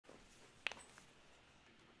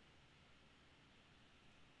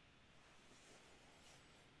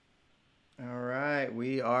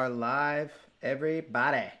are live,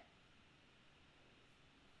 everybody. Let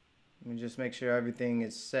me just make sure everything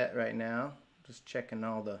is set right now. Just checking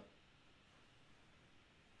all the...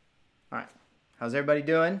 Alright, how's everybody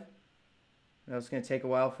doing? I know it's going to take a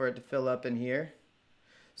while for it to fill up in here.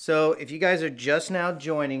 So if you guys are just now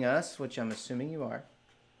joining us, which I'm assuming you are,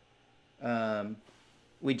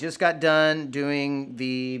 we just got done doing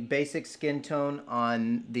the basic skin tone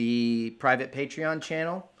on the private Patreon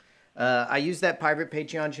channel. I use that private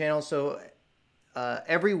Patreon channel, so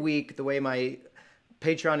every week the way my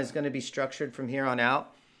Patreon is going to be structured from here on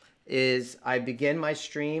out is I begin my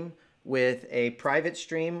stream with a private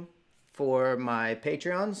stream for my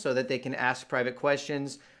Patreon so that they can ask private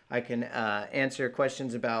questions. I can answer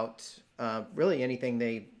questions about really anything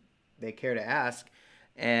they care to ask.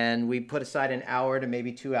 And we put aside an hour to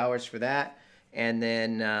maybe 2 hours for that. And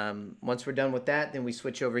then once we're done with that, then we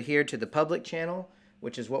switch over here to the public channel,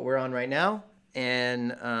 which is what we're on right now.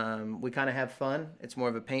 And we kind of have fun. It's more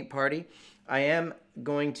of a paint party. I am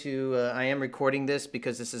recording this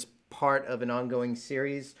because this is part of an ongoing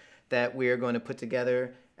series that we are going to put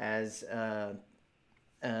together as a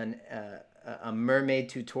mermaid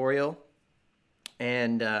tutorial.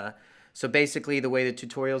 And so basically the way the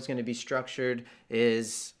tutorial is going to be structured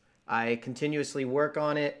is I continuously work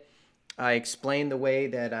on it. I explain the way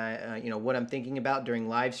that what I'm thinking about during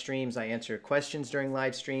live streams. I answer questions during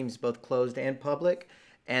live streams, both closed and public.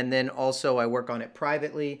 And then also I work on it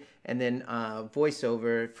privately, and then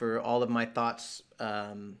voiceover for all of my thoughts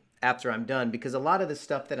after I'm done. Because a lot of the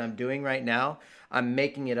stuff that I'm doing right now, I'm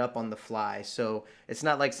making it up on the fly. So it's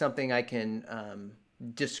not like something I can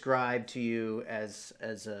describe to you as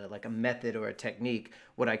like a method or a technique.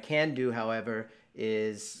 What I can do, however,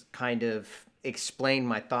 is kind of explain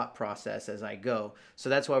my thought process as I go. So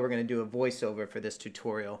that's why we're going to do a voiceover for this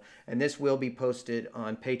tutorial. And this will be posted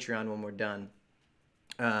on Patreon when we're done.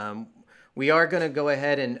 We are going to go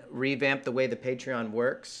ahead and revamp the way the Patreon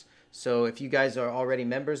works. So if you guys are already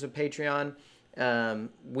members of Patreon,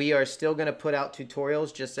 we are still going to put out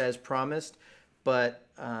tutorials just as promised, but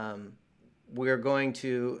we're going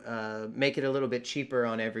to make it a little bit cheaper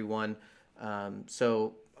on everyone.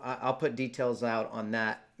 So I'll put details out on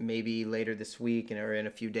that maybe later this week or in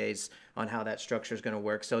a few days on how that structure is going to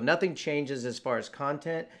work. So nothing changes as far as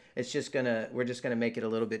content. It's just we're just gonna make it a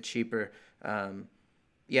little bit cheaper.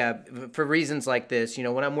 Yeah, for reasons like this,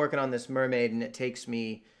 when I'm working on this mermaid and it takes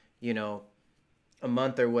me, a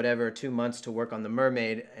month or whatever, 2 months to work on the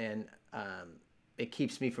mermaid, and it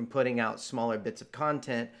keeps me from putting out smaller bits of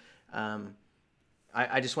content.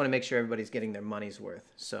 I just want to make sure everybody's getting their money's worth.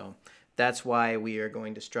 So that's why we are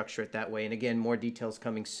going to structure it that way. And again, more details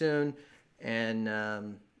coming soon. And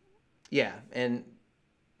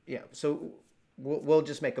so we'll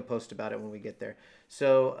just make a post about it when we get there.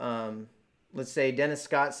 So let's say Dennis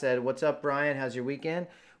Scott said, "What's up, Brian? How's your weekend?"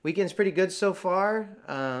 Weekend's pretty good so far.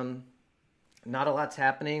 Not a lot's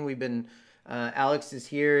happening. We've been Alex is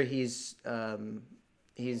here. He's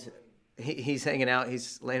hanging out.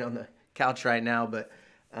 He's laying on the couch right now, but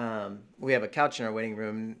we have a couch in our waiting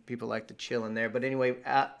room. People like to chill in there. But anyway,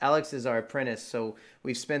 Alex is our apprentice, so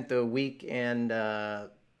we've spent the weekend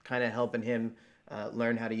kind of helping him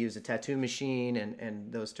learn how to use a tattoo machine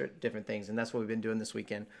and those different things. And that's what we've been doing this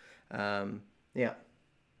weekend. Yeah.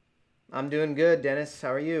 I'm doing good, Dennis.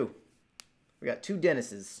 How are you? We got 2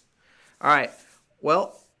 Dennises. All right.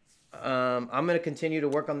 Well, I'm going to continue to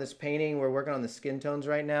work on this painting. We're working on the skin tones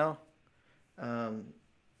right now.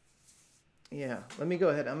 Yeah, let me go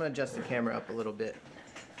ahead. I'm going to adjust the camera up a little bit.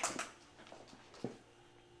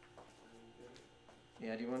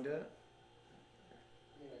 Yeah, do you want to do it?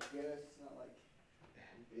 Yeah, I guess it's not like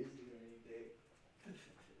I'm busy or anything.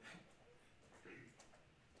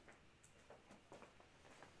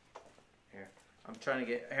 Here, I'm trying to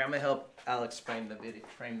get. Here, I'm going to help Alex frame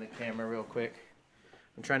the camera real quick.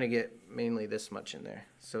 I'm trying to get mainly this much in there,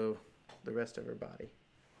 so the rest of her body.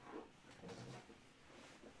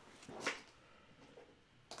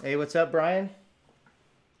 Hey, what's up, Brian?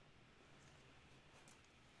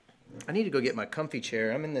 I need to go get my comfy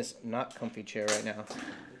chair. I'm in this not comfy chair right now. It's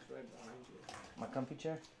right behind you. My comfy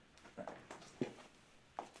chair?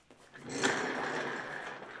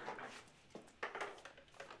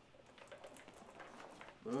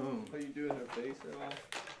 Boom. Are you doing her face at all?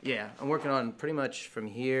 Yeah, I'm working on pretty much from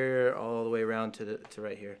here all the way around to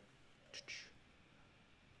right here.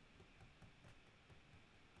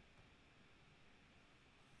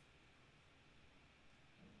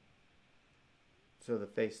 So the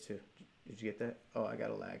face too. Did you get that? Oh, I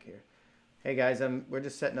got a lag here. Hey guys, we're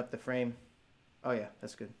just setting up the frame. Oh yeah,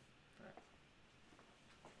 that's good.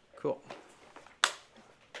 Cool.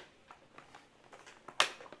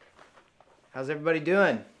 How's everybody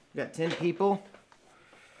doing? We got 10 people.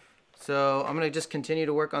 So I'm going to just continue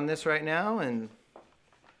to work on this right now and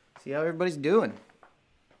see how everybody's doing.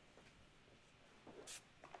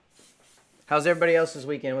 How's everybody else's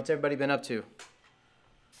weekend? What's everybody been up to?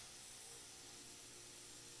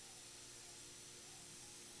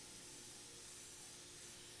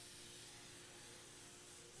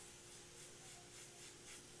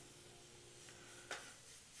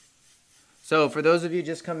 So for those of you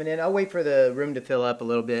just coming in, I'll wait for the room to fill up a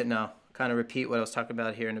little bit and I'll kind of repeat what I was talking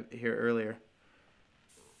about here earlier.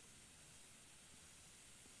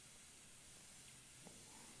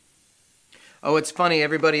 Oh, it's funny.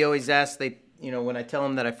 Everybody always asks, when I tell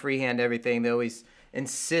them that I freehand everything, they always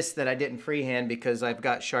insist that I didn't freehand because I've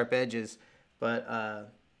got sharp edges.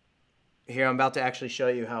 But here I'm about to actually show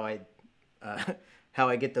you how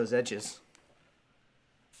I get those edges.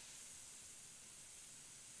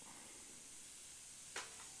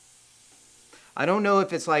 I don't know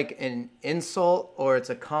if it's like an insult or it's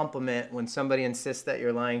a compliment when somebody insists that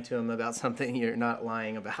you're lying to them about something you're not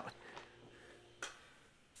lying about.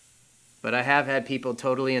 But I have had people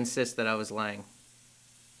totally insist that I was lying.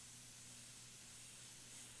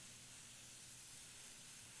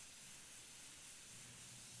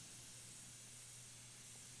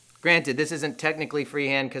 Granted, this isn't technically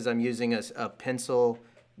freehand because I'm using a pencil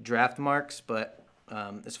draft marks, but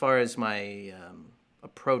as far as my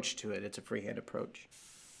approach to it, it's a freehand approach.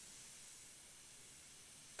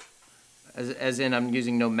 As in, I'm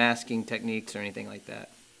using no masking techniques or anything like that.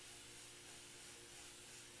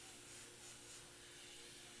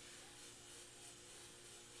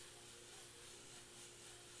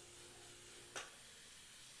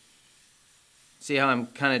 See how I'm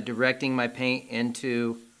kind of directing my paint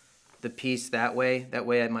into the piece that way? That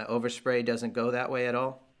way my overspray doesn't go that way at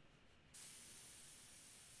all.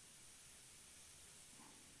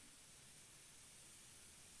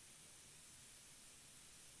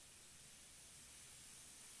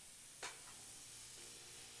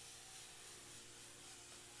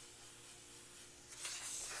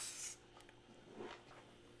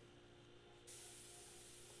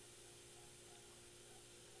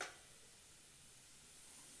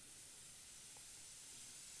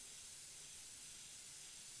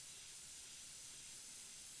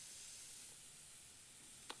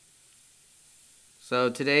 So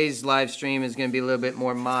today's live stream is going to be a little bit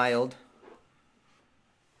more mild.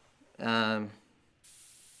 So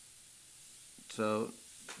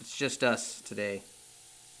it's just us today.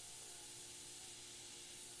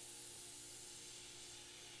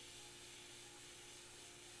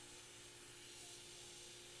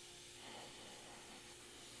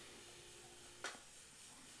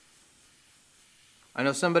 I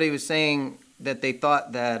know somebody was saying that they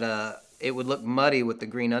thought that it would look muddy with the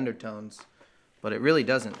green undertones. But it really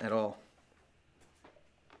doesn't at all.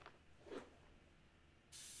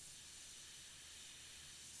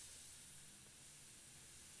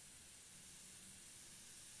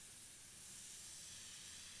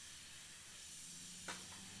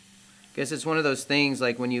 Guess it's one of those things,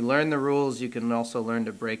 like when you learn the rules, you can also learn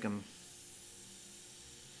to break them.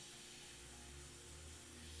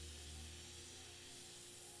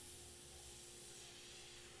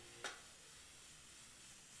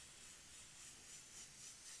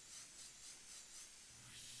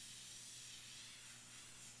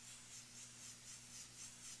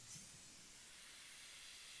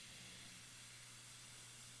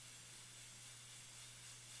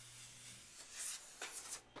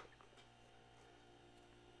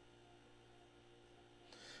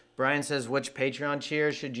 Brian says, which Patreon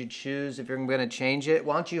cheer should you choose if you're going to change it?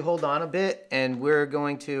 Why don't you hold on a bit and we're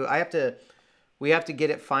going to, we have to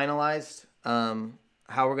get it finalized,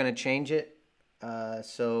 how we're going to change it.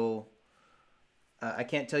 So I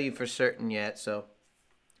can't tell you for certain yet. So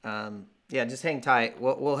yeah, just hang tight.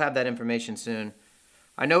 We'll have that information soon.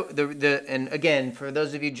 I know and again, for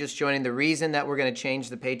those of you just joining, the reason that we're going to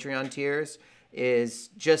change the Patreon tiers is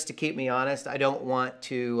just to keep me honest. I don't want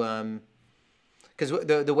to, because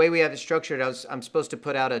the way we have it structured, I'm supposed to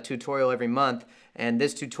put out a tutorial every month, and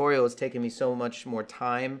this tutorial is taking me so much more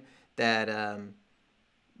time that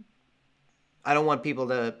I don't want people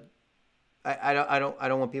to I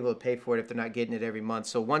don't want people to pay for it if they're not getting it every month.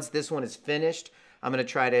 So once this one is finished, I'm going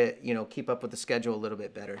to try to keep up with the schedule a little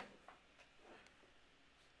bit better.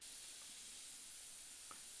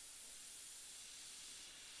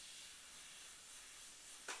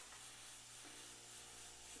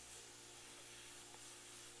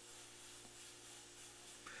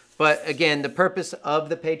 But again, the purpose of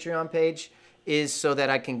the Patreon page is so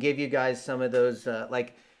that I can give you guys some of those,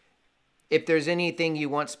 like, if there's anything you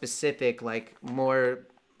want specific, like more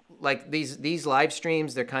like these live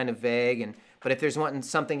streams, they're kind of vague, but if there's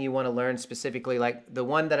something you want to learn specifically, like the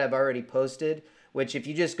one that I've already posted, which if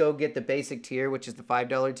you just go get the basic tier, which is the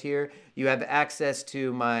 $5 tier, you have access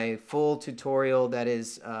to my full tutorial that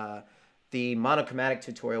is the monochromatic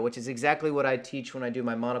tutorial, which is exactly what I teach when I do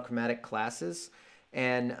my monochromatic classes.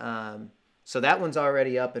 And so that one's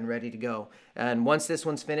already up and ready to go. And once this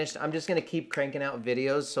one's finished, I'm just going to keep cranking out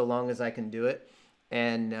videos so long as I can do it.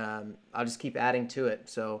 And I'll just keep adding to it.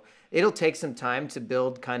 So it'll take some time to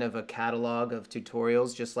build kind of a catalog of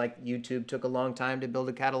tutorials, just like YouTube took a long time to build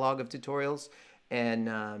a catalog of tutorials.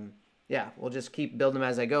 And yeah, we'll just keep building them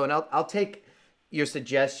as I go. And I'll take your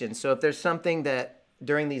suggestions. So if there's something that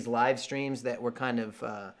during these live streams that we're kind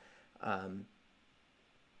of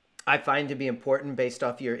I find to be important based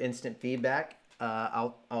off your instant feedback,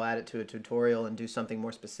 I'll add it to a tutorial and do something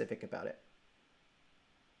more specific about it.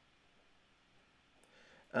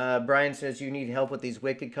 Brian says you need help with these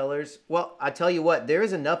wicked colors. Well, I tell you what, there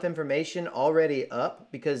is enough information already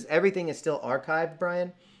up because everything is still archived,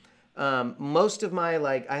 Brian. Most of my,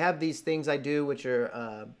 I have these things I do, which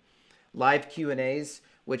are live Q&As,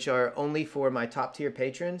 which are only for my top tier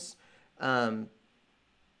patrons.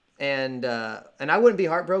 And I wouldn't be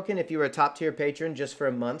heartbroken if you were a top tier patron just for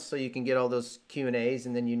a month so you can get all those Q&As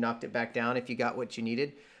and then you knocked it back down if you got what you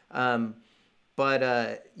needed.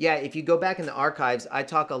 Yeah, if you go back in the archives, I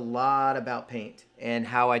talk a lot about paint and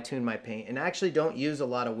how I tune my paint. And I actually don't use a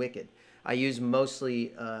lot of Wicked. I use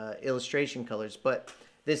mostly illustration colors. But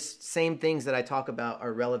this same things that I talk about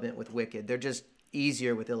are relevant with Wicked. They're just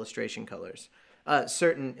easier with illustration colors.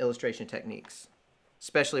 Certain illustration techniques,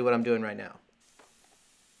 especially what I'm doing right now.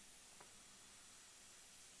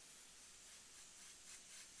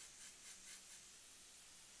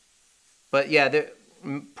 But yeah,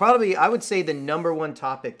 probably I would say the #1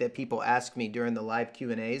 topic that people ask me during the live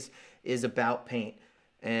Q&As is about paint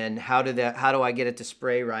and how do I get it to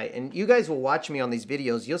spray right. And you guys will watch me on these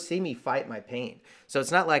videos. You'll see me fight my paint. So it's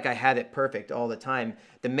not like I have it perfect all the time.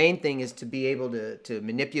 The main thing is to be able to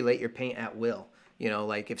manipulate your paint at will. You know,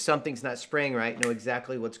 like if something's not spraying right, know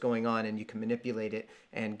exactly what's going on and you can manipulate it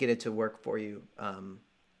and get it to work for you,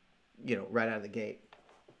 you know, right out of the gate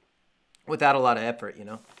without a lot of effort, you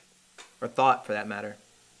know. Or thought, for that matter.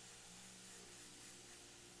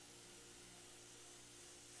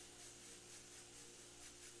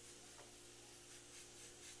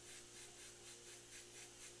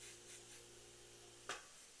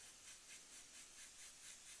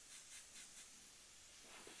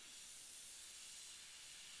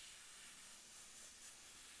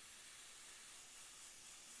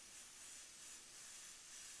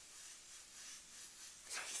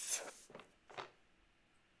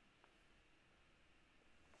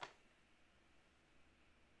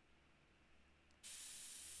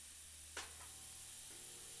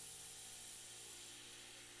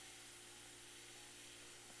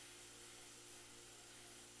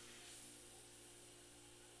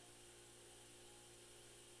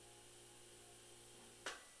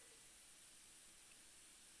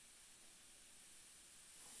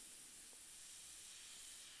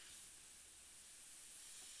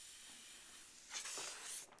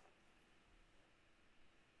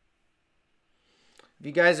 If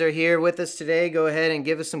you guys are here with us today, go ahead and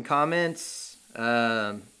give us some comments.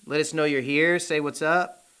 Let us know you're here. Say what's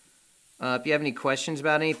up. If you have any questions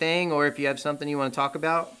about anything or if you have something you want to talk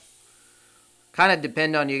about. Kind of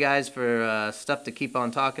depend on you guys for stuff to keep on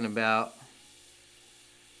talking about.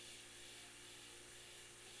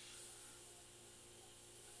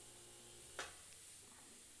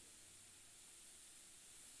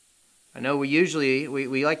 I know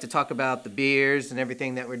we like to talk about the beers and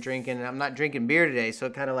everything that we're drinking, and I'm not drinking beer today, so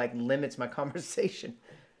it kind of like limits my conversation.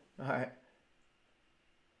 All right.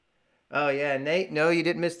 Oh yeah, Nate, no, you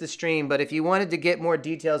didn't miss the stream, but if you wanted to get more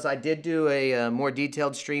details, I did do a more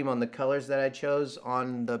detailed stream on the colors that I chose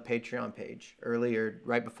on the Patreon page earlier,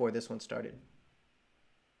 right before this one started.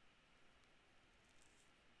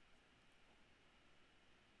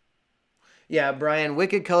 Yeah, Brian,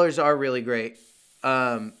 Wicked colors are really great.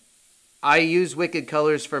 I use Wicked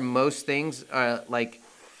colors for most things. Like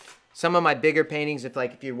some of my bigger paintings,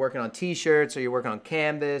 if you're working on T-shirts or you're working on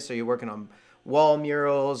canvas or you're working on wall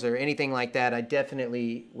murals or anything like that, I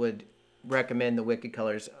definitely would recommend the Wicked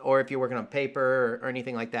colors. Or if you're working on paper or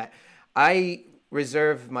anything like that. I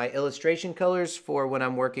reserve my illustration colors for when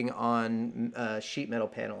I'm working on sheet metal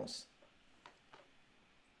panels.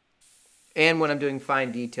 And when I'm doing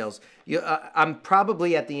fine details. I'm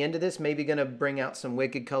probably at the end of this maybe going to bring out some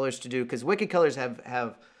Wicked colors to do. Because Wicked colors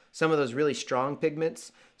have some of those really strong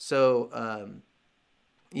pigments. So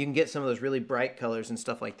you can get some of those really bright colors and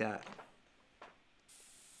stuff like that.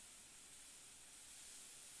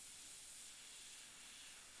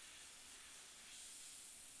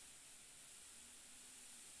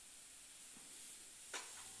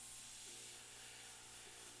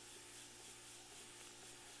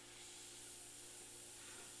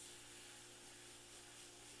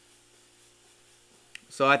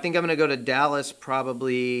 So I think I'm gonna go to Dallas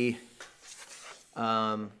probably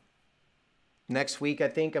next week. I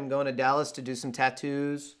think I'm going to Dallas to do some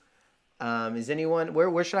tattoos. Is anyone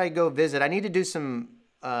where should I go visit? I need to do some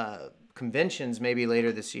conventions maybe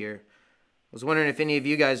later this year. I was wondering if any of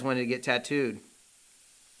you guys wanted to get tattooed,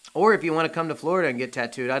 or if you want to come to Florida and get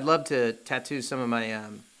tattooed. I'd love to tattoo some of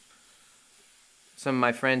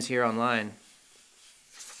my friends here online.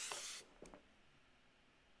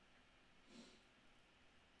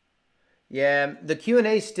 Yeah, the Q&A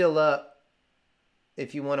is still up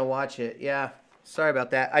if you want to watch it. Yeah, sorry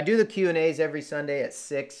about that. I do the Q&As every Sunday at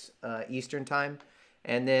 6 Eastern time.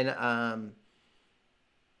 And then,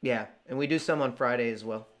 yeah, and we do some on Friday as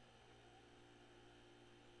well.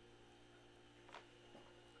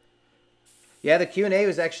 Yeah, the Q&A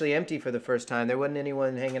was actually empty for the first time. There wasn't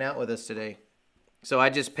anyone hanging out with us today. So I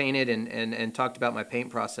just painted and talked about my paint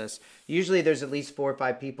process. Usually there's at least 4 or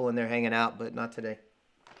 5 people in there hanging out, but not today.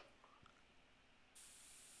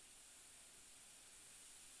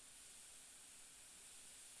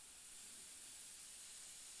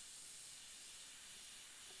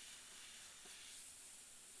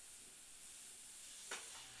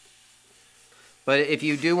 But if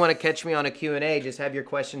you do want to catch me on a Q&A, just have your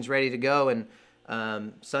questions ready to go. And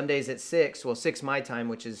Sundays at 6, well, 6 my time,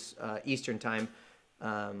 which is Eastern time,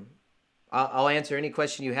 I'll answer any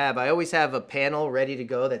question you have. I always have a panel ready to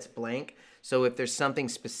go that's blank. So if there's something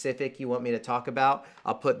specific you want me to talk about,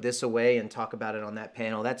 I'll put this away and talk about it on that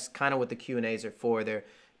panel. That's kind of what the Q&As are for. They're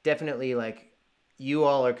definitely like you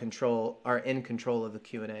all are in control of the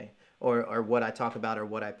Q&A or what I talk about or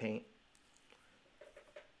what I paint.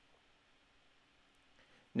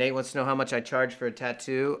 Nate wants to know how much I charge for a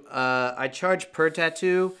tattoo. I charge per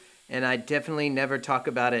tattoo, and I definitely never talk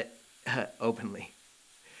about it openly.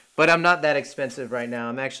 But I'm not that expensive right now.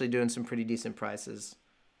 I'm actually doing some pretty decent prices.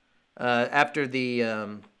 After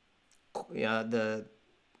the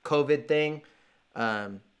COVID thing,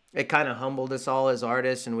 it kind of humbled us all as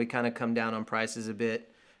artists, and we kind of come down on prices a bit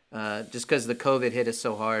just because the COVID hit us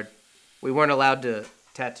so hard. We weren't allowed to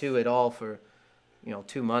tattoo at all for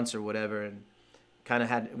 2 months or whatever, and kind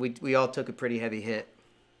of we all took a pretty heavy hit.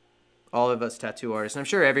 All of us tattoo artists. And I'm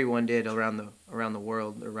sure everyone did around the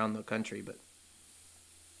world, around the country, but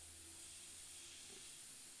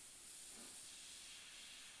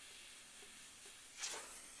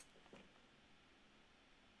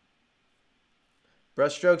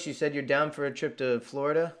Brushstrokes, you said you're down for a trip to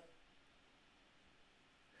Florida?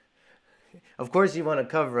 Of course you want to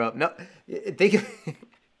cover up. No, think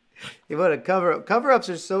you want to cover up. Cover-ups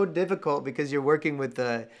are so difficult because you're working with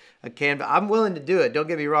a canvas. I'm willing to do it. Don't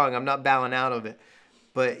get me wrong. I'm not bowing out of it.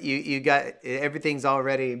 But you got everything's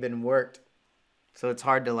already been worked. So it's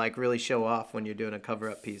hard to like really show off when you're doing a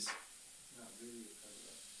cover-up piece.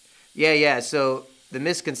 Yeah. So the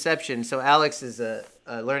misconception. So Alex is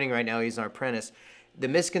learning right now. He's our apprentice. The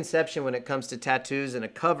misconception when it comes to tattoos and a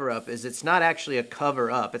cover-up is it's not actually a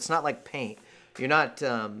cover-up. It's not like paint. You're not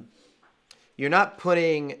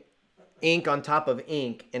putting ink on top of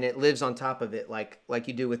ink and it lives on top of it like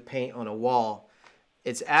you do with paint on a wall.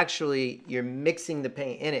 It's actually you're mixing the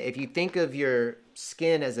paint in it. If you think of your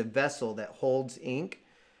skin as a vessel that holds ink,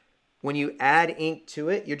 when you add ink to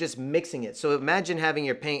it, you're just mixing it. So imagine having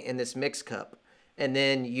your paint in this mix cup and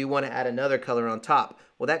then you want to add another color on top.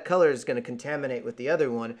 Well, that color is going to contaminate with the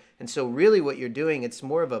other one. And so really what you're doing, it's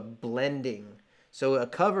more of a blending. So a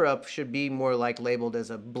cover-up should be more like labeled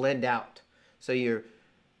as a blend out. So you're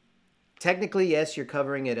technically, yes, you're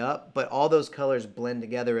covering it up, but all those colors blend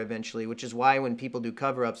together eventually, which is why when people do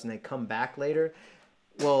cover-ups and they come back later,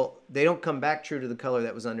 well, they don't come back true to the color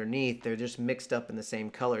that was underneath. They're just mixed up in the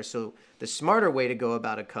same color. So the smarter way to go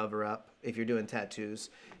about a cover-up, if you're doing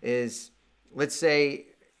tattoos, is let's say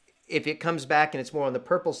if it comes back and it's more on the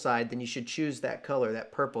purple side, then you should choose that color,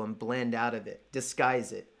 that purple, and blend out of it,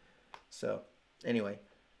 disguise it. So anyway,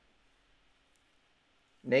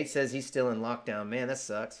 Nate says he's still in lockdown. Man, that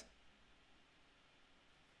sucks.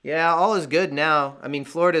 Yeah, all is good now. I mean,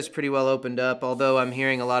 Florida's pretty well opened up, although I'm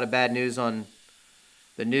hearing a lot of bad news on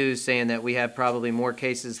the news saying that we have probably more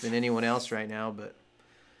cases than anyone else right now, but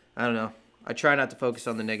I don't know. I try not to focus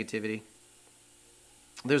on the negativity.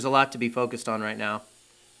 There's a lot to be focused on right now.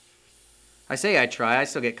 I say I try. I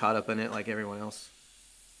still get caught up in it like everyone else.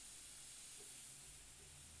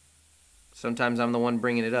 Sometimes I'm the one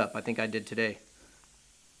bringing it up. I think I did today.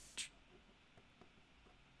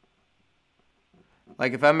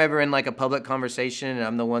 Like if I'm ever in like a public conversation and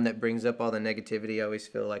I'm the one that brings up all the negativity, I always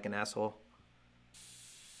feel like an asshole.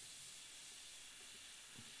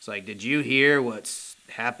 It's like, did you hear what's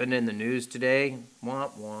happened in the news today?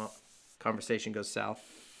 Womp womp. Conversation goes south.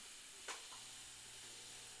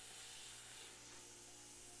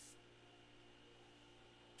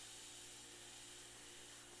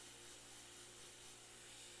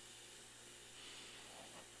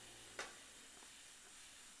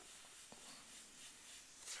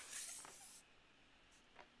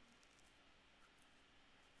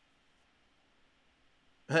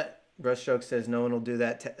 Brushstroke says no one will do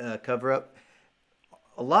that cover up.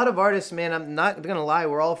 A lot of artists, man, I'm not gonna lie,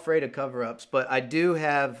 we're all afraid of cover ups, but I do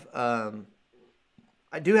have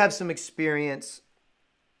some experience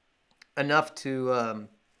enough to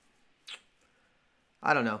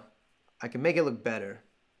I don't know. I can make it look better,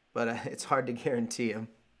 but it's hard to guarantee them.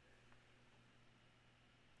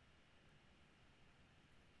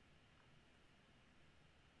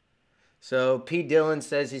 So P. Dillon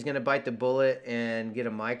says he's going to bite the bullet and get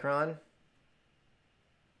a Micron.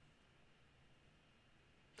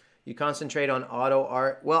 You concentrate on auto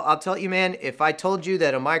art. Well, I'll tell you, man, if I told you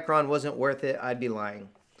that a Micron wasn't worth it, I'd be lying.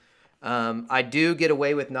 I do get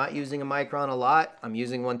away with not using a Micron a lot. I'm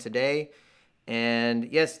using one today. And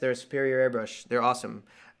yes, they're a superior airbrush. They're awesome.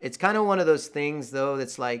 It's kind of one of those things, though,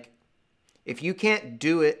 that's like, if you can't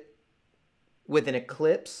do it with an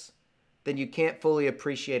Eclipse, then you can't fully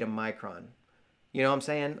appreciate a Micron. You know what I'm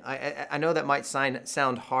saying? I know that might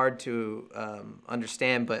sound hard to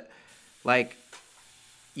understand, but like,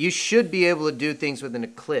 you should be able to do things with an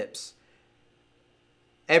Eclipse.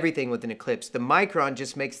 Everything with an Eclipse. The Micron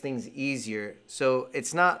just makes things easier. So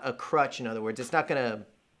it's not a crutch, in other words. It's not gonna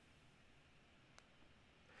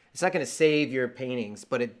save your paintings,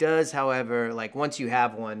 but it does, however, like once you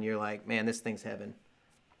have one, you're like, man, this thing's heaven,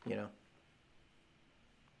 you know?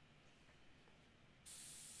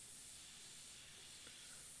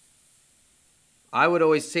 I would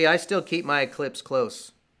always see, I still keep my Eclipse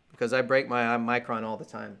close because I break my Micron all the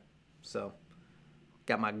time. So,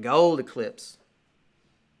 got my gold Eclipse.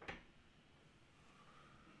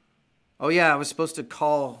 Oh yeah, I was supposed to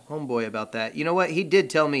call Homeboy about that. You know what? He did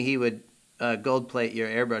tell me he would gold plate your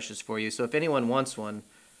airbrushes for you. So if anyone wants one,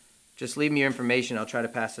 just leave me your information. I'll try to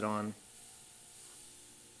pass it on.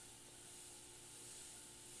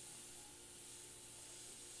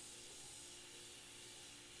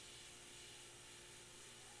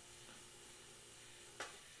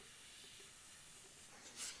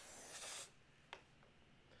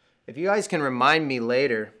 If you guys can remind me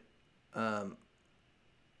later, I'll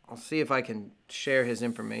see if I can share his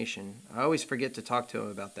information. I always forget to talk to him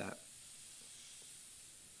about that.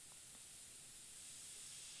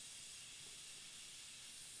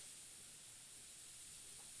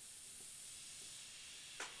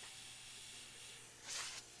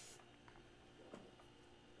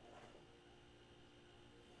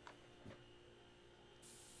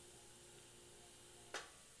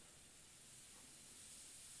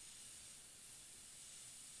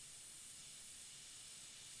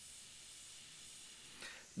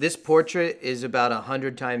 This portrait is about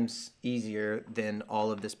 100 times easier than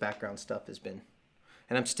all of this background stuff has been.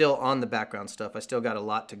 And I'm still on the background stuff. I still got a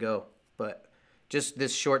lot to go. But just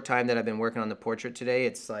this short time that I've been working on the portrait today,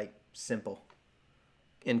 it's like simple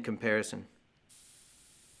in comparison.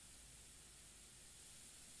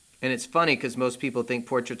 And it's funny because most people think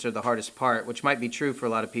portraits are the hardest part, which might be true for a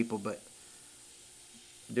lot of people, but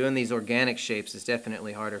doing these organic shapes is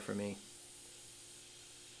definitely harder for me.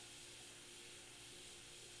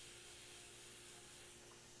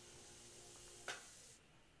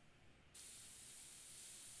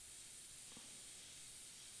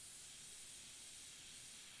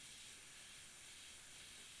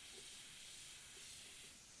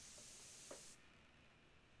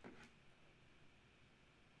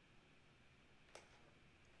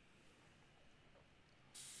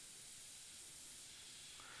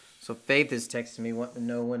 So Faith is texting me wanting to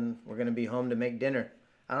know when we're going to be home to make dinner.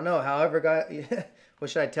 I don't know. However, what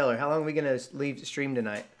should I tell her? How long are we going to leave the stream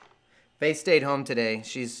tonight? Faith stayed home today.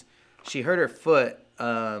 She hurt her foot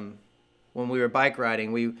when we were bike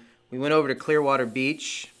riding. We went over to Clearwater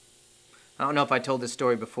Beach. I don't know if I told this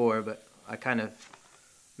story before, but I kind of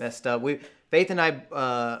messed up. Faith and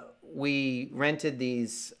I we rented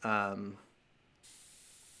these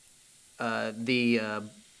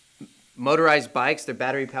motorized bikes. They're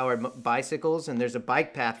battery-powered bicycles, and there's a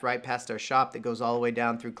bike path right past our shop that goes all the way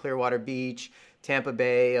down through Clearwater Beach, Tampa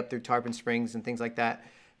Bay, up through Tarpon Springs, and things like that.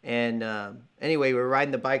 And anyway, we were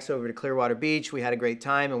riding the bikes over to Clearwater Beach. We had a great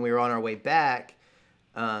time, and we were on our way back.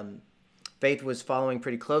 Faith was following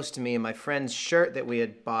pretty close to me, and my friend's shirt that we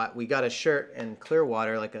had bought, we got a shirt in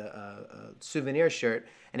Clearwater, like a souvenir shirt,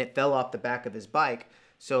 and it fell off the back of his bike.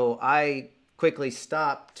 So I quickly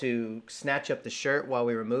stopped to snatch up the shirt while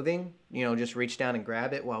we were moving, you know, just reach down and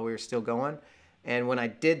grab it while we were still going. And when I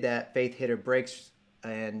did that, Faith hit her brakes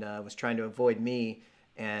and was trying to avoid me.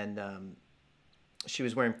 And she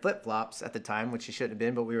was wearing flip-flops at the time, which she shouldn't have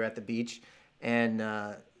been, but we were at the beach. And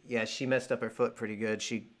yeah, she messed up her foot pretty good.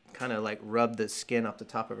 She kind of like rubbed the skin off the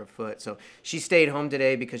top of her foot. So she stayed home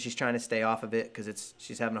today because she's trying to stay off of it because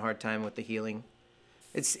she's having a hard time with the healing.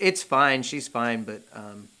 It's fine. She's fine, but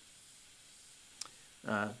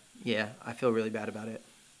yeah, I feel really bad about it.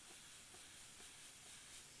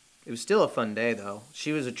 It was still a fun day, though.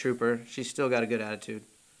 She was a trooper. She still got a good attitude.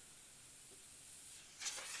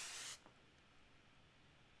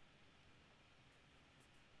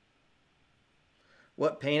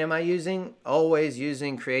 What paint am I using? Always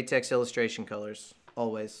using Createx illustration colors.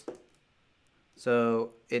 Always.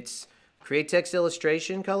 So it's Createx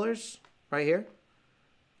illustration colors right here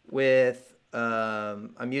with,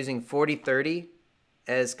 I'm using 40/30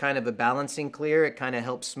 as kind of a balancing clear. It kind of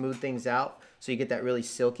helps smooth things out so you get that really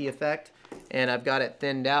silky effect. And I've got it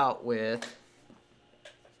thinned out with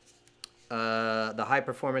the high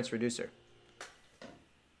performance reducer.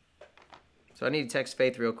 So I need to text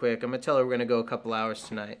Faith real quick. I'm going to tell her we're going to go a couple hours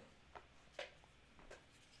tonight.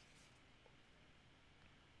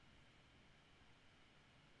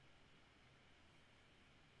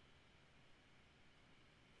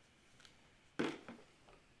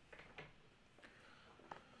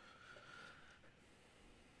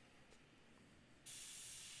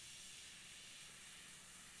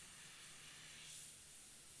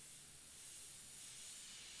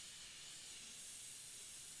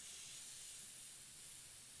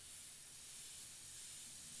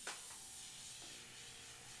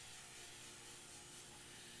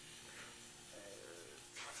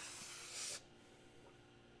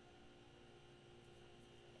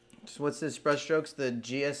 So what's this brush strokes? The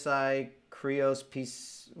GSI Krios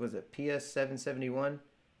piece, was it PS771?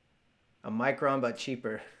 A micron but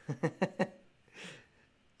cheaper.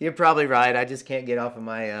 You're probably right. I just can't get off of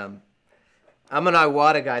my I'm an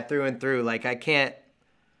Iwata guy through and through. Like I can't,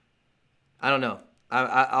 I don't know.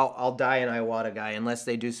 I'll die an Iwata guy unless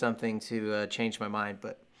they do something to change my mind.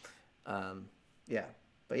 But yeah.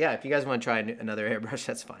 But yeah, if you guys want to try another airbrush,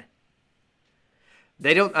 that's fine.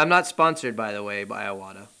 They don't. I'm not sponsored, by the way, by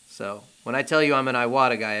Iwata. So when I tell you I'm an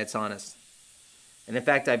Iwata guy, it's honest. And in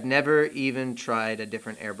fact, I've never even tried a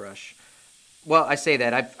different airbrush. Well, I say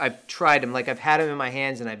that I've tried them. Like I've had them in my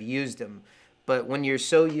hands and I've used them. But when you're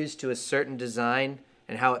so used to a certain design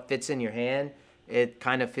and how it fits in your hand, it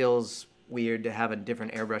kind of feels weird to have a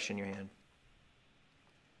different airbrush in your hand.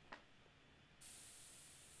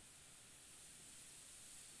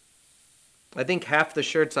 I think half the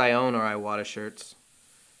shirts I own are Iwata shirts.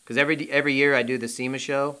 Because every year I do the SEMA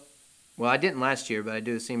show. Well, I didn't last year, but I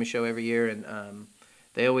do the SEMA show every year, and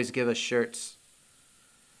they always give us shirts.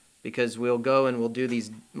 Because we'll go and we'll do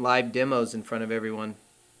these live demos in front of everyone.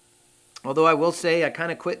 Although I will say I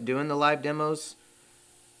kind of quit doing the live demos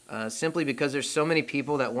simply because there's so many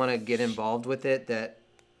people that want to get involved with it that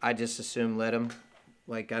I just assume let them.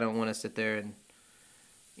 Like I don't want to sit there and,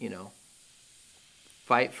 you know,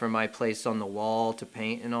 fight for my place on the wall to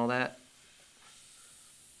paint and all that.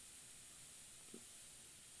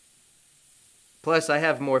 Plus, I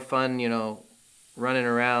have more fun, you know, running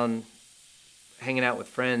around, hanging out with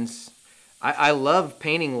friends. I love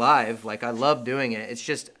painting live. Like, I love doing it. It's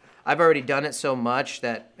just, I've already done it so much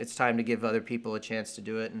that it's time to give other people a chance to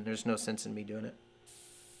do it, and there's no sense in me doing it.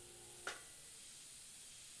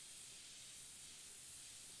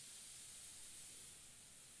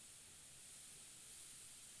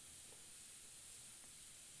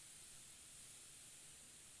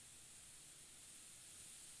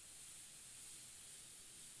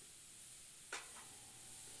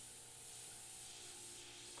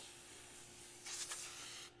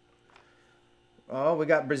 Oh, we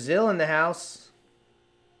got Brazil in the house.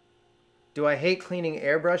 Do I hate cleaning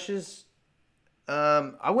airbrushes?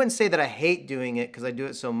 I wouldn't say that I hate doing it because I do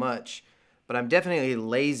it so much, but I'm definitely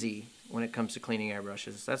lazy when it comes to cleaning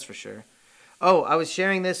airbrushes. That's for sure. Oh, I was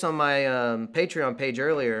sharing this on my Patreon page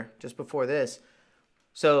earlier, just before this.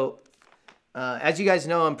 So, as you guys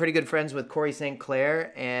know, I'm pretty good friends with Corey St.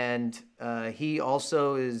 Clair, and he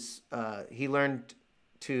also is, he learned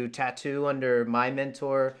to tattoo under my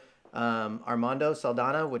mentor, Armando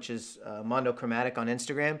Saldana, which is Mondo Chromatic on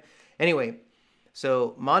Instagram. Anyway,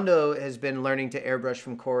 so Mondo has been learning to airbrush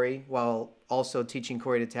from Corey while also teaching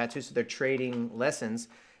Corey to tattoo, so they're trading lessons.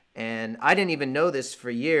 And I didn't even know this for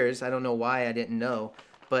years. I don't know why I didn't know.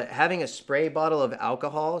 But having a spray bottle of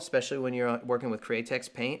alcohol, especially when you're working with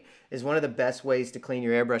Createx paint, is one of the best ways to clean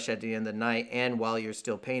your airbrush at the end of the night and while you're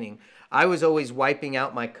still painting. I was always wiping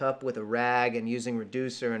out my cup with a rag and using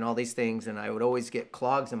reducer and all these things, and I would always get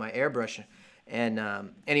clogs in my airbrush.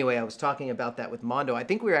 And anyway, I was talking about that with Mondo. I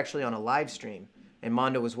think we were actually on a live stream, and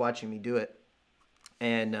Mondo was watching me do it.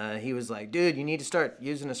 And he was like, dude, you need to start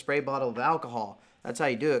using a spray bottle of alcohol. That's how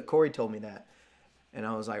you do it. Corey told me that. And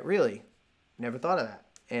I was like, really? Never thought of that.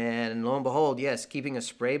 And lo and behold, yes, keeping a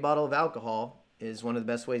spray bottle of alcohol is one of the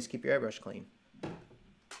best ways to keep your airbrush clean.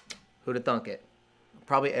 Who'd have thunk it?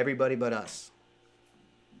 Probably everybody but us.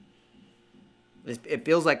 It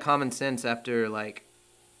feels like common sense after, like,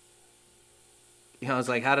 it's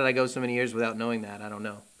like, how did I go so many years without knowing that? I don't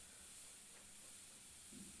know.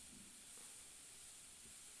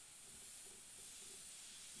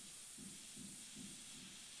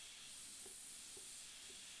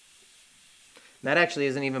 That actually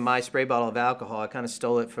isn't even my spray bottle of alcohol. I kind of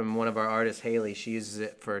stole it from one of our artists, Haley. She uses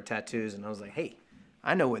it for tattoos, and I was like, hey,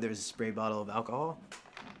 I know where there's a spray bottle of alcohol.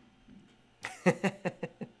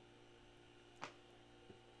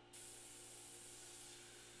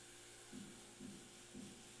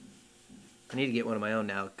 I need to get one of my own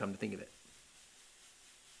now, come to think of it.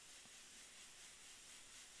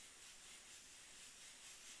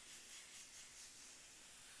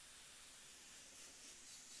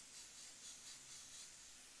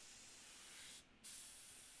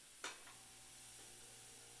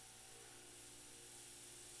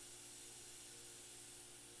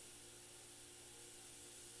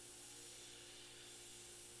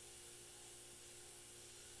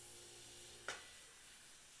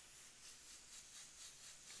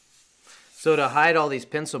 So to hide all these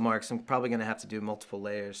pencil marks, I'm probably going to have to do multiple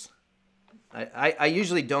layers. I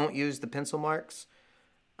usually don't use the pencil marks.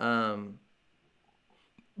 But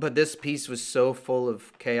this piece was so full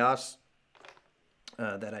of chaos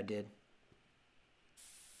that I did.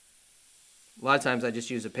 A lot of times I just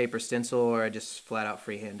use a paper stencil or I just flat out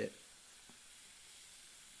freehand it.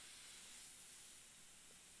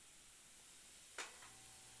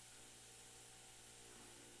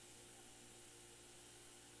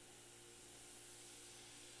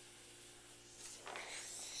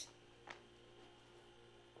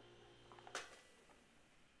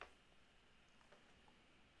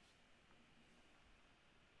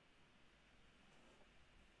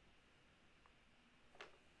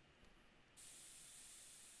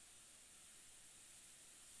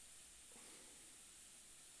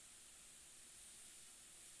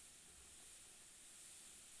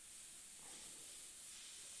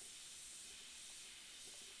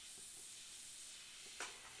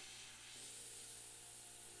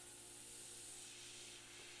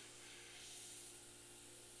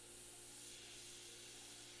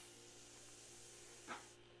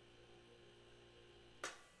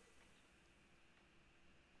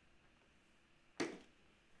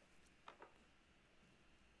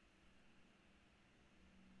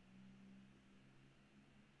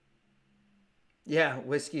 Yeah,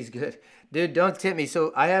 whiskey's good, dude. Don't tip me.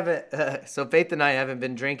 So I haven't. So Faith and I haven't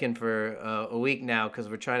been drinking for a week now because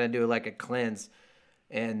we're trying to do like a cleanse,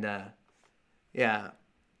 and yeah,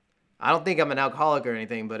 I don't think I'm an alcoholic or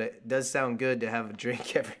anything, but it does sound good to have a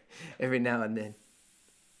drink every now and then.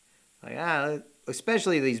 Like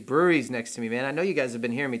especially these breweries next to me, man. I know you guys have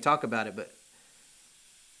been hearing me talk about it, but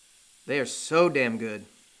they are so damn good.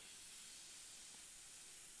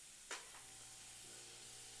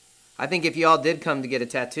 I think if y'all did come to get a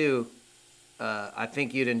tattoo, I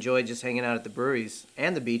think you'd enjoy just hanging out at the breweries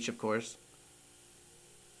and the beach, of course.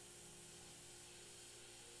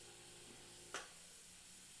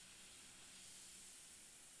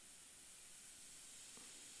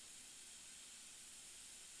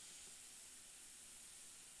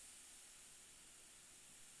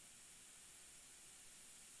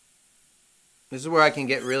 This is where I can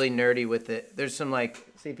get really nerdy with it. There's some like,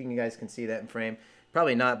 see if you guys can see that in frame.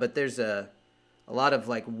 Probably not, but there's a lot of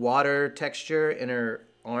like water texture in her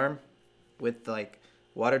arm with like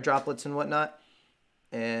water droplets and whatnot.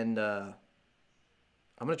 And I'm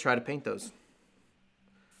gonna try to paint those.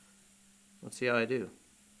 Let's see how I do.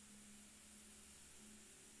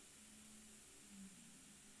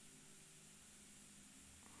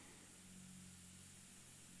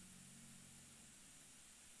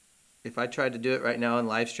 If I tried to do it right now on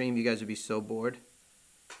live stream, you guys would be so bored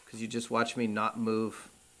because you just watch me not move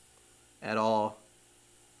at all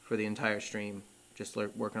for the entire stream, just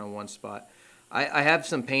working on one spot. I have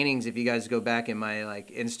some paintings, if you guys go back in my like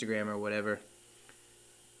Instagram or whatever,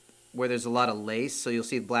 where there's a lot of lace. So you'll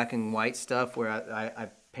see black and white stuff where I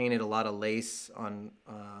painted a lot of lace on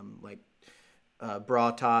like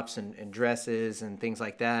bra tops and dresses and things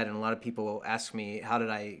like that. And a lot of people ask me, how did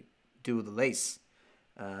I do the lace?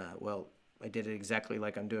 Well, I did it exactly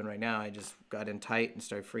like I'm doing right now. I just got in tight and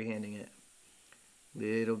started freehanding it.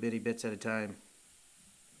 Little bitty bits at a time.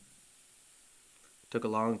 Took a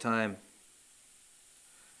long time.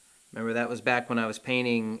 Remember, that was back when I was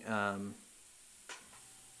painting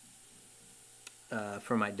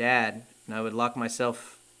for my dad. And I would lock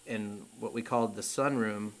myself in what we called the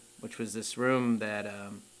sunroom, which was this room that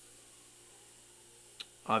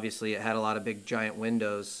obviously it had a lot of big giant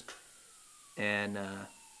windows. And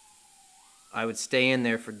I would stay in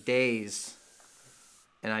there for days,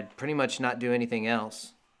 and I'd pretty much not do anything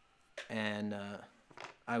else. And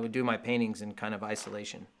I would do my paintings in kind of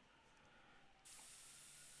isolation.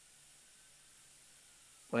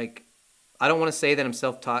 Like, I don't want to say that I'm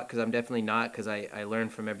self-taught, because I'm definitely not, because I learn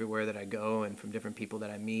from everywhere that I go and from different people that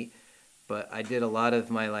I meet. But I did a lot of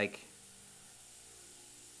my, like,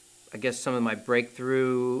 I guess some of my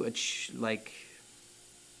breakthrough, like,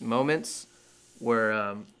 moments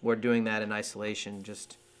were doing that in isolation,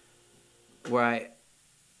 just where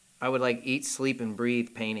I would, like, eat, sleep, and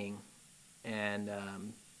breathe painting. And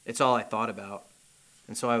it's all I thought about.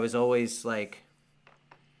 And so I was always, like,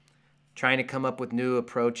 trying to come up with new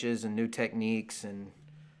approaches and new techniques and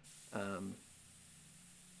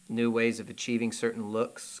new ways of achieving certain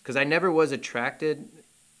looks. Because I never was attracted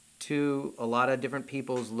to a lot of different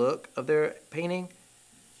people's look of their painting.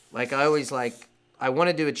 Like, I always, like, I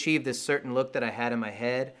wanted to achieve this certain look that I had in my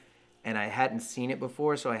head, and I hadn't seen it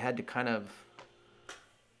before, so I had to kind of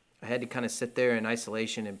sit there in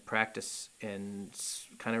isolation and practice and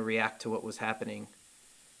kind of react to what was happening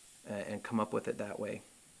and come up with it that way.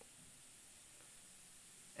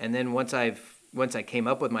 And then once I came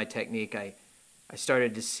up with my technique, I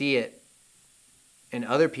started to see it in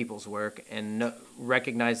other people's work and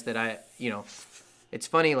recognize that it's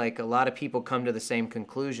funny, like, a lot of people come to the same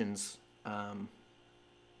conclusions,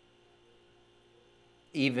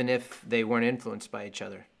 even if they weren't influenced by each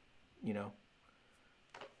other, you know.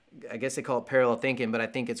 I guess they call it parallel thinking, but I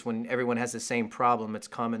think it's when everyone has the same problem, it's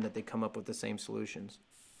common that they come up with the same solutions.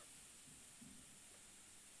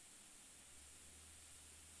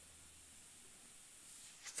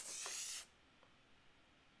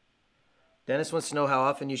 Dennis wants to know how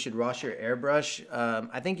often you should wash your airbrush.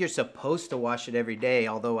 I think you're supposed to wash it every day,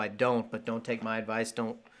 although I don't, but don't take my advice.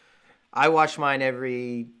 I wash mine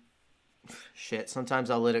sometimes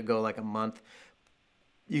I'll let it go like a month.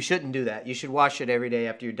 You shouldn't do that. You should wash it every day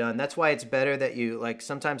after you're done. That's why it's better that you, like,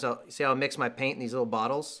 sometimes I'll mix my paint in these little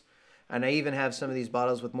bottles, and I even have some of these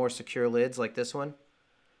bottles with more secure lids like this one.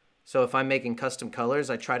 So if I'm making custom colors,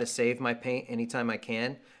 I try to save my paint anytime I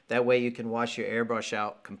can. That way you can wash your airbrush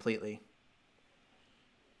out completely.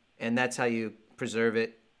 And that's how you preserve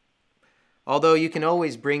it. Although you can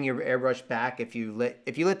always bring your airbrush back if you let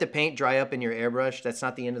the paint dry up in your airbrush. That's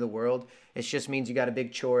not the end of the world. It just means you got a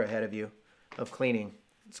big chore ahead of you of cleaning.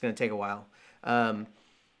 It's going to take a while.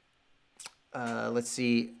 Let's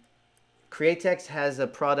see. Createx has a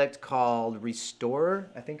product called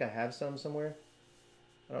Restorer. I think I have some somewhere.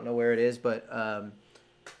 I don't know where it is, but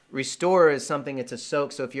Restorer is something. It's a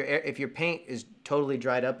soak. So if your paint is totally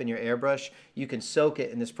dried up in your airbrush, you can soak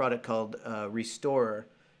it in this product called Restorer,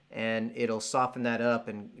 and it'll soften that up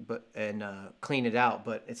and clean it out.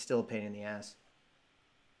 But it's still a pain in the ass.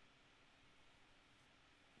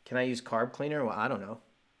 Can I use carb cleaner? Well, I don't know.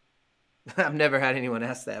 I've never had anyone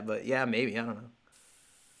ask that, but yeah, maybe. I don't know.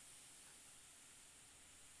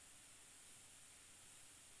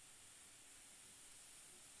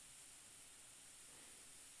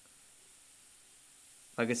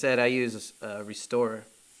 Like I said, I use Restorer.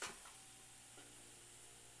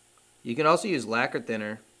 You can also use lacquer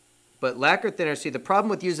thinner. But lacquer thinner, see, the problem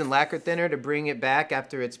with using lacquer thinner to bring it back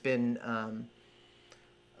after it's been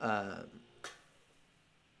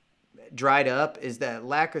dried up is that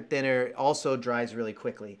lacquer thinner also dries really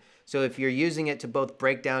quickly. So if you're using it to both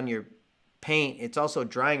break down your paint, it's also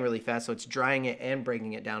drying really fast. So it's drying it and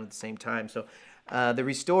breaking it down at the same time. So the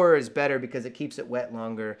Restorer is better because it keeps it wet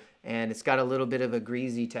longer, and it's got a little bit of a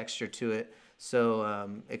greasy texture to it.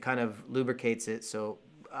 So it kind of lubricates it. So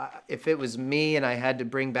if it was me and I had to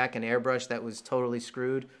bring back an airbrush that was totally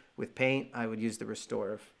screwed with paint, I would use the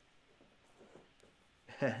Restorer.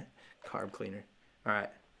 Carb cleaner. All right.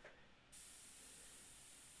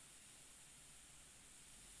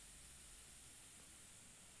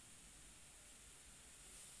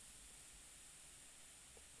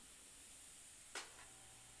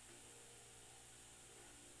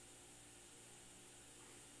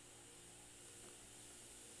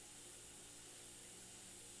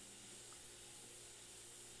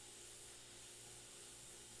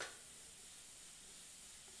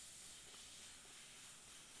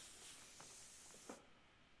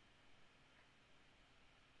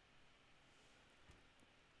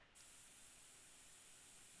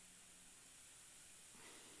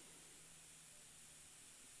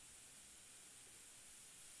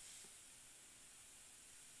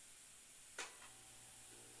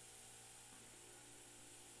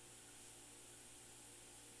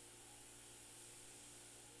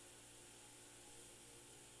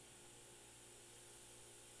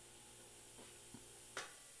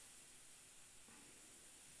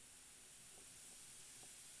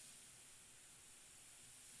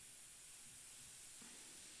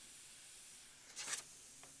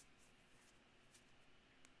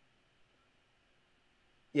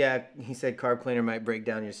 Yeah, he said carb cleaner might break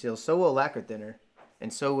down your seals. So will lacquer thinner,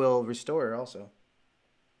 and so will restorer also.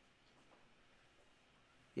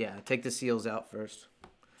 Yeah, take the seals out first.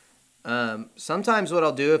 Sometimes what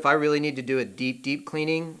I'll do if I really need to do a deep, deep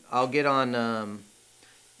cleaning, I'll get on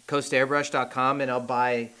coastairbrush.com and I'll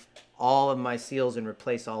buy all of my seals and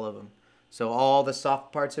replace all of them. So all the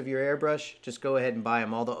soft parts of your airbrush, just go ahead and buy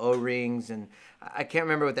them. All the O-rings and I can't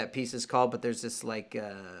remember what that piece is called, but there's this like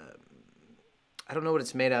I don't know what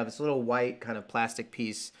it's made of. It's a little white kind of plastic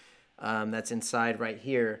piece that's inside right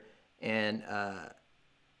here, and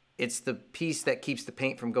it's the piece that keeps the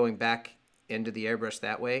paint from going back into the airbrush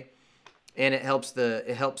that way, and it helps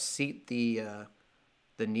seat the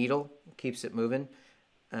needle, keeps it moving.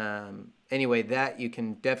 Anyway, that you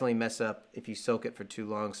can definitely mess up if you soak it for too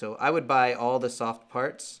long. So I would buy all the soft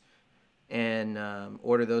parts and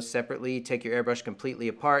order those separately. Take your airbrush completely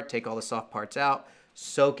apart, take all the soft parts out,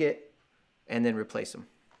 soak it, and then replace them,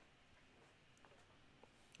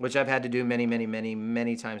 which I've had to do many, many, many,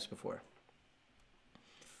 many times before.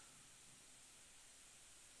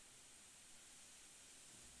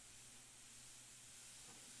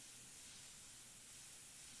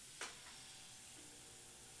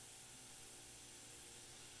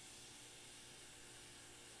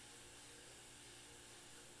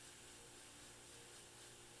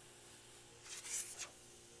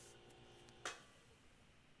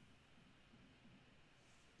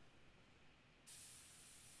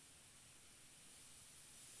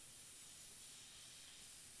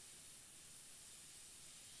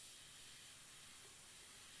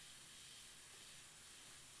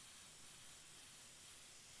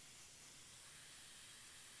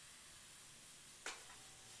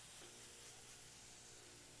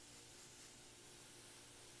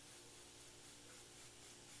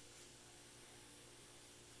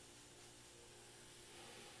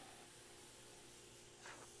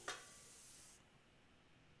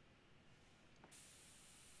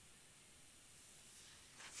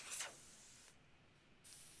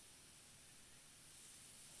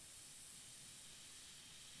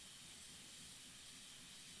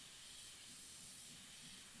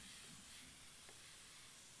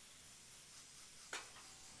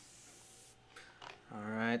 All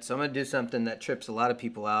right, so I'm gonna do something that trips a lot of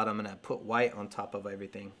people out. I'm gonna put white on top of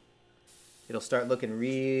everything. It'll start looking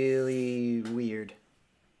really weird.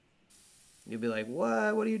 You'll be like,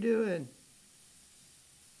 what? What are you doing?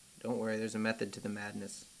 Don't worry, there's a method to the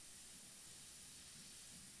madness.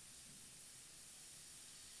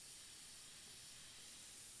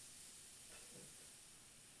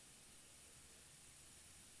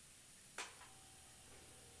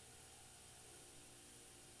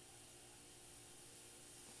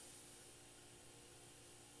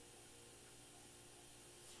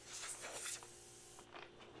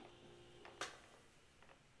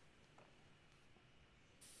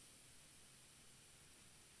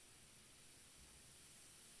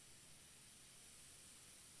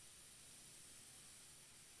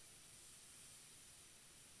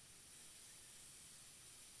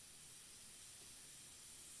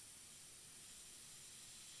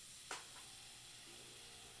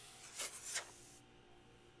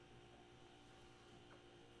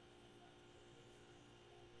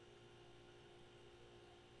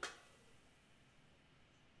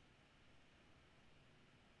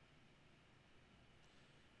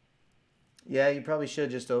 Yeah, you probably should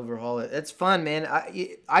just overhaul it. It's fun, man.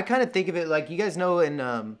 I kind of think of it like you guys know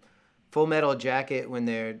in Full Metal Jacket when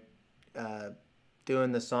they're uh,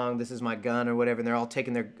 doing the song "This Is My Gun" or whatever, and they're all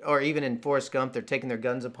taking their, or even in Forrest Gump, they're taking their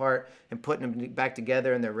guns apart and putting them back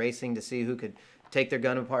together, and they're racing to see who could take their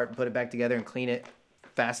gun apart and put it back together and clean it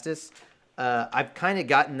fastest. I've kind of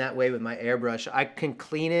gotten that way with my airbrush. I can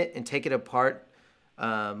clean it and take it apart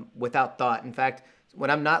without thought. In fact, when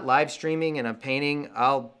I'm not live streaming and I'm painting,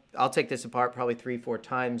 I'll take this apart probably 3-4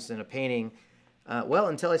 times in a painting. Well,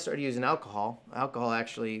 until I started using alcohol. Alcohol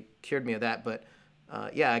actually cured me of that, but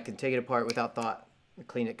yeah, I can take it apart without thought and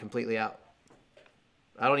clean it completely out.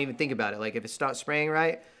 I don't even think about it. Like if it's not spraying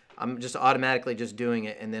right, I'm just automatically just doing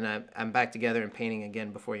it, and then I'm back together and painting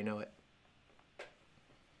again before you know it.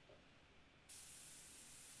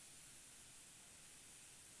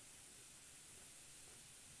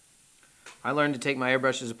 I learned to take my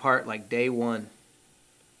airbrushes apart like day one.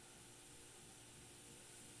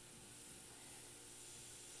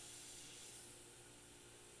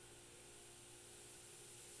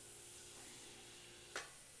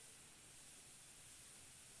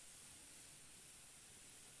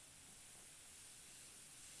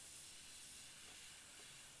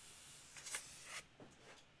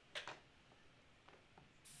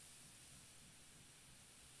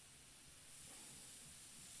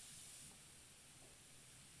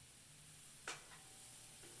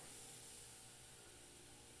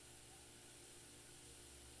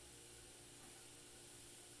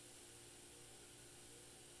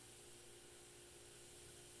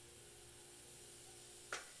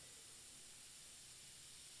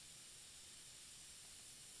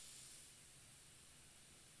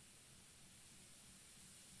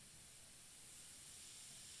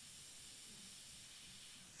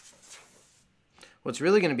 What's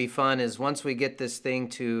really going to be fun is once we get this thing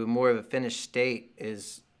to more of a finished state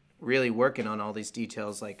is really working on all these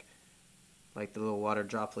details like the little water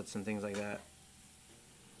droplets and things like that.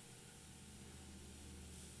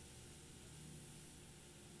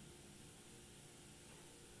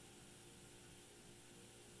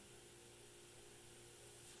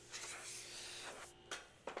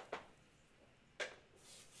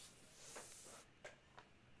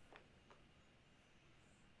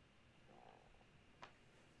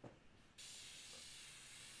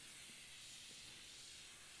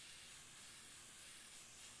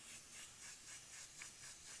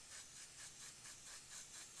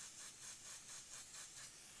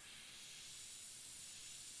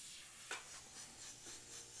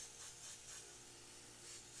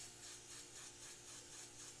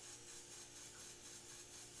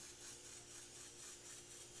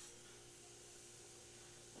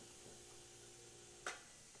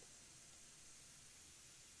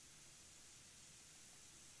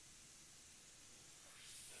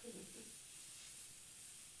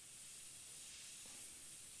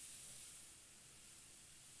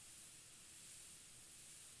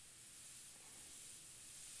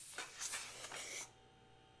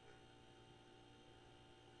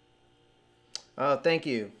 Oh, thank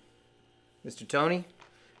you, Mr. Tony.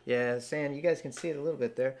 Yeah, Sand, you guys can see it a little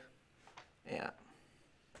bit there. Yeah.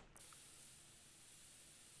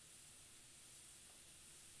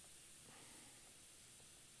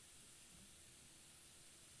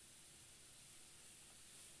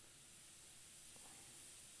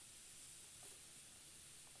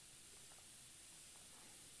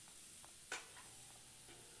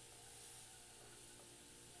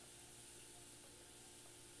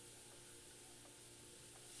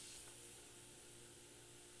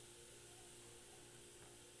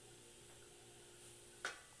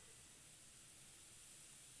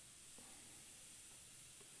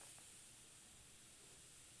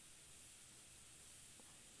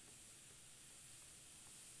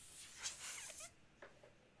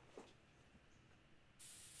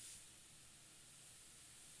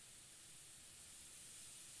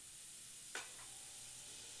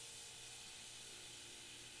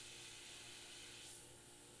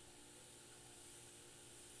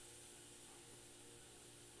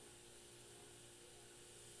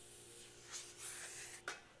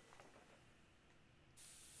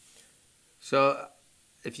 So,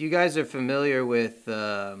 if you guys are familiar with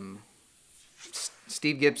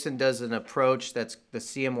Steve Gibson does an approach that's the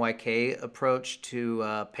CMYK approach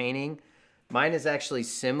to painting. Mine is actually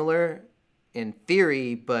similar in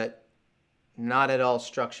theory, but not at all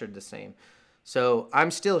structured the same. So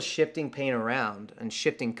I'm still shifting paint around and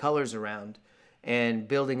shifting colors around and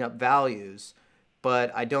building up values,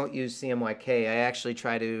 but I don't use CMYK. I actually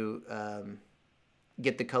try to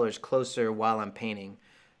get the colors closer while I'm painting.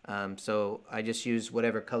 So I just use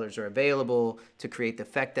whatever colors are available to create the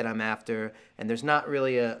effect that I'm after, and there's not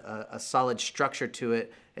really a solid structure to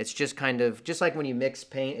it. It's just kind of, just like when you mix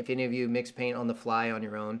paint, if any of you mix paint on the fly on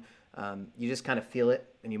your own, you just kind of feel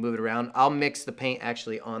it and you move it around. I'll mix the paint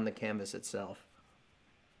actually on the canvas itself.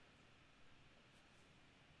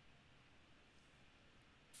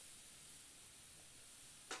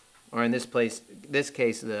 Or in this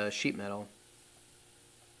case, the sheet metal.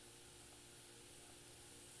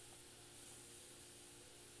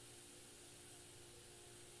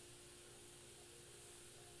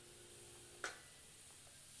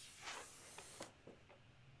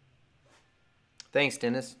 Thanks,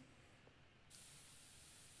 Dennis.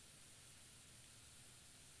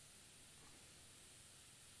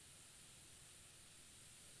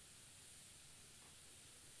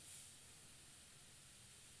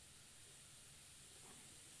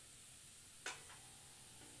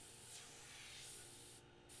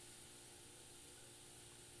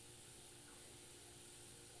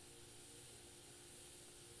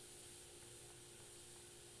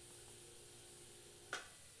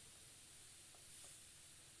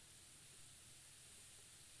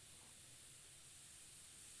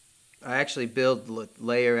 I actually build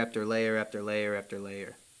layer after layer after layer after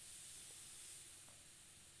layer.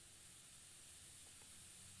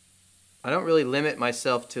 I don't really limit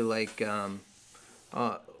myself to like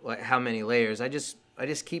how many layers. I just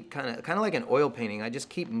keep kind of like an oil painting. I just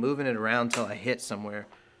keep moving it around till I hit somewhere.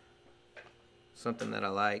 Something that I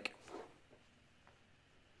like.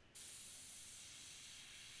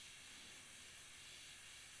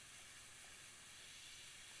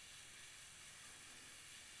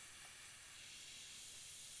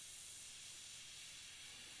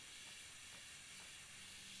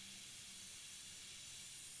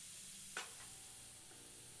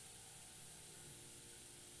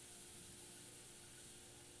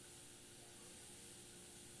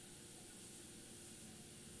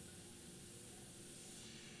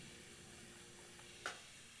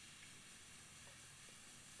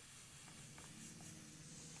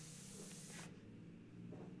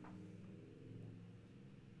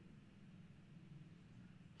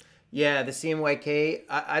 Yeah, the CMYK.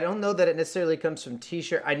 I don't know that it necessarily comes from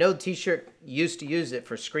T-shirt. I know T-shirt used to use it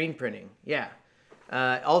for screen printing. Yeah.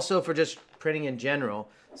 Also for just printing in general.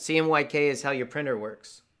 CMYK is how your printer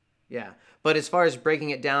works. Yeah. But as far as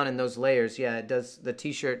breaking it down in those layers, yeah, it does. The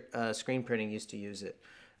T-shirt screen printing used to use it.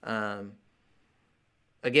 Um,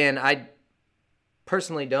 Again, I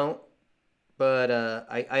personally don't, but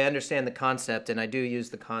I understand the concept and I do use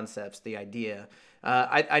the concepts, the idea.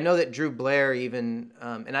 I know that Drew Blair even,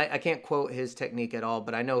 and I can't quote his technique at all,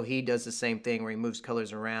 but I know he does the same thing where he moves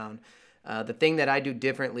colors around. The thing that I do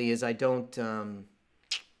differently is I don't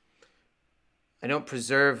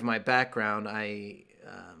preserve my background. I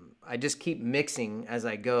just keep mixing as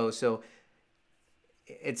I go. So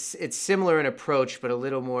it's similar in approach, but a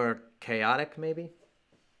little more chaotic maybe.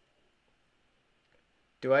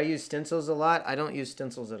 Do I use stencils a lot? I don't use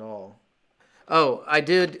stencils at all. Oh, I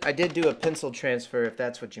did do a pencil transfer if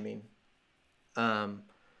that's what you mean. Um,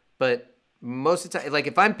 but most of the time, like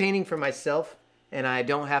if I'm painting for myself and I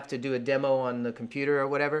don't have to do a demo on the computer or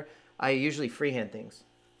whatever, I usually freehand things.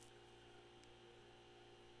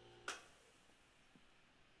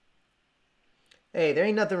 Hey, there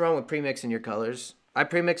ain't nothing wrong with premixing your colors. I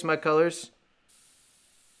premix my colors.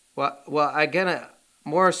 Well, I gonna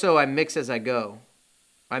more so I mix as I go.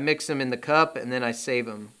 I mix them in the cup and then I save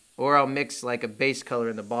them, or I'll mix like a base color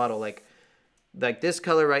in the bottle, like this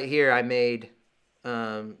color right here. I made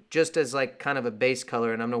just as like kind of a base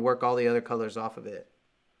color, and I'm gonna work all the other colors off of it.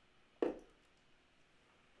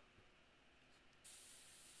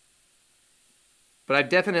 But I've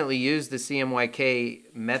definitely used the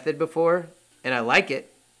CMYK method before, and I like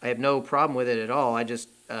it. I have no problem with it at all. I just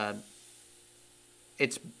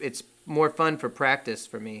it's more fun for practice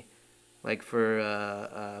for me, like for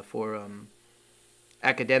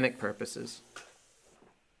academic purposes.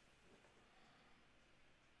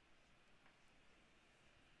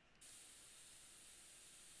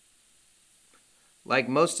 Like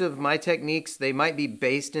most of my techniques, they might be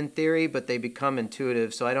based in theory, but they become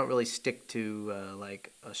intuitive, so I don't really stick to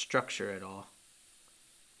like a structure at all.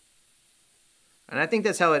 And I think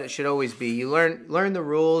that's how it should always be. You learn the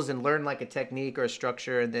rules and learn like a technique or a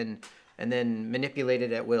structure, and then manipulate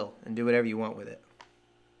it at will and do whatever you want with it.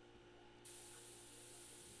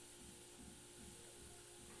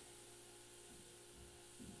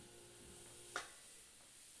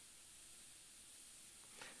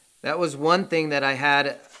 That was one thing that I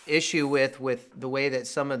had issue with the way that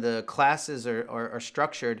some of the classes are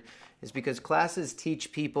structured, is because classes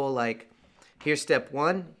teach people like, here's step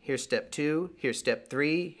one, here's step two, here's step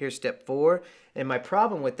three, here's step four. And my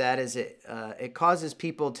problem with that is it causes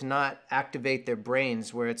people to not activate their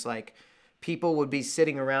brains, where it's like people would be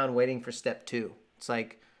sitting around waiting for step two. It's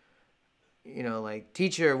like, like,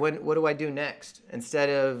 teacher, what do I do next? Instead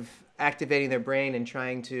of activating their brain and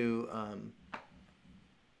trying to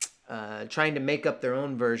make up their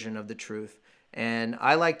own version of the truth. And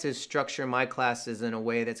I like to structure my classes in a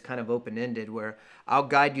way that's kind of open-ended, where I'll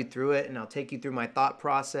guide you through it and I'll take you through my thought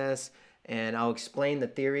process and I'll explain the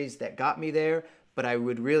theories that got me there. But I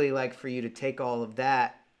would really like for you to take all of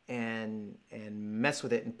that and mess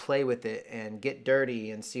with it and play with it and get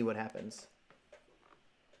dirty and see what happens.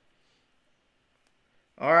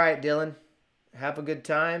 All right, Dylan. Have a good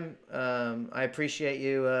time. I appreciate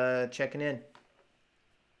you checking in.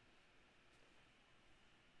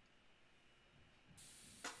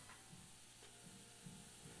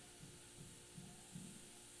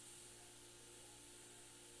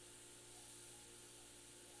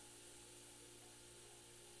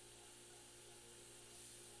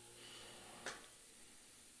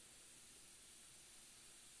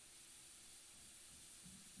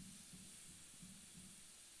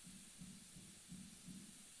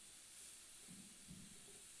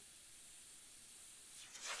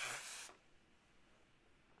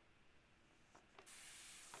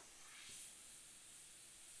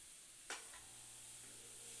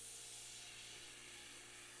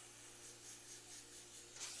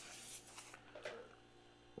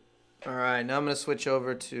 All right, now I'm going to switch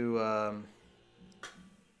over to,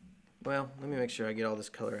 well, let me make sure I get all this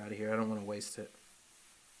color out of here. I don't want to waste it.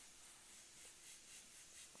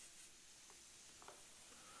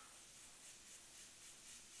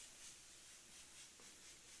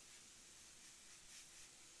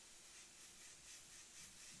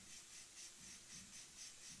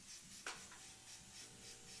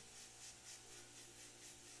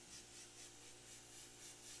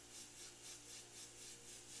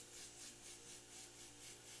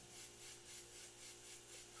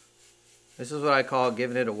 This is what I call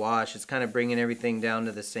giving it a wash. It's kind of bringing everything down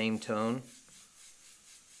to the same tone.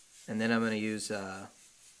 And then I'm going to use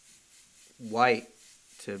white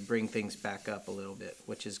to bring things back up a little bit,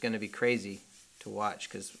 which is going to be crazy to watch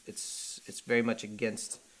because it's very much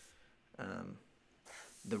against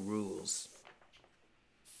the rules.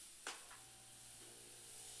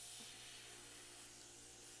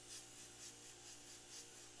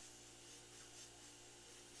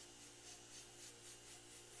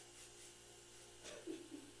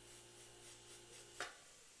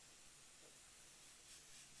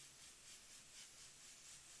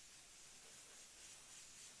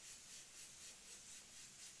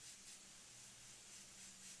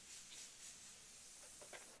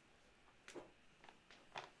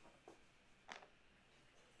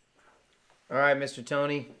 All right, Mr.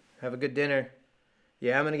 Tony, have a good dinner.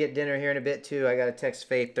 Yeah, I'm going to get dinner here in a bit, too. I got to text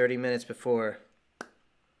Faith 30 minutes before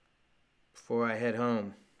I head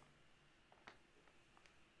home.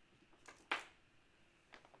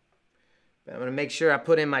 But I'm going to make sure I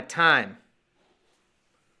put in my time.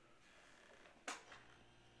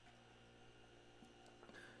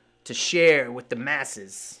 To share with the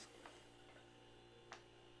masses.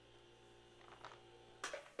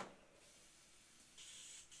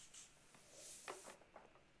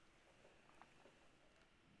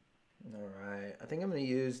 Alright, I think I'm going to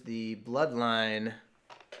use the Bloodline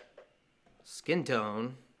skin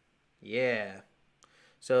tone. Yeah.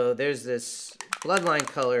 So there's this Bloodline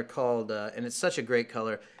color called, and it's such a great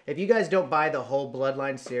color. If you guys don't buy the whole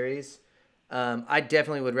Bloodline series, I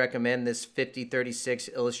definitely would recommend this 5036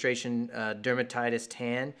 Illustration Dermatitis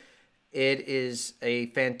Tan. It is a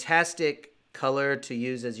fantastic color to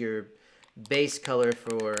use as your base color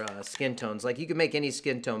for skin tones. Like you can make any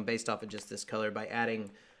skin tone based off of just this color by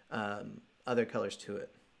adding other colors to it.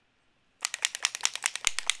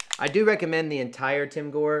 I do recommend the entire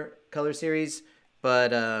Tim Gore color series, but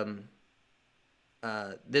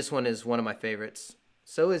this one is one of my favorites.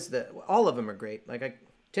 So is all of them are great.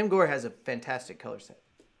 Tim Gore has a fantastic color set.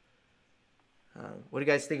 What do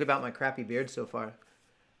you guys think about my crappy beard so far?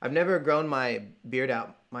 I've never grown my beard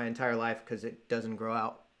out my entire life because it doesn't grow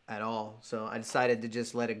out at all. So I decided to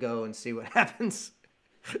just let it go and see what happens.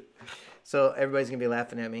 So everybody's going to be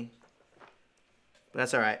laughing at me. But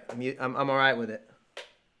that's all right. I'm all right with it.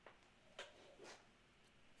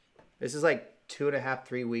 This is like 2.5,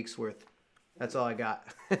 3 weeks worth. That's all I got.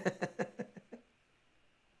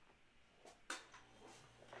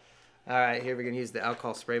 All right, here we're going to use the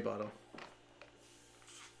alcohol spray bottle.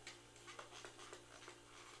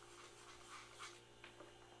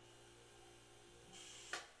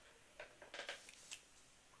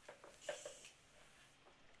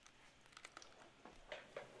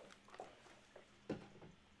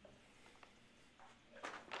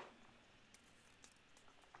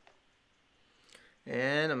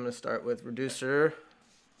 And I'm going to start with reducer.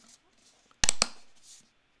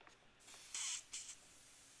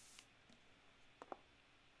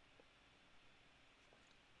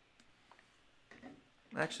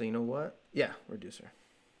 Actually, you know what? Yeah, reducer.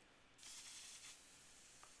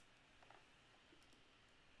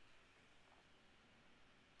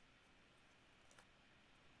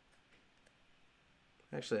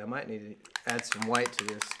 Actually, I might need to add some white to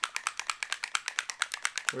this.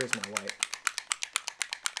 Where's my white?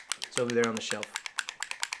 It's over there on the shelf.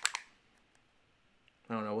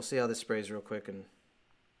 I don't know. We'll see how this sprays real quick and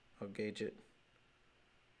I'll gauge it.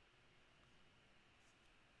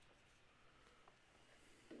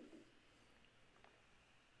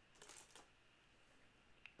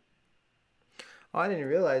 Oh, I didn't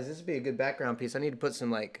realize this would be a good background piece. I need to put some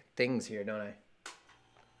like things here, don't I?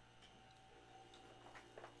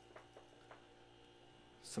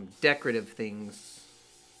 Some decorative things.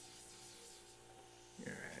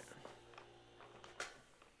 All right.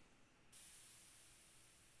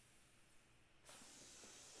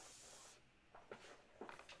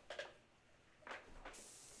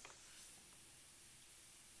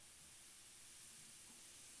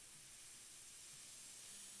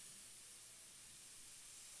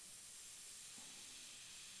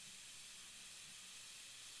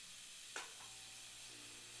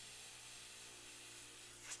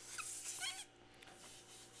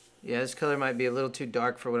 Yeah, this color might be a little too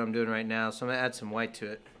dark for what I'm doing right now, so I'm going to add some white to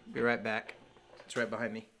it. Be right back. It's right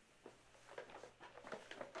behind me.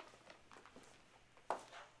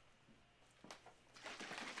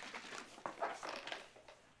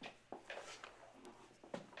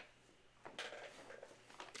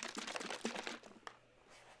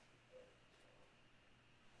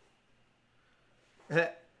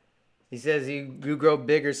 He says you grow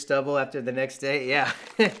bigger stubble after the next day. Yeah.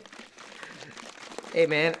 Hey,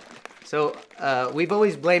 man. So, we've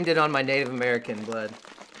always blamed it on my Native American blood.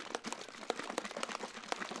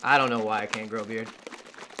 I don't know why I can't grow a beard.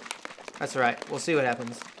 That's all right. We'll see what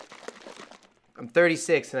happens. I'm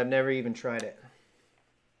 36 and I've never even tried it.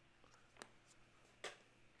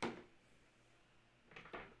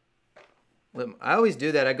 I always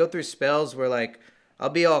do that. I go through spells where like I'll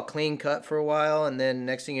be all clean cut for a while, and then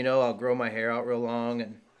next thing you know, I'll grow my hair out real long,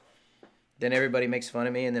 and then everybody makes fun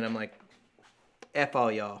of me, and then I'm like, F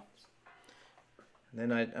all y'all. And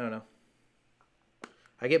then I don't know.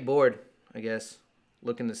 I get bored, I guess,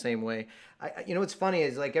 looking the same way. You know what's funny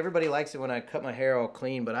is like everybody likes it when I cut my hair all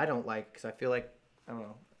clean, but I don't like because I feel like, I don't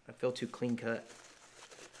know, I feel too clean cut.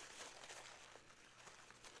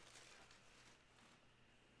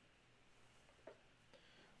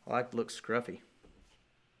 I like to look scruffy.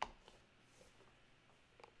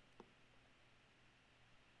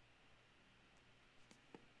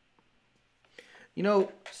 You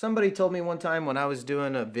know, somebody told me one time when I was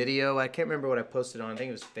doing a video, I can't remember what I posted on, I think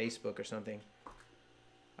it was Facebook or something,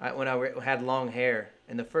 when I had long hair,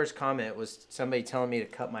 and the first comment was somebody telling me to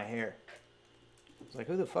cut my hair. I was like,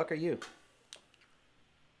 who the fuck are you?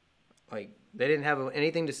 Like, they didn't have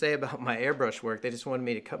anything to say about my airbrush work, they just wanted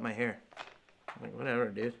me to cut my hair. I'm like, whatever,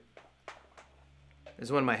 dude. This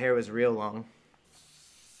is when my hair was real long.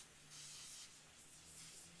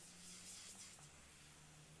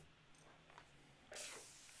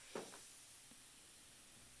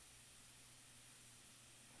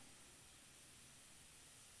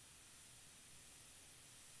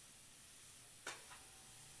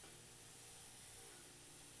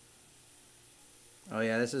 Oh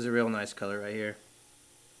yeah, this is a real nice color right here.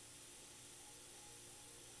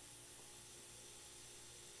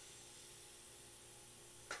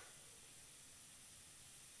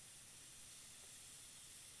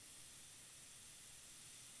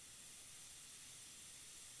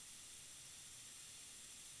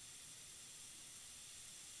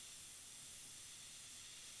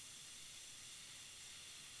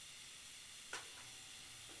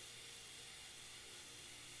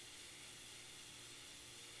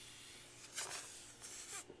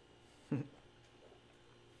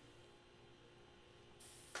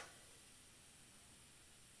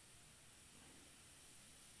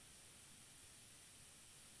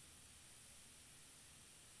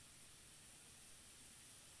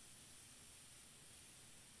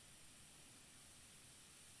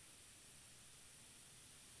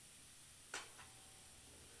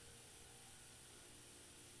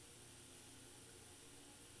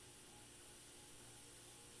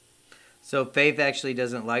 So Faith actually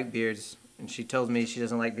doesn't like beards, and she tells me she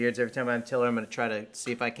doesn't like beards. Every time I tell her I'm going to try to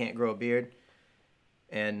see if I can't grow a beard,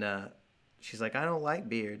 and she's like, I don't like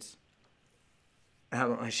beards.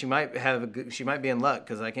 She might she might be in luck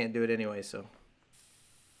because I can't do it anyway. So.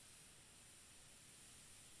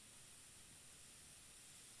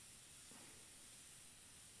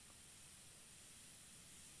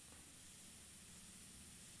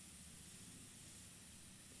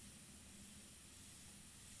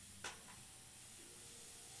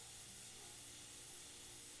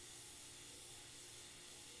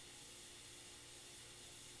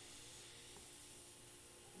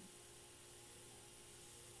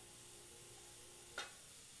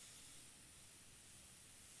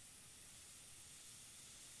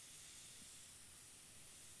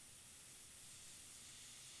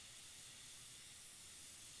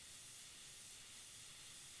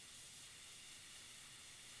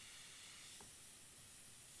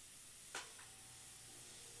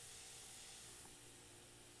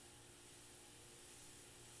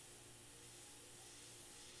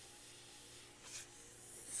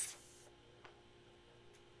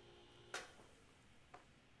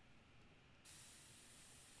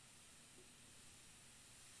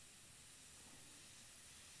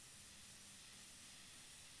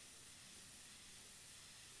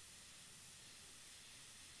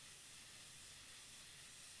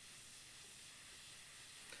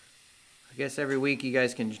 I guess every week you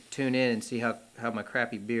guys can tune in and see how my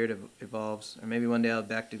crappy beard evolves, or maybe one day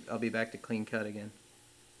I'll be back to clean cut again,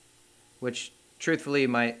 which truthfully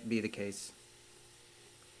might be the case.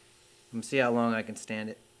 I'm gonna see how long I can stand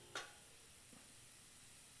it.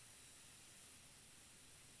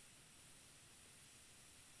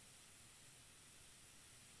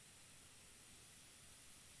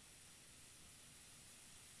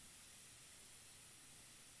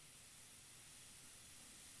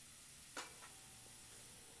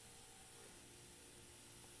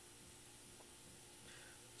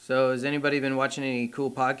 So has anybody been watching any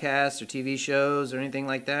cool podcasts or TV shows or anything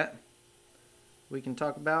like that we can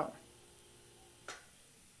talk about?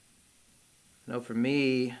 I know for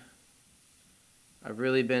me, I've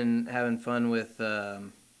really been having fun with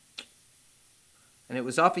And it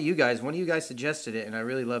was off of you guys. One of you guys suggested it, and I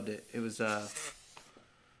really loved it. It was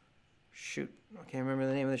shoot, I can't remember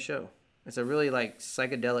the name of the show. It's a really like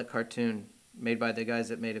psychedelic cartoon made by the guys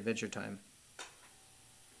that made Adventure Time.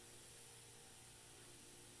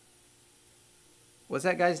 What's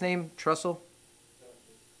that guy's name? Trussell?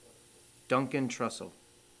 Duncan Trussell.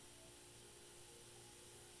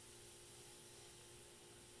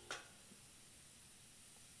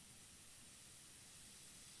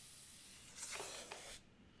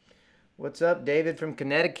 What's up, David from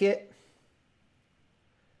Connecticut?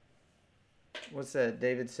 What's that?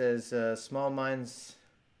 David says, small minds.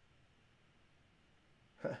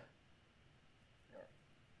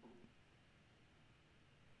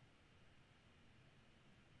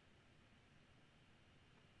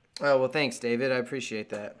 Oh, well, thanks, David. I appreciate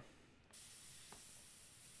that.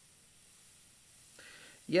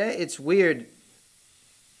 Yeah, it's weird.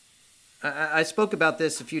 I spoke about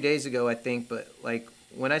this a few days ago, I think, but like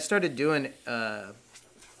when I started doing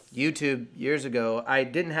YouTube years ago, I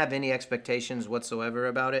didn't have any expectations whatsoever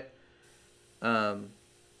about it. I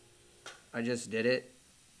just did it.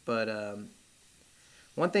 But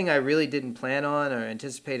one thing I really didn't plan on or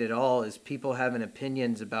anticipate at all is people having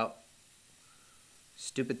opinions about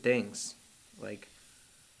stupid things. Like,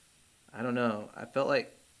 I don't know. I felt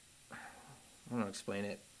like, I don't know how to explain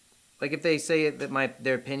it. Like if they say that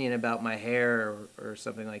their opinion about my hair or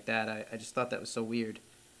something like that, I just thought that was so weird.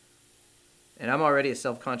 And I'm already a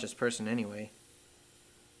self-conscious person anyway.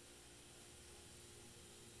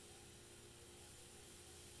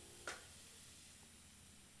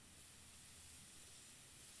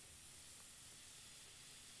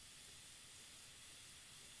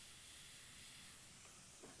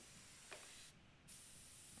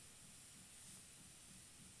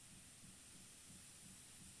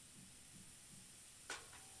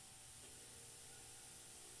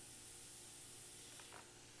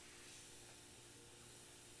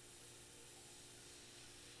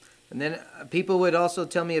 And then people would also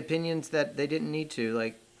tell me opinions that they didn't need to.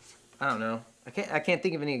 Like, I don't know. I can't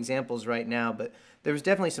think of any examples right now, but there was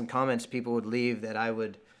definitely some comments people would leave that I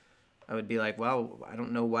would be like, "Wow, I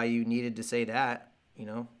don't know why you needed to say that." You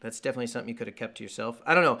know, that's definitely something you could have kept to yourself.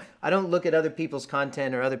 I don't know. I don't look at other people's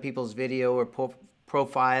content or other people's video or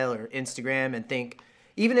profile or Instagram and think,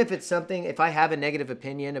 even if it's something, if I have a negative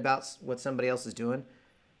opinion about what somebody else is doing,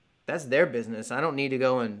 that's their business. I don't need to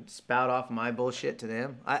go and spout off my bullshit to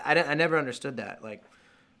them. I never understood that. Like,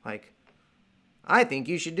 I think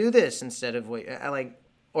you should do this instead of wait.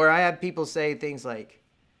 Or I have people say things like,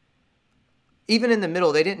 even in the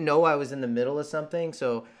middle, they didn't know I was in the middle of something.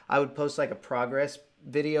 So I would post like a progress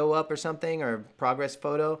video up or something or progress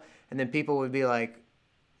photo. And then people would be like,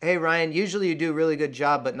 "Hey, Ryan, usually you do a really good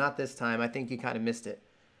job, but not this time. I think you kind of missed it."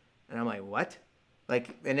 And I'm like, "What?"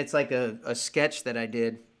 Like, and it's like a sketch that I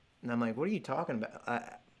did. And I'm like, "What are you talking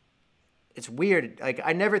about?" It's weird. Like,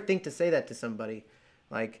 I never think to say that to somebody.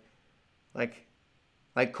 Like, like,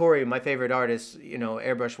 like Corey, my favorite artist, you know,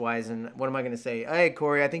 airbrush wise. And what am I going to say? "Hey,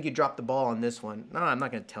 Corey, I think you dropped the ball on this one." No, I'm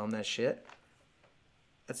not going to tell him that shit.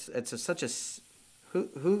 Such a,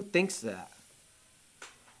 who thinks that?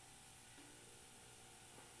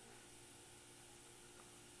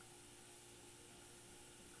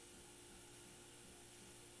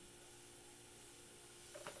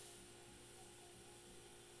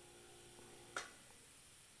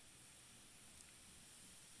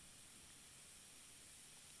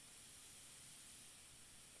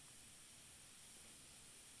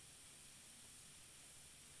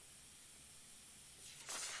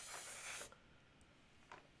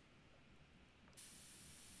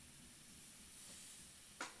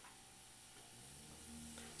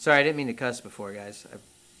 Sorry, I didn't mean to cuss before, guys.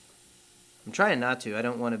 I'm trying not to. I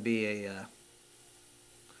don't want to be a.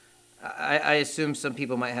 I assume some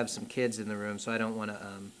people might have some kids in the room, so I don't want to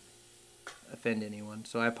offend anyone.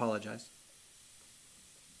 So I apologize.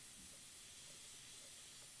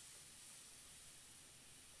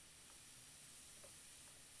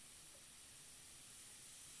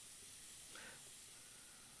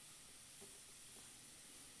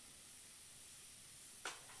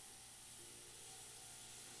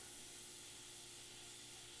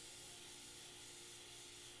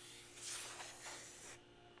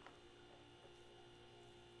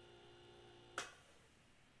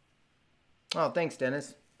 Oh, thanks,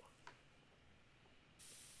 Dennis.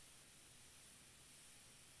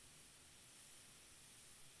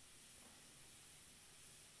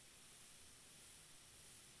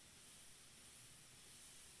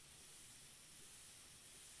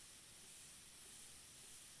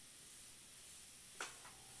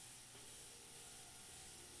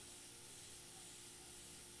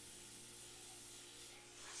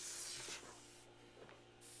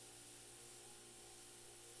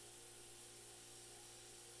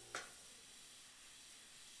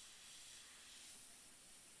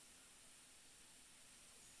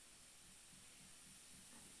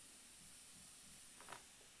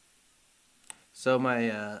 So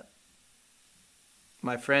my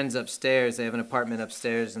friends upstairs, they have an apartment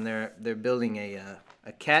upstairs, and they're building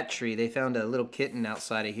a cat tree. They found a little kitten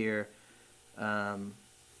outside of here a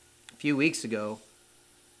few weeks ago,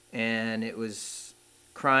 and it was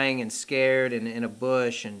crying and scared and in a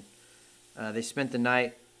bush, and they spent the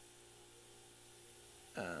night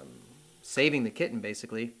saving the kitten,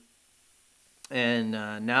 basically. And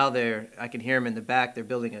now I can hear them in the back. They're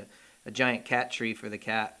building a giant cat tree for the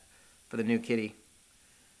new kitty.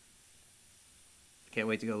 Can't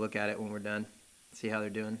wait to go look at it when we're done, see how they're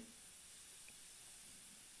doing.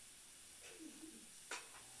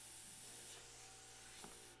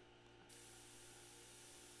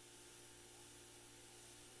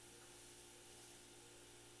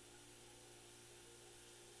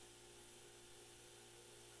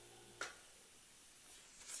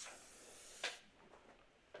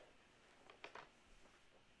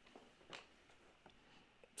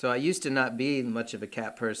 So I used to not be much of a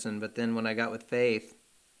cat person, but then when I got with Faith,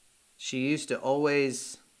 she used to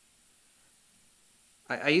always...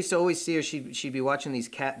 I used to always see her, she'd be watching these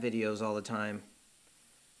cat videos all the time.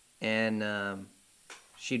 And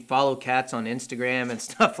she'd follow cats on Instagram and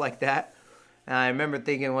stuff like that. And I remember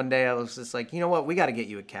thinking one day, I was just like, you know what, we got to get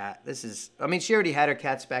you a cat. I mean, she already had her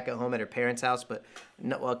cats back at home at her parents' house, but,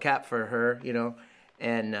 a cat for her, you know.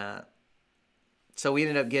 And so we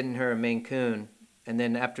ended up getting her a Maine Coon. And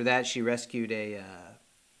then after that, she rescued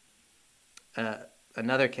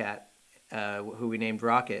another cat who we named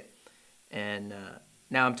Rocket. And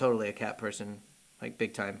now I'm totally a cat person, like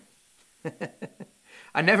big time.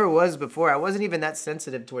 I never was before. I wasn't even that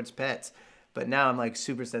sensitive towards pets. But now I'm like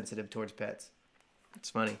super sensitive towards pets.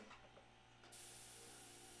 It's funny.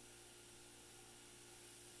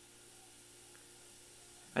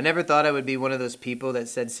 I never thought I would be one of those people that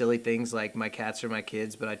said silly things like my cats are my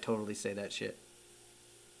kids, but I totally say that shit.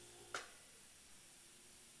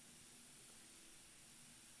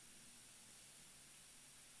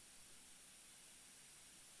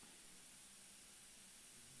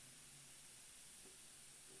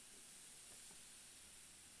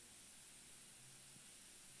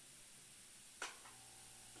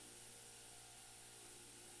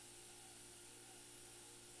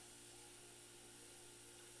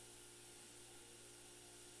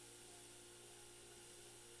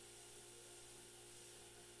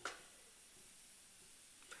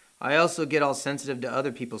 I also get all sensitive to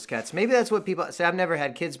other people's cats. Maybe that's what people say. I've never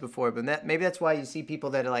had kids before, but maybe that's why you see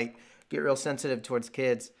people that like get real sensitive towards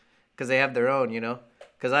kids because they have their own, you know.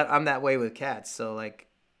 Because I'm that way with cats. So like,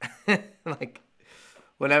 like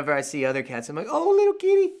whenever I see other cats, I'm like, oh, little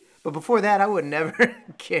kitty. But before that, I would never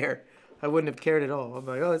care. I wouldn't have cared at all. I'm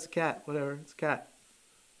like, oh, it's a cat. Whatever, it's a cat.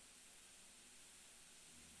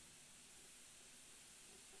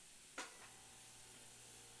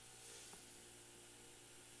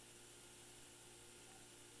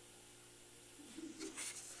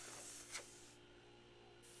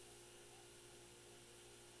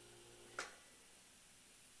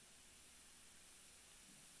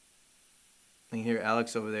 You hear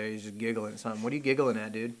Alex over there. He's just giggling at something. What are you giggling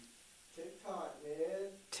at, dude? TikTok, man.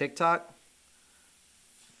 TikTok?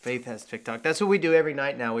 Faith has TikTok. That's what we do every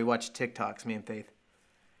night now. We watch TikToks, me and Faith.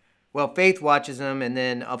 Well, Faith watches them, and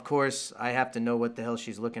then, of course, I have to know what the hell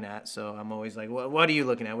she's looking at. So I'm always like, what are you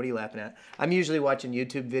looking at? What are you laughing at? I'm usually watching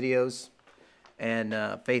YouTube videos, and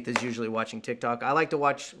Faith is usually watching TikTok. I like to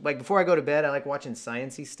watch, like, before I go to bed, I like watching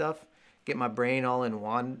science-y stuff. Get my brain all in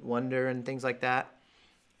wonder and things like that.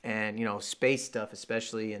 And, you know, space stuff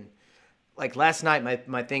especially. And, like, last night,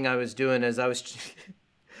 my thing I was doing is I was...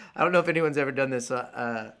 I don't know if anyone's ever done this.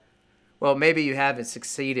 Well, maybe you haven't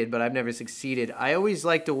succeeded, but I've never succeeded. I always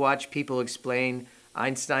like to watch people explain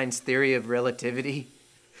Einstein's theory of relativity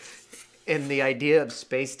and the idea of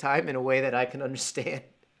space-time in a way that I can understand.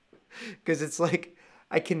 Because it's like,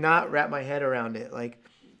 I cannot wrap my head around it. Like,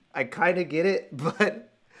 I kind of get it,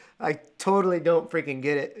 but I totally don't freaking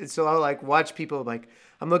get it. And so I'll, like, watch people, like,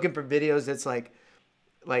 I'm looking for videos that's like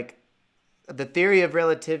the theory of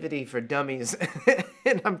relativity for dummies.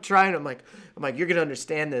 And I'm like, you're going to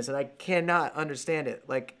understand this. And I cannot understand it.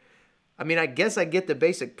 Like, I mean, I guess I get the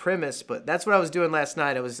basic premise, but that's what I was doing last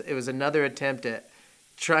night. It was another attempt at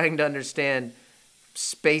trying to understand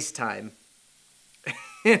space-time.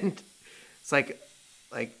 And it's like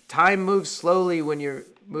time moves slowly when you're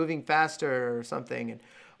moving faster or something.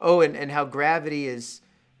 And how gravity is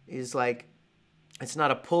like, it's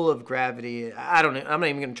not a pull of gravity. I don't know. I'm not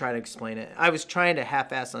even going to try to explain it. I was trying to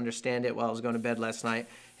half-ass understand it while I was going to bed last night,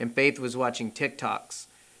 and Faith was watching TikToks.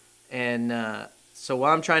 And so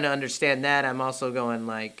while I'm trying to understand that, I'm also going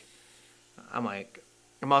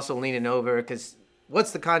I'm also leaning over because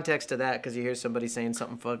What's the context to that? Because you hear somebody saying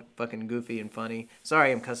something fucking goofy and funny.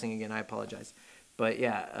 Sorry, I'm cussing again. I apologize. But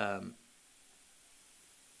yeah,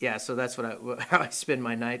 yeah. So that's how I spend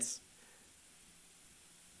my nights.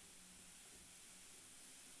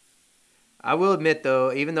 I will admit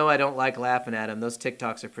though, even though I don't like laughing at them, those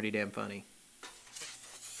TikToks are pretty damn funny.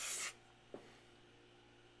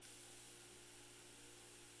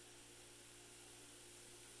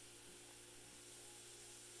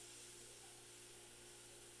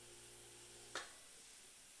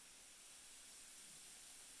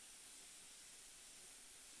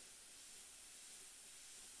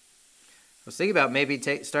 I was thinking about maybe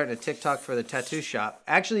starting a TikTok for the tattoo shop.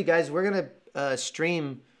 Actually, guys, we're gonna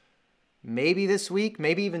stream maybe this week,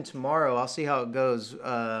 maybe even tomorrow. I'll see how it goes.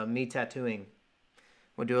 Me tattooing.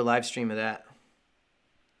 We'll do a live stream of that.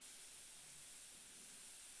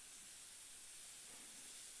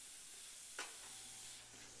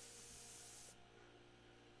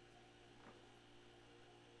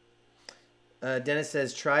 Dennis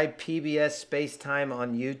says, try PBS Space Time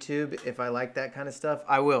on YouTube if I like that kind of stuff.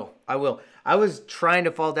 I will. I will. I was trying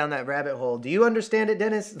to fall down that rabbit hole. Do you understand it,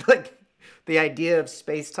 Dennis? Like the idea of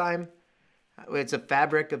space time? It's a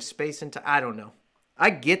fabric of space and time. I don't know.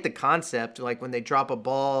 I get the concept, like when they drop a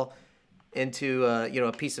ball into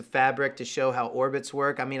a piece of fabric to show how orbits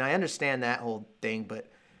work. I mean, I understand that whole thing,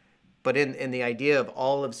 but in the idea of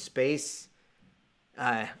all of space,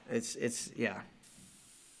 it's yeah.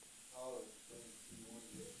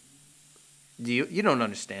 You don't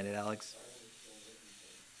understand it, Alex?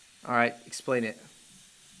 All right, explain it.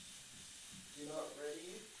 You're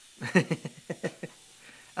not ready?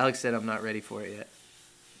 Alex said I'm not ready for it yet.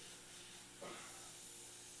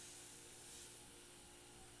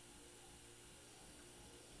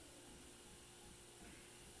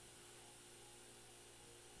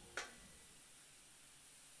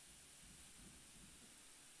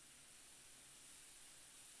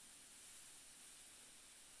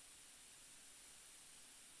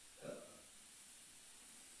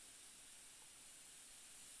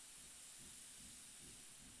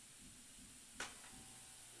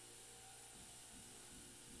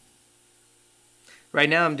 Right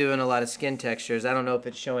now I'm doing a lot of skin textures. I don't know if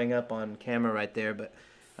it's showing up on camera right there, but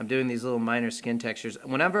I'm doing these little minor skin textures.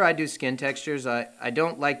 Whenever I do skin textures, I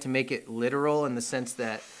don't like to make it literal in the sense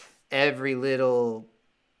that every little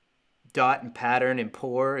dot and pattern and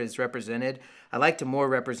pore is represented. I like to more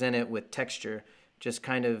represent it with texture, just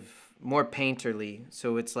kind of more painterly.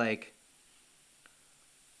 So it's like,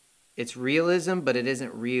 it's realism, but it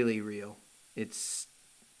isn't really real. It's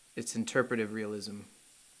interpretive realism.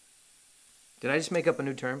 Did I just make up a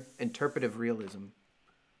new term? Interpretive realism.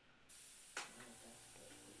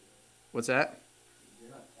 What's that?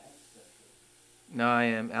 You're not that special. No, I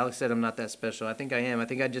am. Alex said I'm not that special. I think I am. I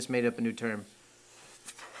think I just made up a new term.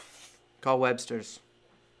 Call Webster's.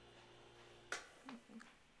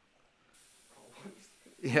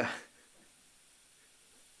 Yeah.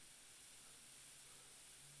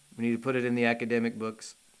 We need to put it in the academic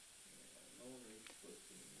books.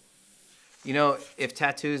 You know, if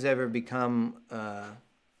tattoos ever become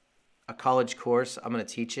a college course, I'm going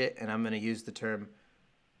to teach it, and I'm going to use the term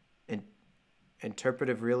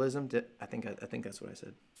interpretive realism. I think that's what I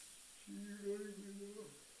said.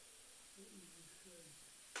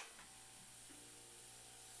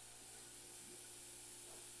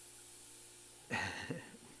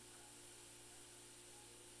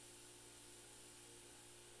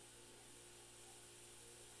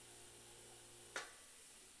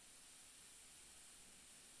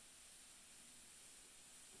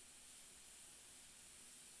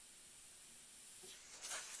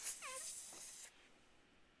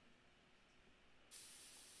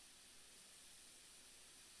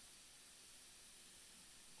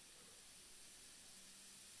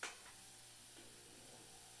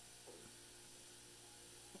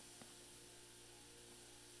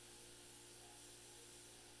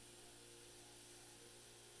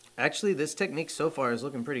 Actually, this technique so far is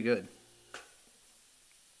looking pretty good.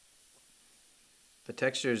 The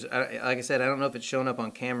textures, like I said, I don't know if it's showing up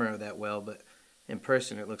on camera that well, but in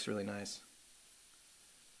person it looks really nice.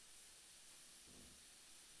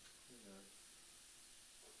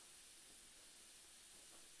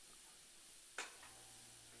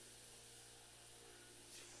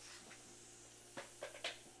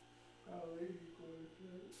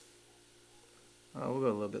 Oh, we'll go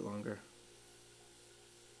a little bit longer.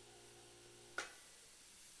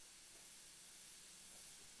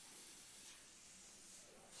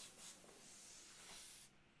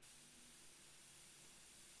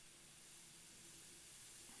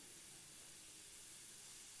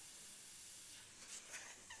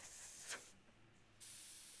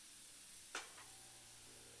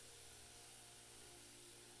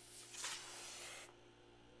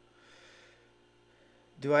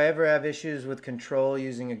 Do I ever have issues with control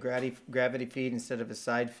using a gravity feed instead of a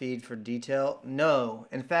side feed for detail? No.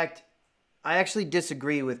 In fact, I actually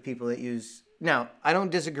disagree with people that use. Now, I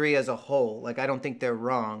don't disagree as a whole. Like, I don't think they're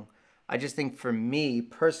wrong. I just think for me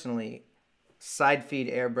personally, side feed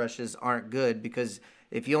airbrushes aren't good because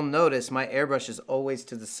if you'll notice, my airbrush is always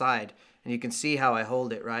to the side. And you can see how I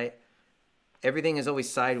hold it, right? Everything is always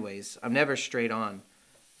sideways. I'm never straight on.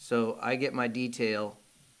 So I get my detail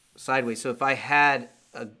sideways. So if I had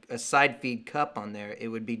a side feed cup on there, it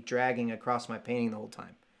would be dragging across my painting the whole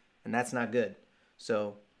time. And that's not good.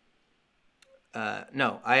 So,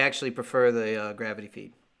 no, I actually prefer the gravity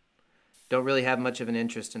feed. Don't really have much of an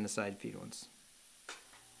interest in the side feed ones.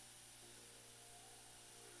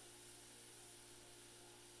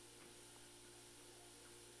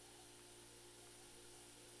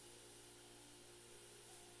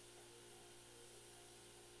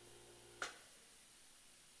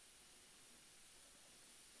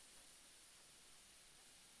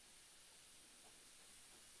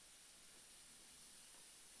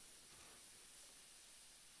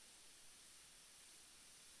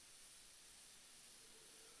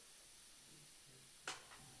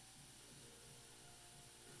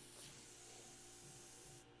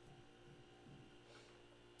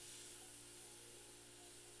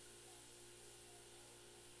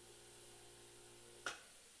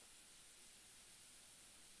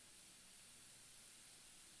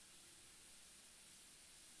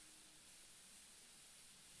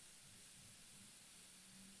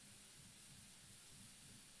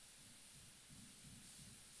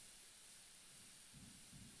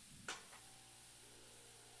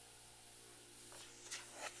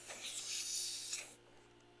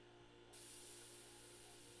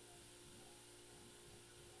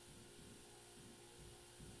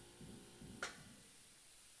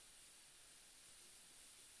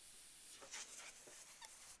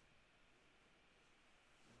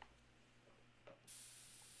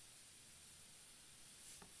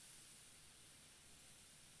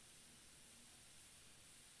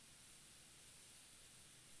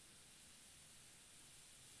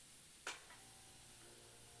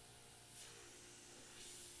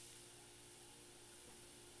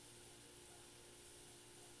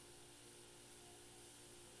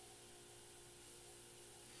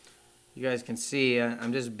 You guys can see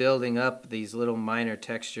I'm just building up these little minor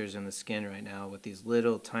textures in the skin right now with these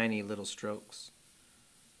little tiny little strokes.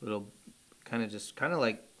 Little kind of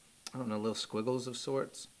like, I don't know, little squiggles of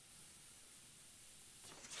sorts.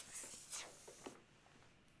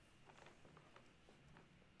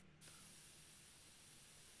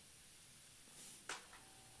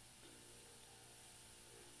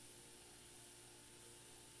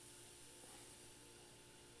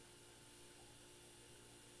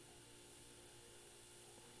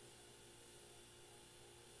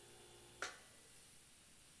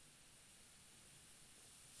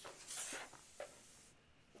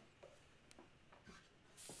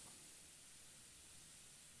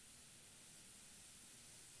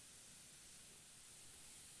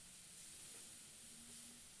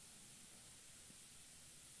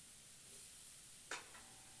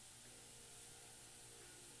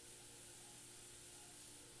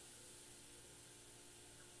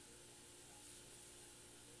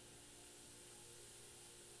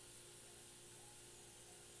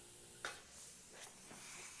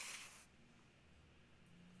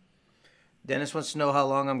 Dennis wants to know how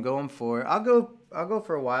long I'm going for. I'll go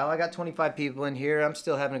for a while. I got 25 people in here. I'm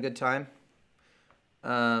still having a good time.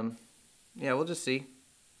 Yeah, we'll just see.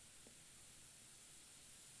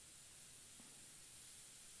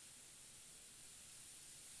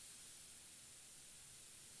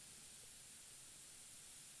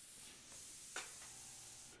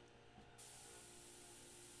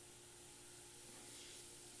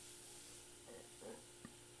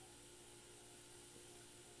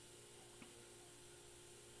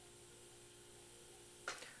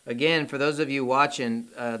 Again, for those of you watching,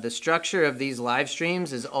 the structure of these live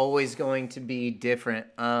streams is always going to be different.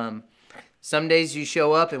 Some days you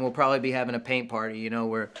show up and we'll probably be having a paint party, you know,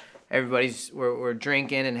 where we're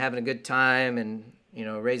drinking and having a good time and, you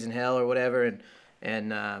know, raising hell or whatever.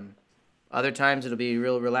 And other times it'll be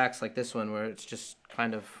real relaxed like this one where it's just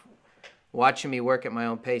kind of watching me work at my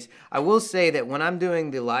own pace. I will say that when I'm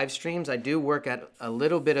doing the live streams, I do work at a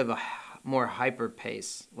little bit of a more hyper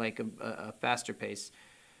pace, like a faster pace.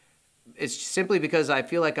 It's simply because I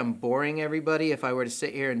feel like I'm boring everybody if I were to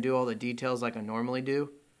sit here and do all the details like I normally do.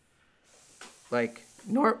 Like,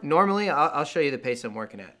 normally, I'll show you the pace I'm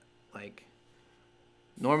working at. Like,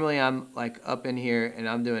 normally I'm like up in here and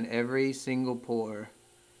I'm doing every single pour.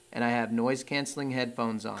 And I have noise canceling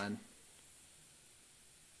headphones on.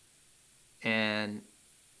 and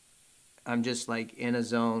I'm just like in a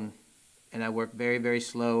zone, and I work very, very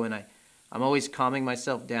slow, and I'm always calming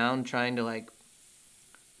myself down, trying to like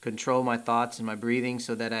control my thoughts and my breathing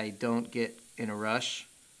so that I don't get in a rush,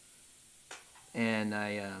 and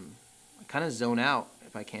I kind of zone out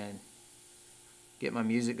if I can, get my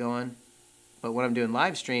music going. But when I'm doing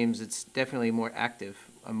live streams, it's definitely more active.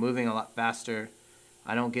 I'm moving a lot faster.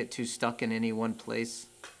 I don't get too stuck in any one place.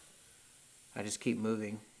 I just keep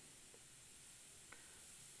moving.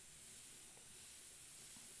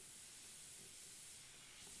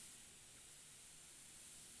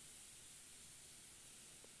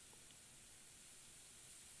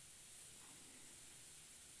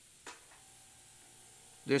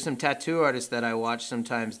 There's some tattoo artists that I watch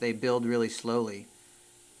sometimes. They build really slowly.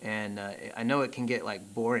 And I know it can get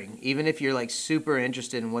like boring. Even if you're like super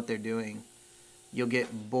interested in what they're doing, you'll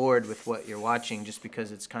get bored with what you're watching just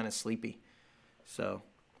because it's kind of sleepy. So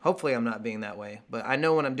hopefully I'm not being that way. But I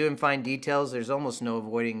know when I'm doing fine details, there's almost no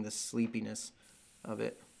avoiding the sleepiness of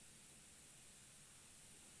it.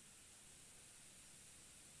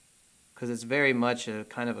 Because it's very much a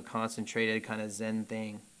kind of a concentrated kind of Zen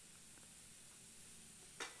thing.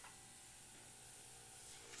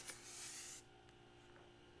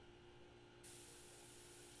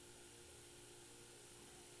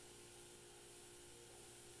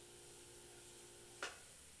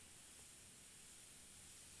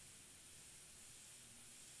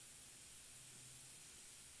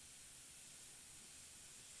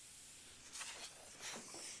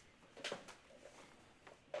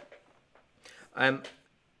 I'm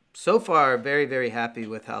so far very, very happy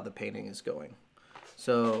with how the painting is going.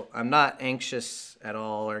 So I'm not anxious at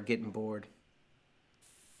all or getting bored.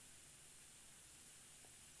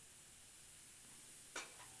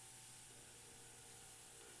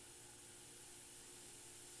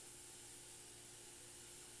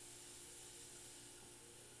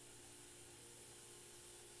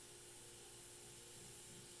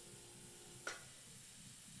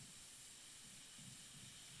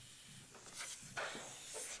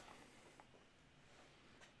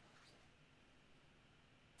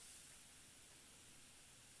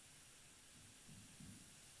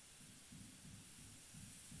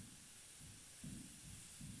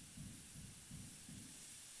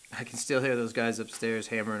 I can still hear those guys upstairs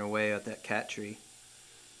hammering away at that cat tree.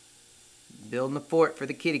 Building a fort for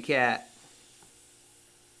the kitty cat.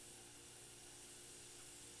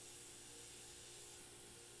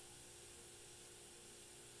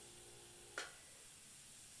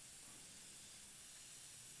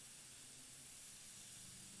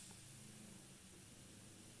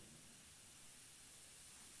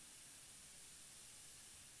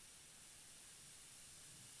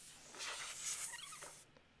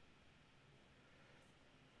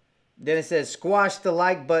 Dennis says, squash the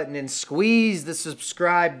like button and squeeze the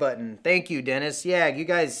subscribe button. Thank you, Dennis. Yeah, you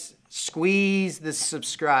guys squeeze the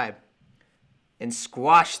subscribe and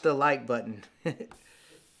squash the like button.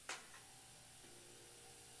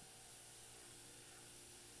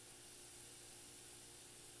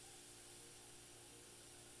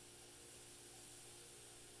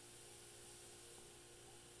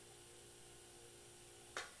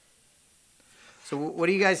 So what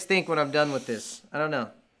do you guys think when I'm done with this? I don't know.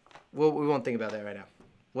 We won't think about that right now.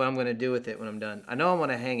 What I'm going to do with it when I'm done. I know I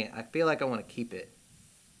want to hang it. I feel like I want to keep it.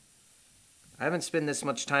 I haven't spent this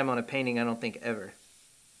much time on a painting, I don't think, ever.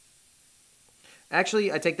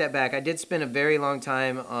 Actually, I take that back. I did spend a very long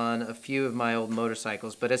time on a few of my old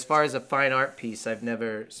motorcycles, but as far as a fine art piece, I've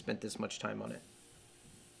never spent this much time on it.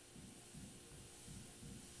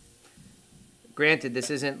 Granted, this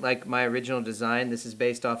isn't like my original design. This is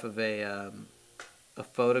based off of a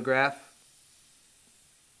photograph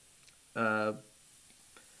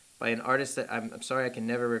by an artist that I'm sorry I can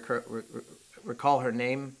never recall her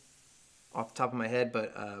name off the top of my head,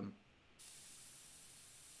 but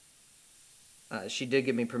she did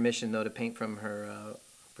give me permission though to paint from her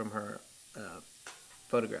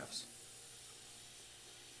photographs.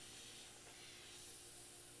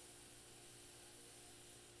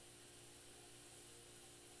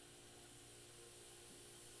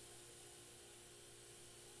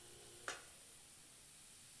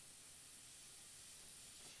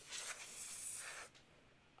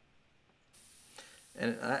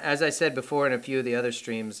 And as I said before in a few of the other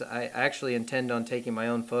streams, I actually intend on taking my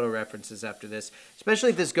own photo references after this, especially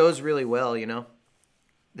if this goes really well, you know.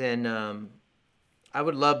 Then I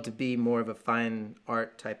would love to be more of a fine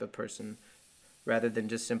art type of person rather than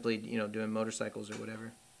just simply, you know, doing motorcycles or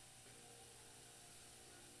whatever.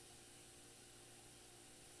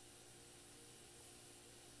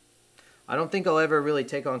 I don't think I'll ever really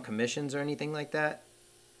take on commissions or anything like that.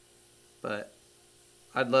 but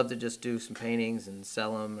I'd love to just do some paintings and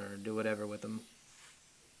sell them or do whatever with them.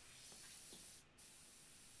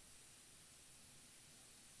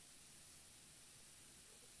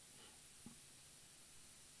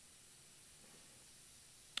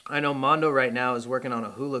 I know Mondo right now is working on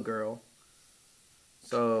a Hula Girl.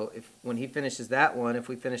 So if when he finishes that one, if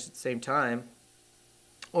we finish at the same time,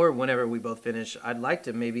 or whenever we both finish, I'd like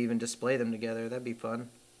to maybe even display them together. That'd be fun.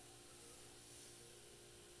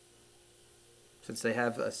 Since they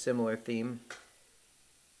have a similar theme.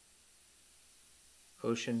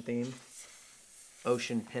 Ocean theme.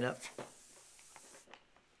 Ocean pinup.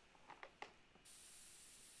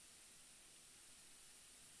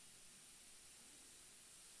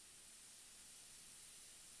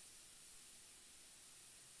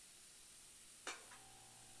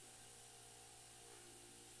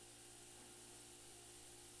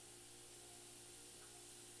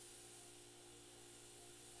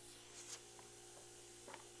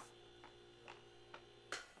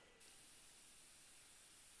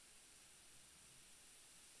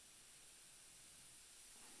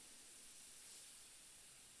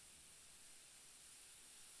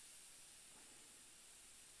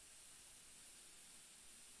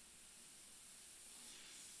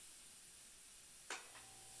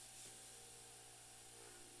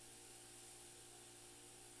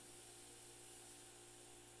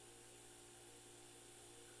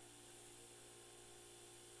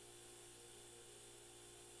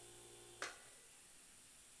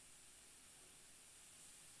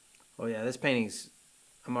 Oh yeah, this painting's,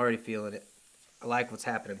 I'm already feeling it. I like what's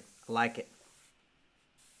happening. I like it.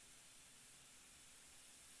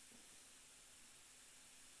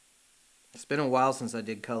 It's been a while since I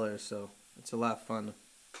did colors, so it's a lot of fun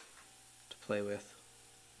to play with.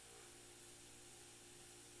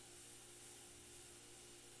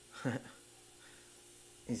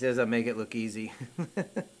 He says I make it look easy.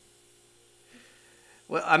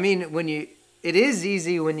 Well, I mean, it is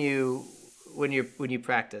easy when you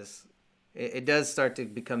practice. It does start to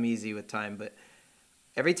become easy with time, but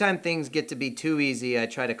every time things get to be too easy, I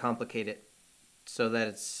try to complicate it so that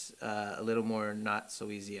it's a little more not so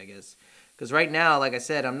easy, I guess. Because right now, like I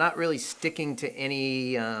said, I'm not really sticking to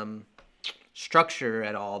any structure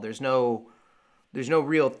at all. There's no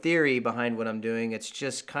real theory behind what I'm doing. It's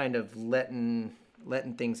just kind of letting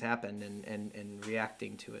things happen and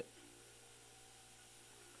reacting to it.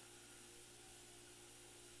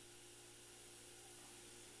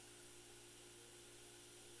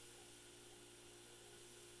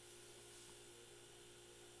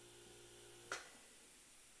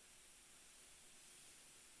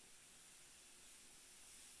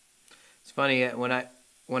 It's funny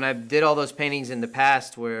when I did all those paintings in the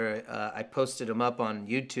past where I posted them up on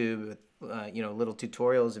YouTube with little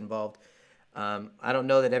tutorials involved. I don't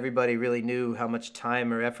know that everybody really knew how much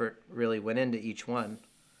time or effort really went into each one.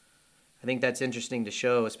 I think that's interesting to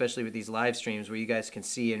show, especially with these live streams where you guys can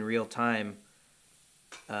see in real time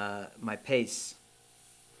my pace.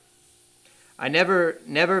 I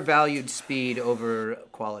never valued speed over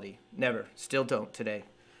quality. Never. Still don't today.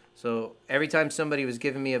 So every time somebody was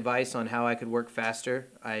giving me advice on how I could work faster,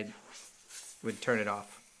 I would turn it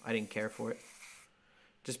off. I didn't care for it.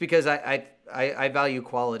 Just because I value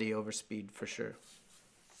quality over speed for sure.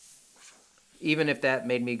 Even if that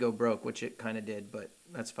made me go broke, which it kind of did, but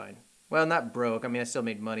that's fine. Well, not broke. I mean, I still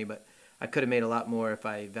made money, but I could have made a lot more if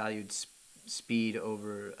I valued speed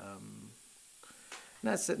over,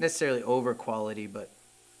 not necessarily over quality, but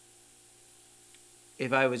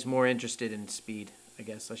if I was more interested in speed, I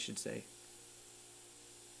guess I should say.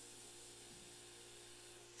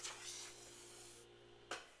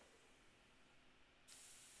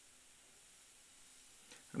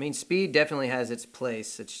 I mean, speed definitely has its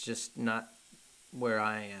place. It's just not where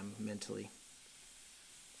I am mentally.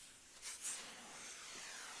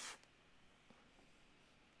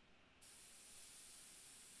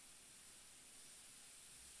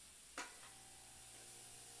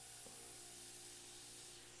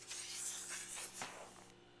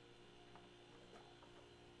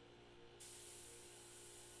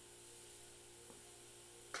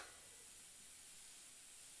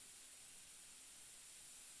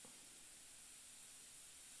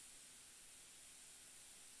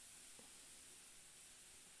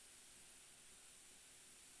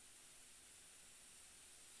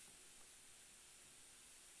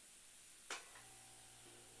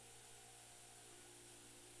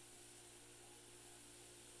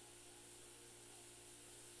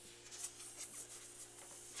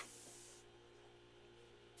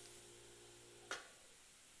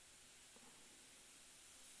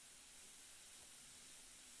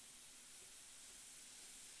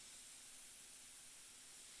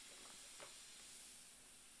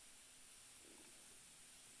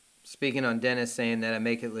 speaking on Dennis saying that I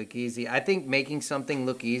make it look easy, I think making something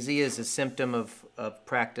look easy is a symptom of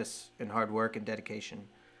practice and hard work and dedication.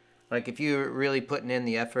 Like if you're really putting in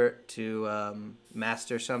the effort to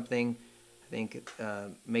master something, I think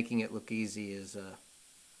making it look easy is a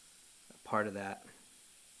part of that.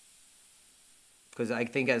 Because I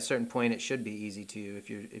think at a certain point it should be easy to you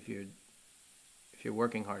if you're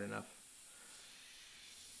working hard enough.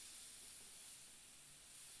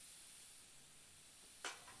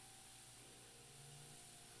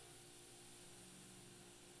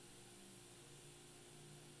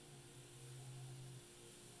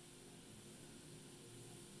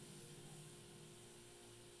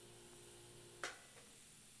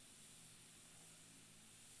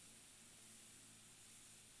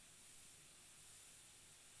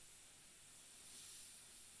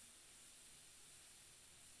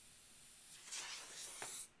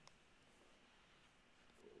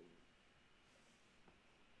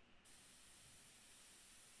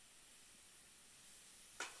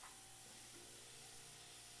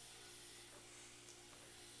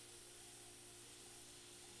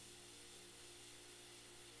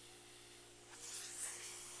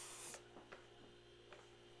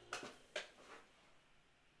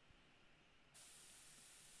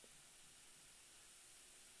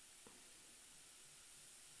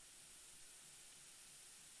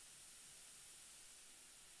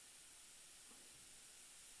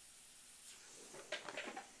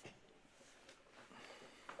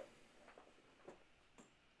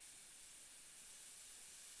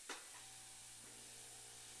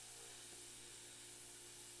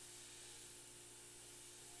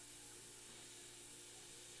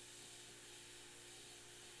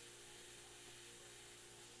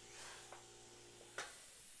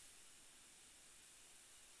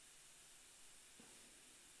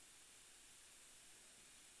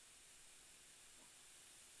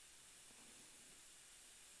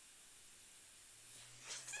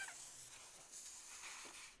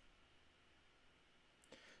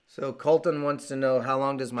 So Colton wants to know, how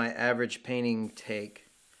long does my average painting take?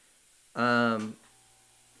 Um,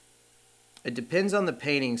 it depends on the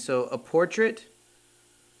painting. So a portrait,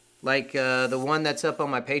 like the one that's up on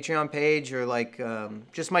my Patreon page, or like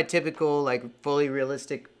just my typical like fully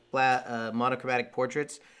realistic monochromatic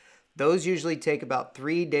portraits, those usually take about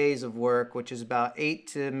 3 days of work, which is about 8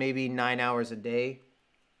 to maybe 9 hours a day,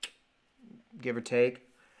 give or take.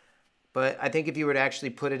 But I think if you were to actually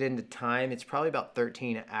put it into time, it's probably about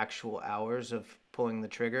 13 actual hours of pulling the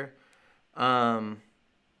trigger. Um,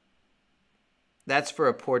 that's for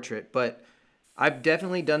a portrait, but I've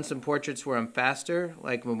definitely done some portraits where I'm faster,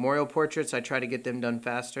 like memorial portraits. I try to get them done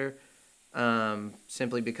faster,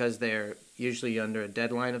 simply because they're usually under a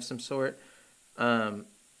deadline of some sort. Um,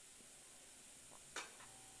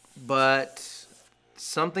 but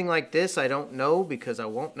something like this, I don't know because I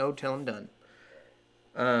won't know till I'm done.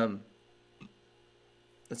 Um,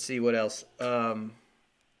 let's see what else. I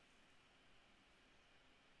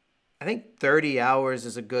think 30 hours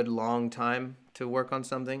is a good long time to work on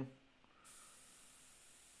something.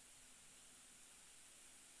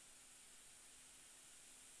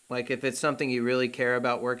 Like if it's something you really care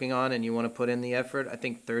about working on and you want to put in the effort, I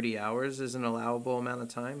think 30 hours is an allowable amount of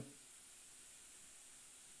time.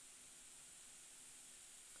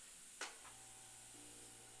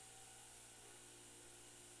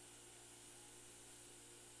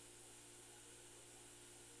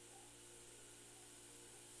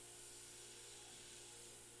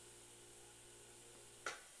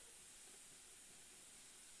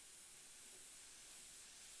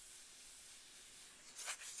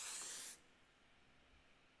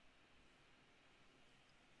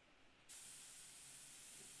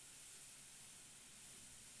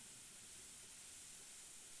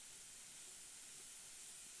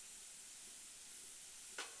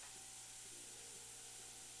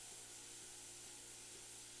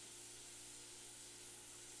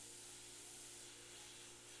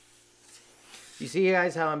 You see,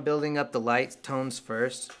 guys, how I'm building up the light tones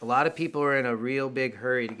first? A lot of people are in a real big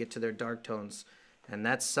hurry to get to their dark tones, and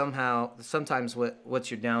that's sometimes what's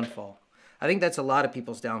your downfall. I think that's a lot of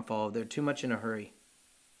people's downfall. They're too much in a hurry.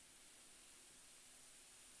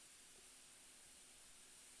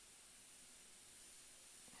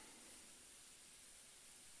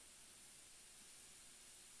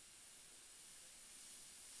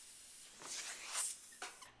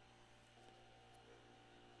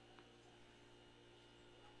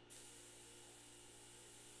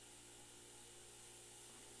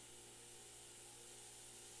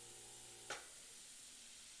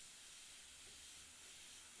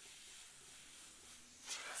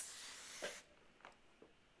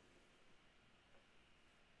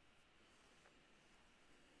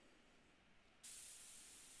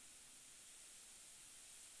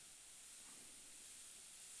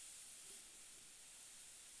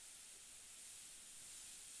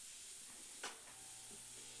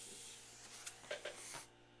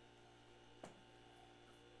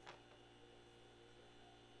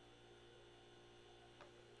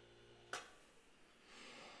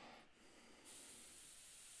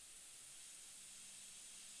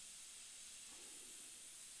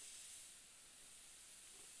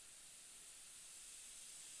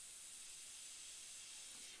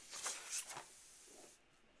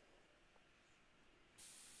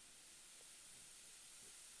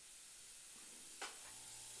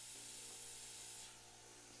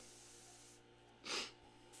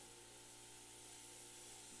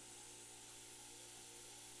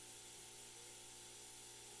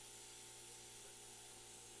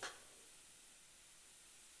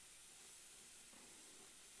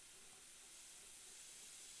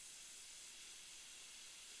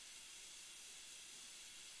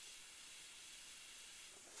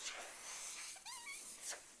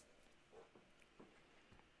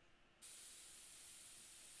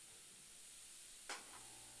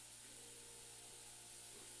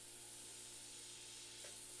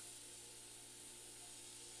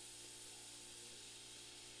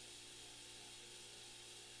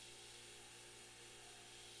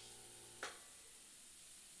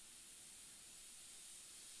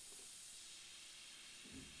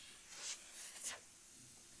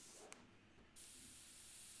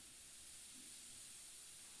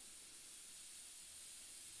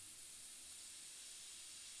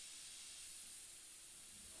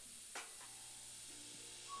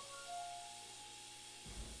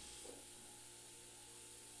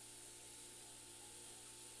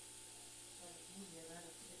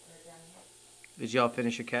 Did y'all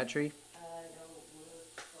finish your cat tree? No, we're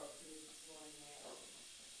probably going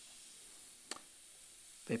now.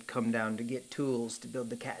 They've come down to get tools to build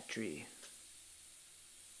the cat tree.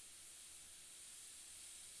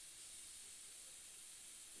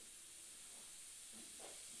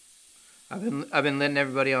 I've been letting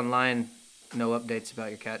everybody online know updates about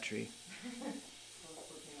your cat tree.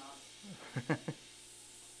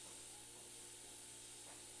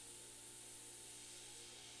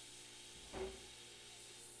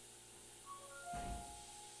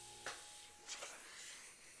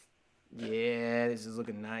 Yeah, this is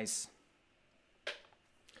looking nice.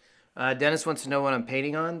 Dennis wants to know what I'm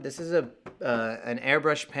painting on. This is an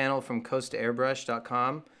airbrush panel from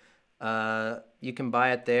coasttoairbrush.com. You can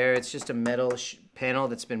buy it there. It's just a metal panel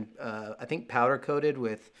that's been, I think, powder coated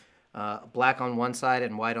with black on one side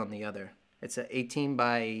and white on the other. It's a 18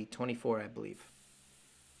 by 24, I believe.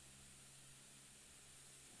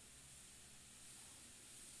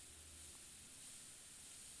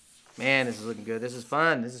 Man, this is looking good. This is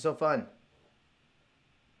fun. This is so fun.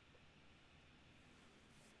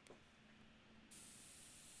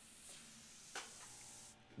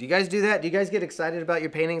 Do you guys do that? Do you guys get excited about your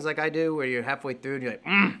paintings like I do, where you're halfway through and you're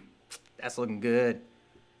like, that's looking good.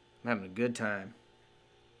 I'm having a good time.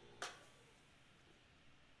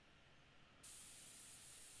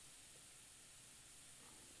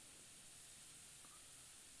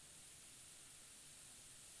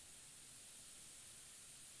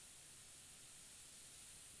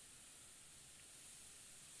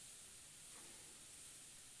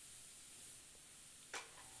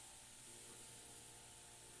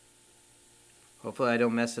 Hopefully I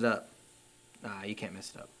don't mess it up. Ah, you can't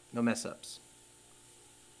mess it up. No mess ups.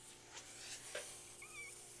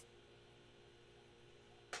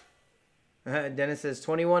 Dennis says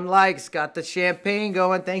 21 likes. Got the champagne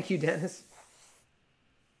going. Thank you, Dennis.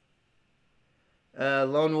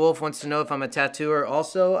 Lone Wolf wants to know if I'm a tattooer.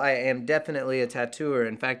 Also, I am definitely a tattooer.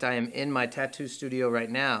 In fact, I am in my tattoo studio right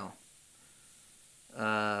now.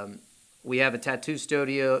 We have a tattoo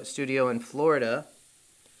studio in Florida.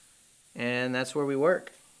 And that's where we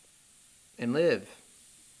work and live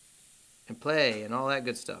and play and all that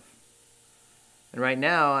good stuff. And right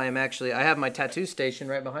now I have my tattoo station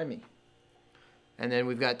right behind me. And then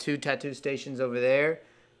we've got 2 tattoo stations over there.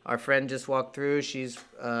 Our friend just walked through. She's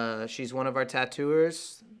one of our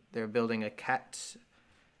tattooers. They're building a cat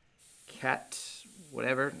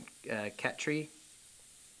tree.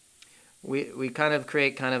 We kind of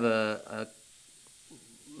create kind of a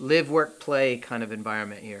live, work, play kind of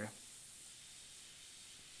environment here.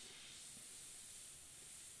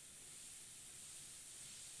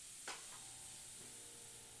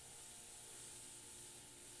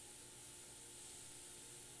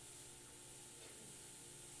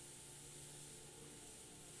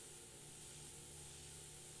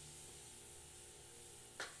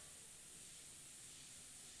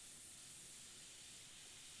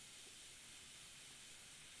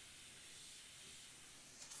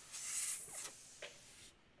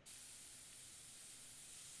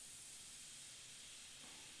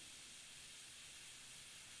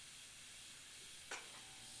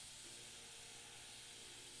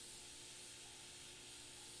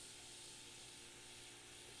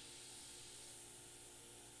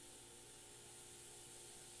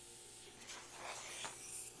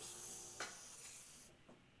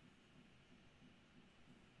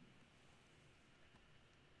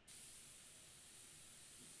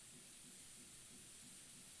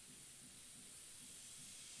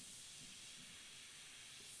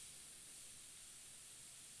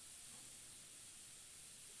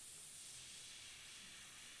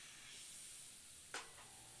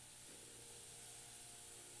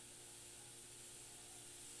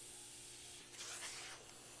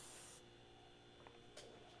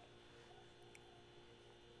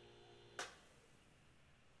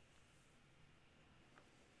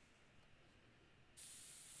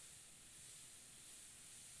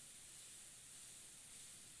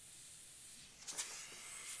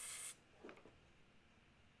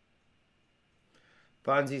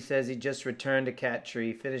 Fonzie says he just returned a cat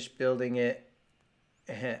tree, finished building it,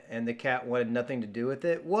 and the cat wanted nothing to do with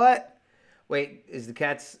it. What? Wait, is the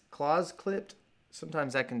cat's claws clipped?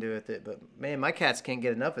 Sometimes I can do with it, but man, my cats can't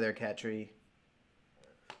get enough of their cat tree.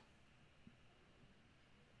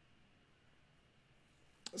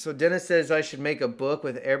 So Dennis says I should make a book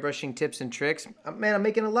with airbrushing tips and tricks. Man, I'm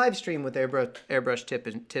making a live stream with airbrush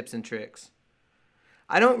tips and tricks.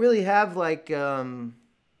 I don't really have like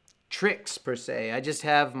tricks per se. I just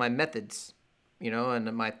have my methods,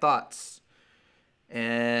 and my thoughts.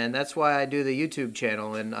 And that's why I do the YouTube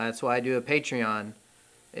channel, and that's why I do a Patreon.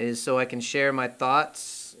 is so I can share my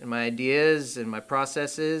thoughts and my ideas and my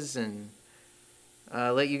processes and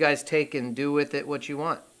let you guys take and do with it what you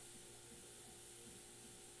want.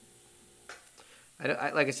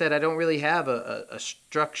 Like I said, I don't really have a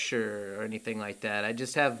structure or anything like that. I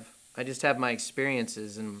just have my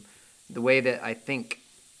experiences and the way that I think,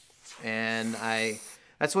 and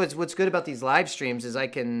that's what's good about these live streams is I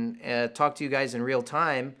can talk to you guys in real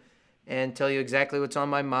time and tell you exactly what's on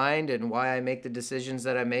my mind and why I make the decisions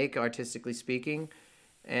that I make, artistically speaking,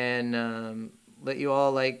 and let you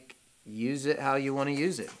all like use it how you want to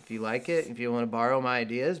use it. If you like it, if you want to borrow my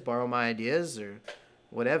ideas, or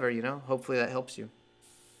whatever, you know. Hopefully that helps you.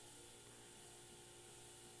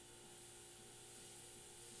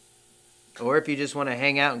 Or if you just want to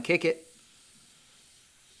hang out and kick it,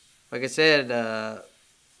 like I said,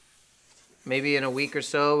 maybe in a week or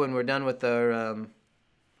so when we're done with our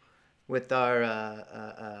what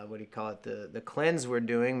do you call it, the cleanse we're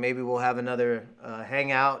doing, maybe we'll have another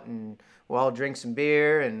hangout and we'll all drink some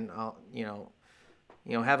beer and I'll, you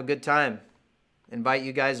know, have a good time. Invite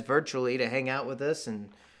you guys virtually to hang out with us and,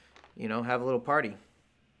 you know, have a little party.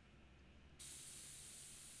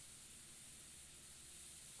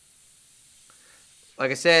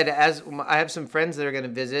 Like I said, as I have some friends that are going to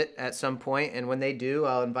visit at some point, and when they do,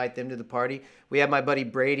 I'll invite them to the party. We had my buddy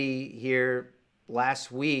Brady here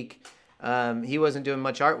last week. He wasn't doing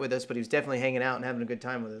much art with us, but he was definitely hanging out and having a good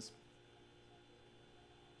time with us.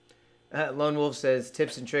 Lone Wolf says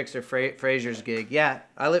tips and tricks are Fraser's gig. Yeah,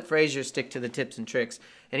 I let Fraser stick to the tips and tricks,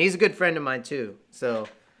 and he's a good friend of mine too. So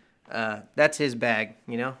that's his bag,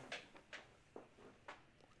 you know.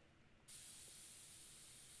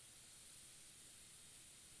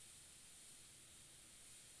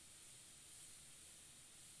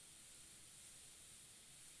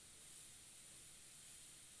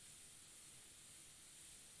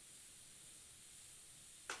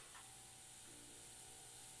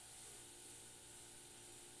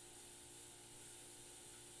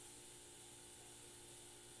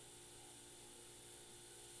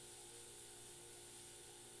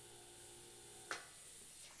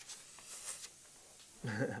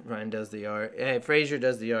 Ryan does the art. Hey, Fraser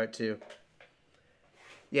does the art too.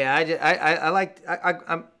 Yeah, I like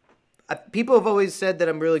people have always said that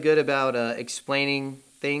I'm really good about explaining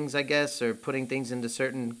things, I guess, or putting things into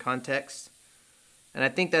certain contexts. And I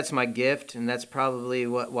think that's my gift, and that's probably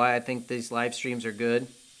why I think these live streams are good.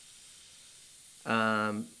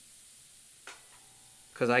 Because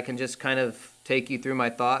I can just kind of take you through my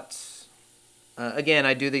thoughts. Again,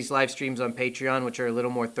 I do these live streams on Patreon, which are a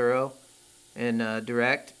little more thorough and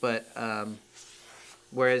direct, but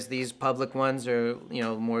whereas these public ones are, you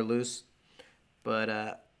know, more loose.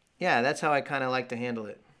 But yeah, that's how I kind of like to handle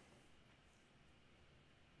it.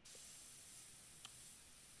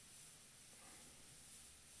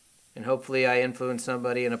 And hopefully I influence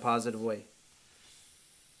somebody in a positive way.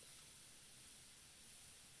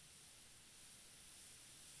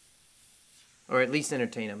 Or at least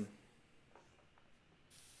entertain them.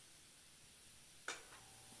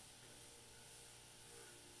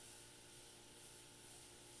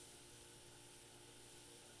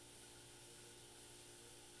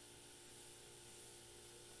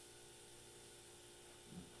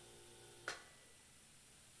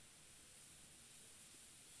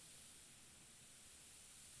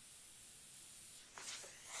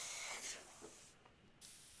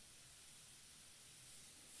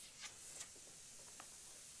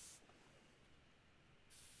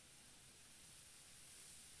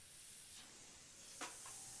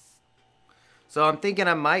 So I'm thinking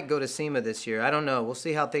I might go to SEMA this year. I don't know. We'll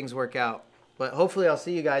see how things work out. But hopefully I'll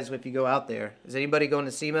see you guys if you go out there. Is anybody going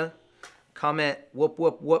to SEMA? Comment whoop,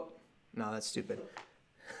 whoop, whoop. No, that's stupid.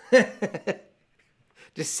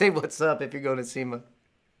 Just say what's up if you're going to SEMA.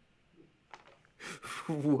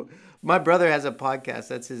 My brother has a podcast.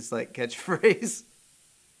 That's his like catchphrase.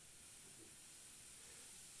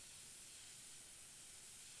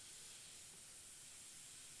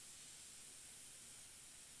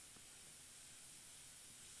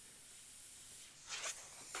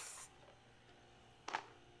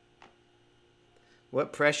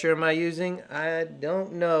 What pressure am I using? I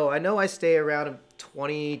don't know. I know I stay around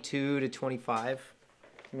 22 to 25.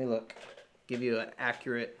 Let me look. Give you an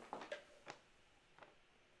accurate.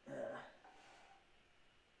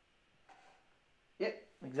 Yep,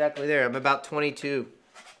 exactly there. I'm about 22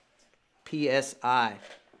 PSI.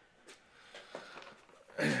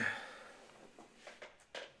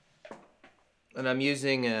 And I'm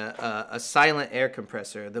using a Silent Air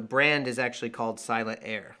compressor. The brand is actually called Silent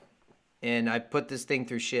Air. And I put this thing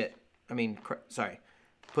through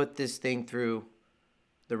put this thing through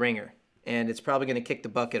the ringer. and it's probably going to kick the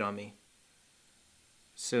bucket on me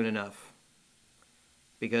soon enough,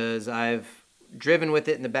 because I've driven with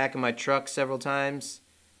it in the back of my truck several times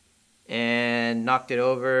and knocked it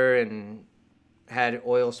over and had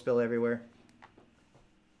oil spill everywhere.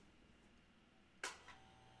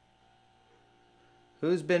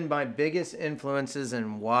 Who's been my biggest influences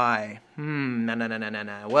and why?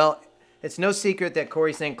 No. Well, it's no secret that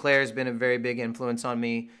Corey St. Clair has been a very big influence on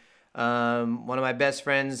me. One of my best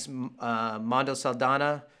friends, Mondo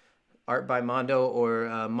Saldana, Art by Mondo,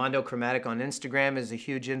 or Mondo Chromatic on Instagram, is a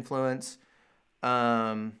huge influence.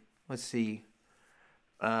 Let's see.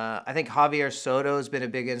 I think Javier Soto has been a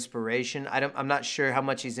big inspiration. I'm not sure how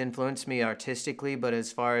much he's influenced me artistically, but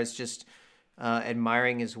as far as just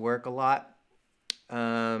admiring his work a lot.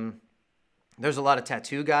 There's a lot of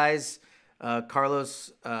tattoo guys.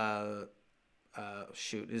 Carlos,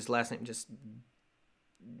 his last name just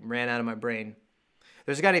ran out of my brain.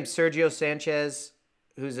 There's a guy named Sergio Sanchez,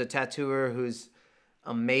 who's a tattooer who's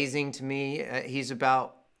amazing to me. He's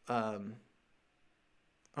about, I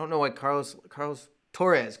don't know what Carlos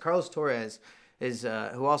Torres is,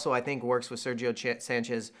 who also I think works with Sergio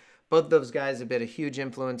Sanchez. Both those guys have been a huge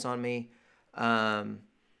influence on me.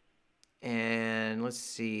 And let's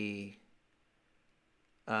see.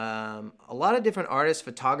 A lot of different artists,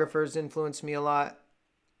 photographers influence me a lot.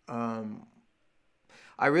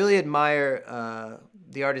 I really admire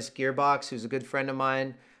the artist Gearbox, who's a good friend of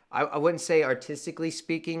mine. I wouldn't say artistically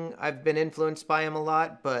speaking I've been influenced by him a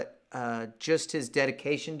lot, but just his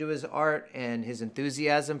dedication to his art and his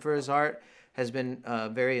enthusiasm for his art has been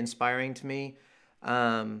very inspiring to me.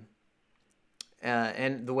 And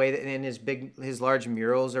the way that in his large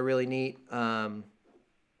murals are really neat. And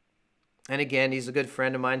again, he's a good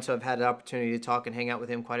friend of mine, so I've had the opportunity to talk and hang out with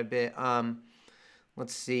him quite a bit.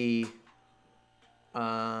 Let's see.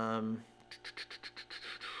 I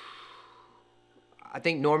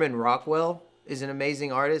think Norman Rockwell is an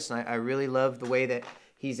amazing artist, and I really love the way that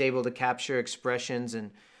he's able to capture expressions.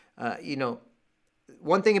 And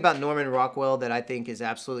one thing about Norman Rockwell that I think is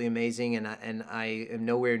absolutely amazing, and I am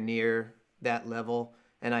nowhere near that level,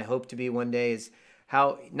 and I hope to be one day, is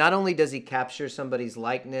how not only does he capture somebody's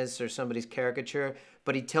likeness or somebody's caricature,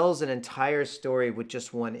 but he tells an entire story with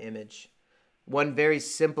just one image. One very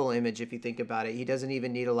simple image, if you think about it. He doesn't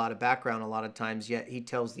even need a lot of background a lot of times, yet he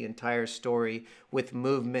tells the entire story with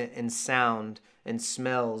movement and sound and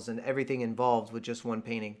smells and everything involved with just one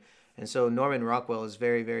painting. And so Norman Rockwell is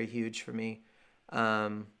very, very huge for me.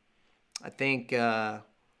 I think... of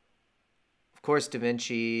course, Da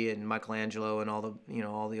Vinci and Michelangelo and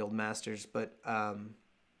all the old masters. But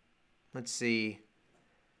let's see.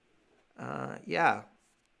 Yeah,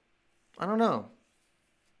 I don't know.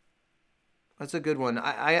 That's a good one.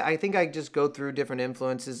 I think I just go through different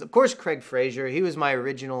influences. Of course, Craig Fraser. He was my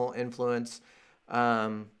original influence.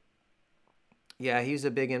 Yeah, he was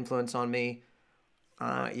a big influence on me.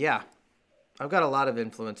 Yeah, I've got a lot of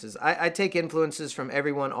influences. I take influences from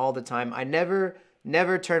everyone all the time. I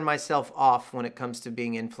never turn myself off when it comes to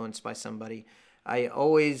being influenced by somebody. I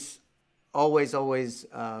always,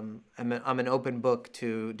 I'm an open book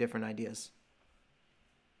to different ideas.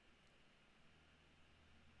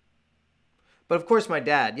 But of course, my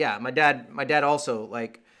dad. Yeah, my dad also,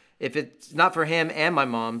 like, if it's not for him and my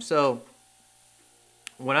mom. So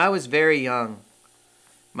when I was very young,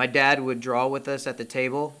 my dad would draw with us at the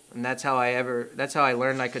table, and that's how I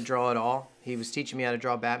learned I could draw at all. He was teaching me how to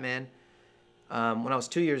draw Batman. When I was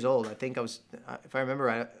 2 years old, I think I was, if I remember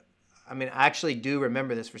right, I actually do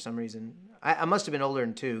remember this for some reason. I must have been older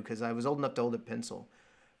than 2, because I was old enough to hold a pencil,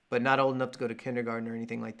 but not old enough to go to kindergarten or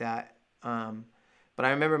anything like that. But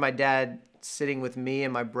I remember my dad sitting with me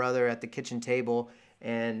and my brother at the kitchen table,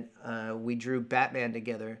 and we drew Batman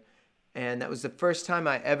together. And that was the first time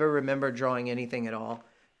I ever remember drawing anything at all.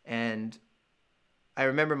 And I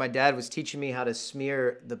remember my dad was teaching me how to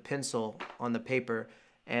smear the pencil on the paper,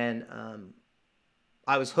 and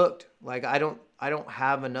I was hooked. Like, I don't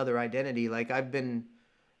have another identity. Like, I've been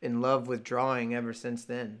in love with drawing ever since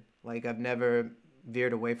then. Like, I've never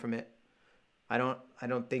veered away from it. I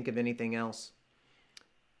don't think of anything else.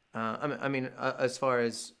 As far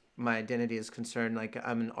as my identity is concerned, like,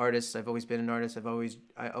 I'm an artist. I've always been an artist.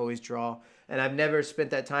 I always draw, and I've never spent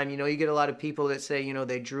that time. You get a lot of people that say,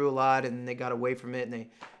 they drew a lot and they got away from it and they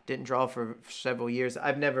didn't draw for several years.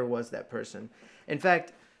 I've never was that person. In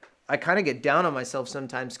fact, I kind of get down on myself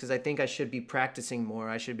sometimes because I think I should be practicing more.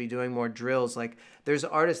 I should be doing more drills. Like, there's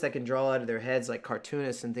artists that can draw out of their heads, like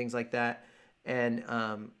cartoonists and things like that. And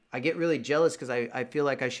I get really jealous because I feel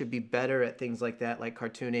like I should be better at things like that, like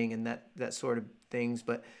cartooning and that sort of things.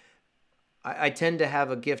 But I tend to have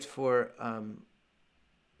a gift for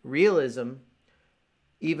realism,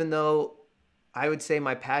 even though I would say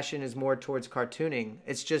my passion is more towards cartooning.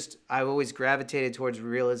 It's just I've always gravitated towards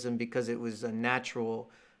realism because it was a natural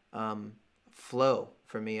flow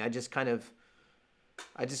for me. I just kind of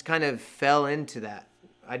fell into that.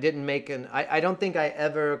 I didn't make I don't think I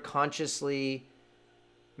ever consciously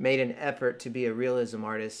made an effort to be a realism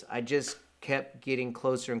artist. I just kept getting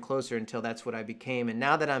closer and closer until that's what I became. And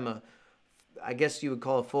now that I guess you would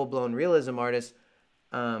call a full-blown realism artist,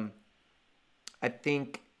 I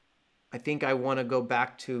think I want to go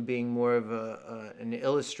back to being more of an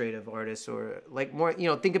illustrative artist, or like more,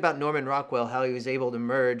 think about Norman Rockwell, how he was able to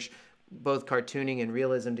merge both cartooning and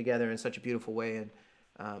realism together in such a beautiful way. And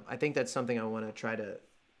I think that's something I want to try to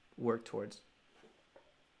work towards.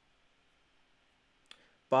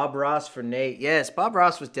 Bob Ross for Nate. Yes, Bob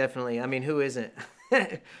Ross was definitely, I mean, who isn't?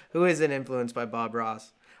 Who isn't influenced by Bob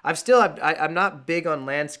Ross? I'm not big on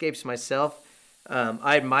landscapes myself.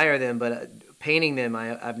 I admire them, but painting them,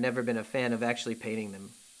 I've never been a fan of actually painting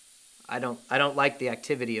them. I don't like the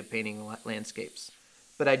activity of painting landscapes,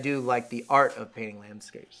 but I do like the art of painting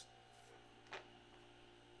landscapes.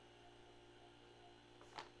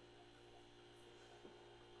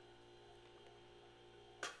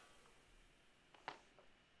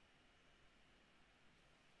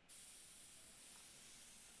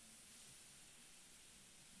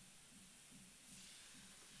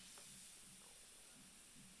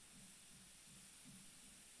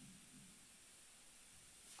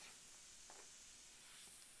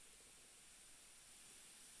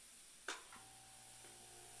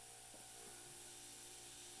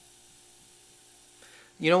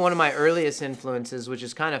 One of my earliest influences, which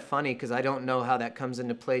is kind of funny because I don't know how that comes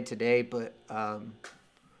into play today, but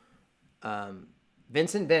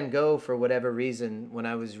Vincent van Gogh, for whatever reason, when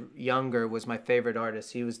I was younger, was my favorite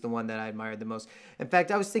artist. He was the one that I admired the most. In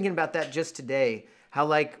fact, I was thinking about that just today, how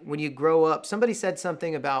like when you grow up, somebody said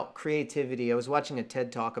something about creativity. I was watching a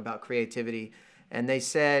TED Talk about creativity, and they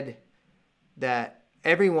said that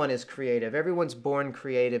everyone is creative. Everyone's born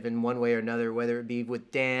creative in one way or another, whether it be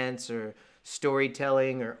with dance or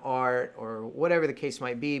storytelling or art or whatever the case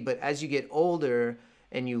might be. But as you get older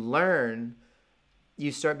and you learn,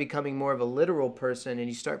 you start becoming more of a literal person, and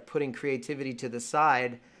you start putting creativity to the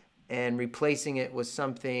side and replacing it with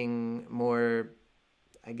something more,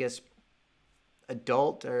 I guess,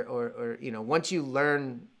 adult or once you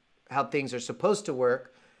learn how things are supposed to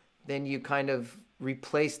work, then you kind of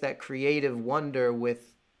replace that creative wonder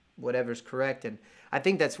with whatever's correct. And I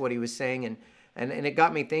think that's what he was saying. And it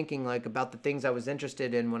got me thinking like about the things I was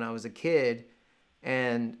interested in when I was a kid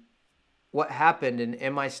and what happened, and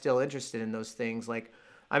am I still interested in those things? Like,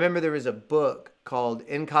 I remember there was a book called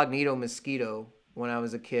Incognito Mosquito when I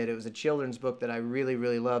was a kid. It was a children's book that I really,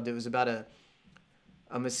 really loved. It was about a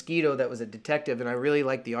mosquito that was a detective, and I really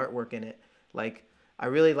liked the artwork in it. Like, I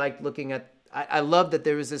really liked looking at, I loved that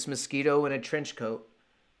there was this mosquito in a trench coat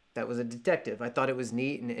that was a detective. I thought it was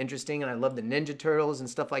neat and interesting, and I loved the Ninja Turtles and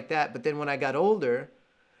stuff like that. But then when I got older,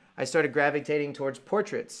 I started gravitating towards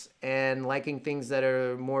portraits and liking things that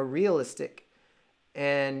are more realistic.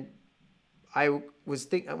 And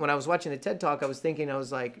when I was watching the TED Talk, I was thinking, I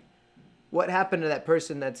was like, what happened to that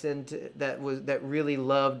person that really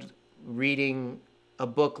loved reading a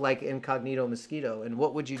book like Incognito Mosquito? And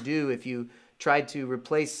what would you do if you tried to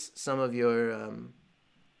replace some of your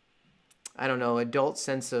I don't know, adult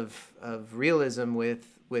sense of realism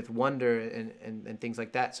with wonder and things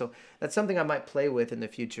like that? So that's something I might play with in the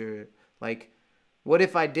future. Like, what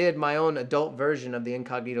if I did my own adult version of the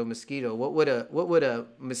Incognito Mosquito? What would a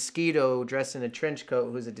mosquito dressed in a trench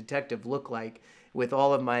coat who's a detective look like with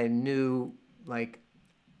all of my new, like,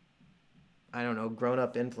 I don't know,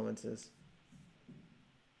 grown-up influences?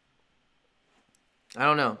 I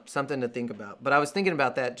don't know, something to think about. But I was thinking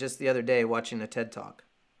about that just the other day watching a TED Talk.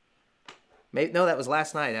 No, that was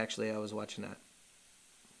last night, actually. I was watching that.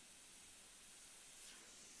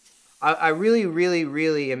 I really, really,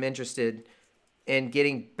 really am interested in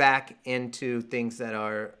getting back into things that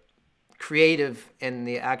are creative in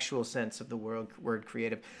the actual sense of the word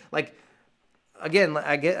creative. Like, again,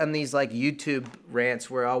 I get on these like YouTube rants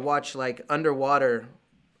where I'll watch like underwater,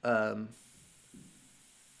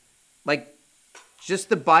 like just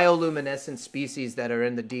the bioluminescent species that are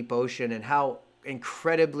in the deep ocean and how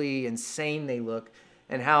incredibly insane they look,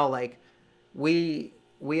 and how like we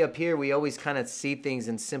up here, we always kind of see things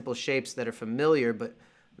in simple shapes that are familiar, but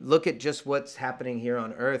look at just what's happening here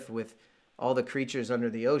on Earth with all the creatures under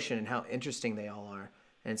the ocean and how interesting they all are.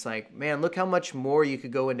 And it's like, man, look how much more you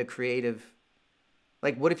could go into creative.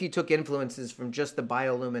 Like, what if you took influences from just the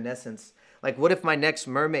bioluminescence? Like, what if my next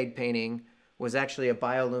mermaid painting was actually a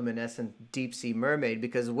bioluminescent deep sea mermaid.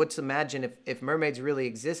 Because let's imagine if mermaids really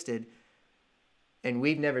existed and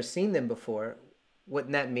we've never seen them before,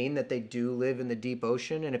 wouldn't that mean that they do live in the deep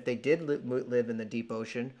ocean? And if they did live in the deep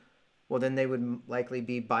ocean, well, then they would likely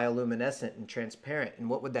be bioluminescent and transparent. And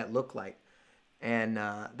what would that look like? And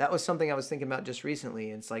that was something I was thinking about just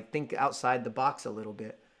recently. It's like, think outside the box a little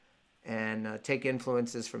bit and take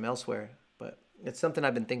influences from elsewhere. But it's something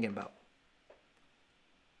I've been thinking about.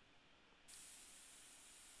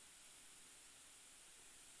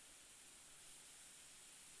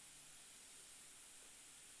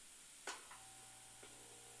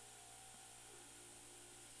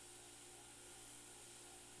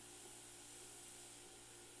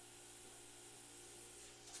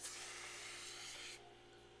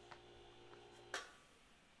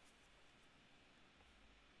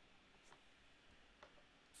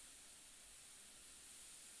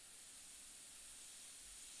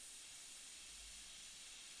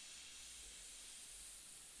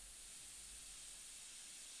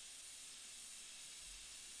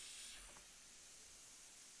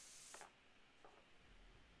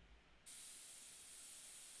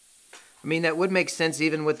 I mean, that would make sense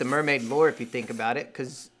even with the mermaid lore if you think about it,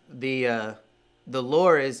 because the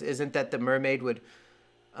lore isn't that the mermaid would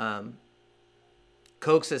um,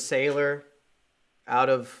 coax a sailor out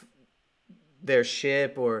of their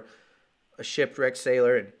ship, or a shipwrecked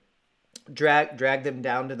sailor, and drag them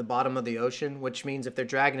down to the bottom of the ocean, which means if they're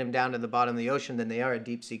dragging them down to the bottom of the ocean, then they are a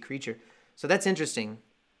deep sea creature. So that's interesting.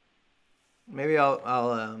 Maybe I'll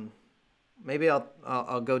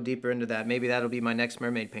go deeper into that. Maybe that'll be my next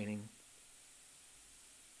mermaid painting.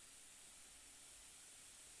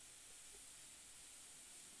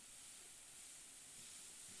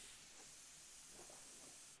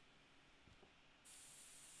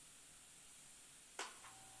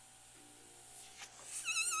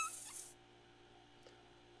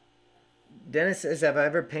 Dennis says, have I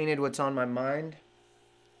ever painted what's on my mind?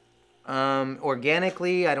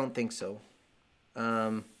 Organically, I don't think so.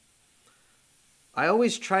 Um, I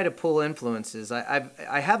always try to pull influences.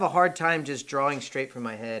 I have a hard time just drawing straight from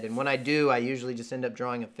my head, and when I do, I usually just end up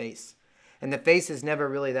drawing a face. And the face is never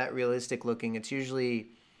really that realistic looking. It's usually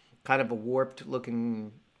kind of a warped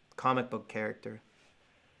looking comic book character.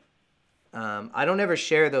 I don't ever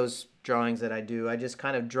share those drawings that I do. I just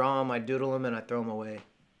kind of draw them, I doodle them, and I throw them away.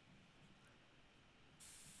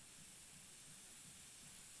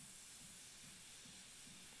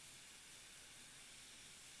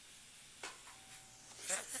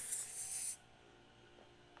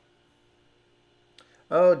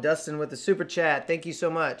 Oh, Dustin with the super chat. Thank you so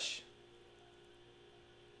much.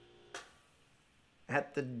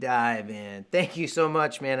 At the dive in. Thank you so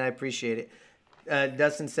much, man. I appreciate it.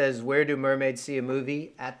 Dustin says, where do mermaids see a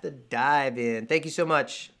movie? At the dive in. Thank you so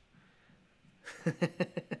much.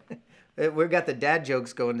 We've got the dad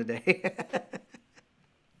jokes going today.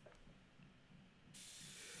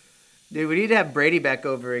 Dude, we need to have Brady back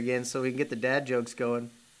over again so we can get the dad jokes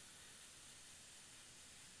going.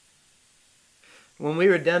 When we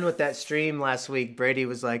were done with that stream last week, Brady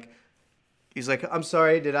was like, he's like, I'm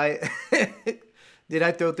sorry, did I did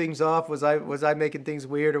I throw things off? Was I making things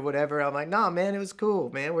weird or whatever? I'm like, nah, man, it was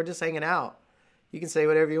cool, man. We're just hanging out. You can say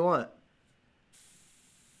whatever you want.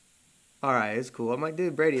 All right, it's cool. I'm like,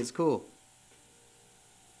 dude, Brady, it's cool.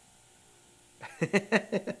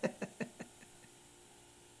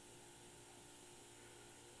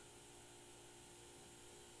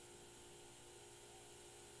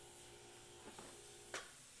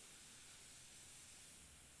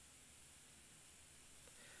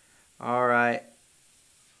 All right.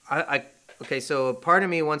 Okay, so a part of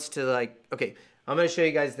me wants to okay, I'm going to show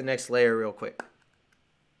you guys the next layer real quick.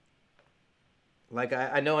 Like,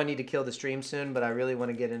 I know I need to kill the stream soon, but I really want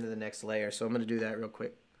to get into the next layer, so I'm going to do that real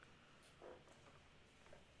quick.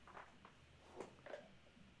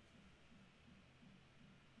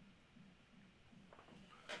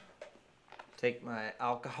 Take my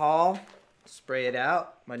alcohol, spray it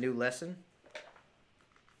out, my new lesson.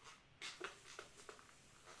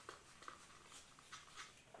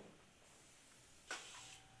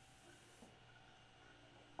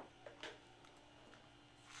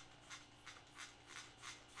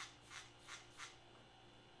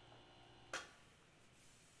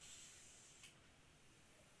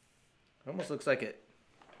 Almost looks like it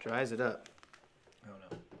dries it up. I don't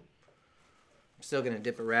know. I'm still going to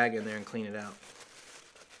dip a rag in there and clean it out.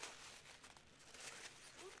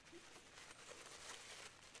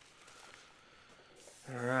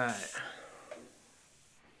 All right.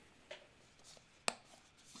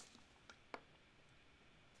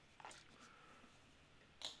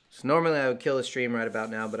 So normally I would kill the stream right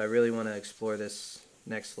about now, but I really want to explore this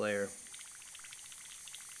next layer.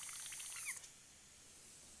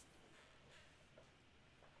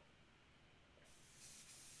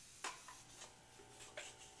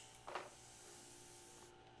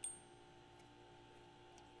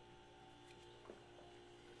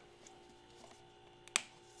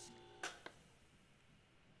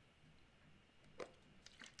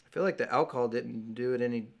 I feel like the alcohol didn't do it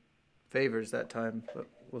any favors that time, but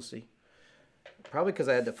we'll see. Probably because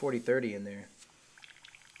I had the 40-30 in there.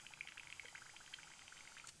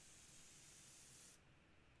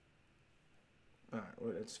 Alright,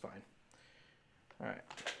 well, it's fine. Alright.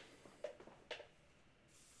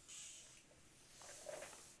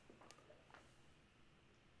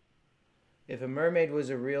 If a mermaid was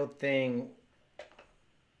a real thing,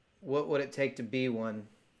 what would it take to be one?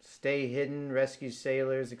 Stay hidden, rescue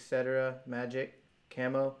sailors, etc. Magic,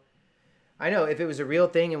 camo. I know, if it was a real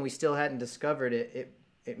thing and we still hadn't discovered it,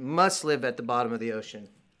 it must live at the bottom of the ocean.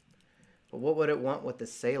 But what would it want with the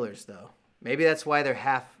sailors, though? Maybe that's why they're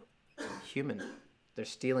half human. They're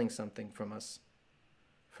stealing something from us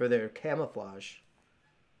for their camouflage.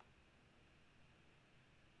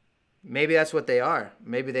 Maybe that's what they are.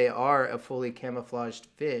 Maybe they are a fully camouflaged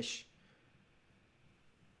fish.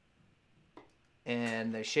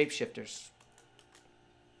 And they're shapeshifters.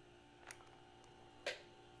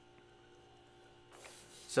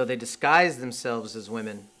 So they disguise themselves as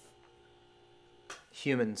women.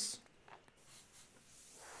 Humans.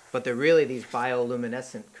 But they're really these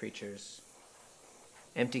bioluminescent creatures.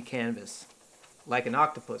 Empty canvas. Like an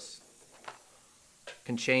octopus.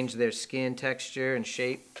 Can change their skin texture and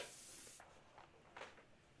shape.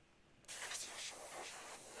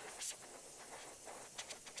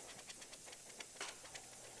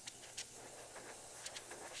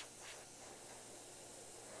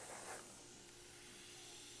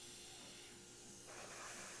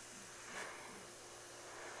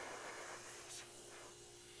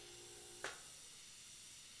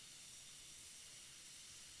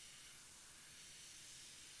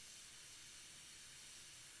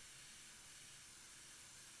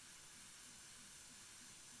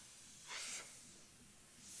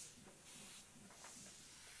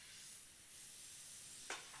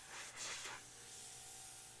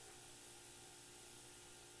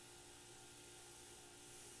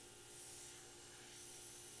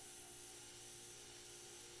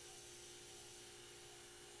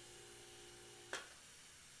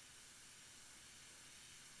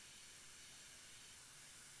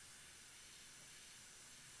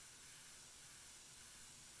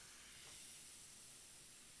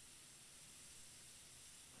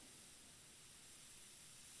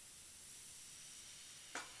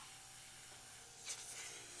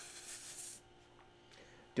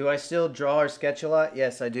 Do I still draw or sketch a lot?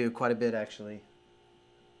 Yes, I do. Quite a bit, actually.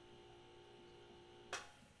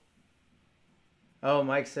 Oh,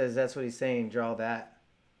 Mike says that's what he's saying. Draw that.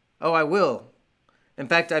 Oh, I will. In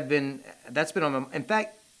fact, that's been on my, in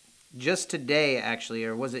fact, just today, actually,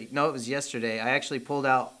 or was it, no, it was yesterday. I actually pulled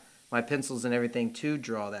out my pencils and everything to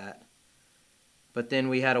draw that. But then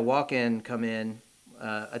we had a walk-in come in,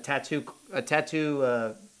 a tattoo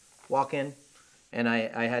walk-in, and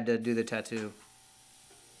I had to do the tattoo.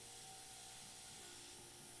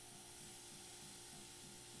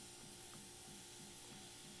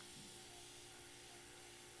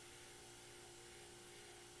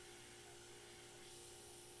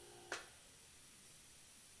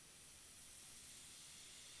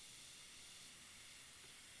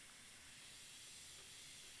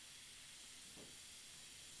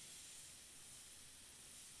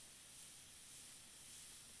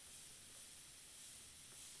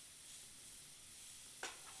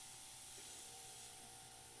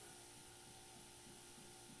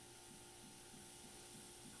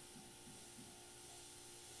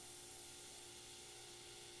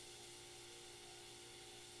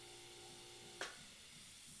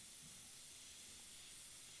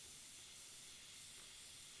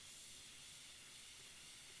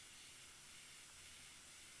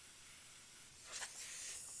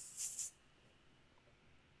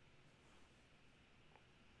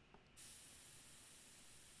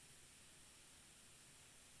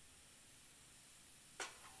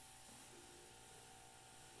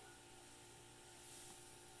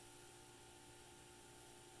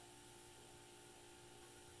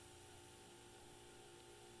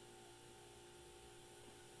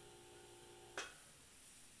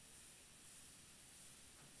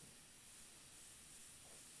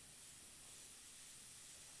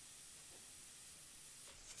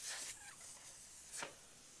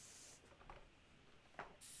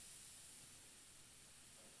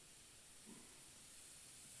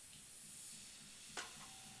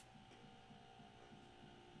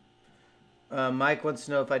 Mike wants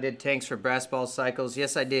to know if I did tanks for brass ball cycles.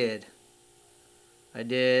 Yes, I did. I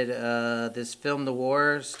did this Film the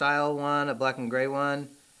War style one, a black and gray one.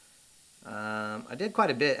 I did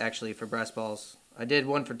quite a bit, actually, for brass balls. I did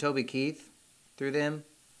one for Toby Keith through them.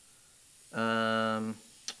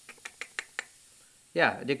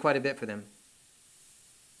 Yeah, I did quite a bit for them.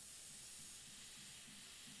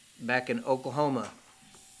 Back in Oklahoma.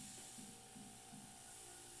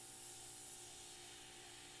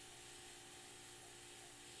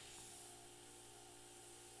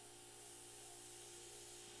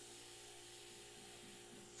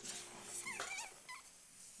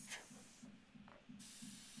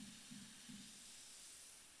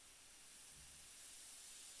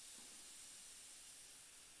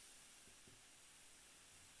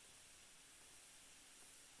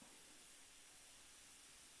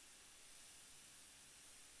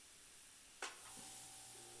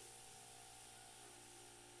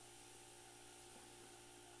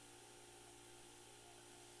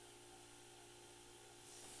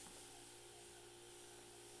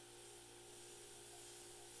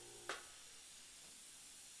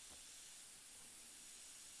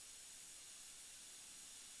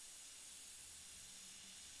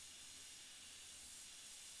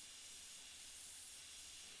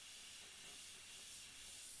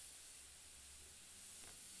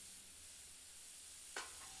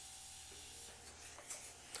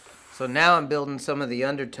 So now I'm building some of the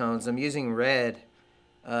undertones. I'm using red.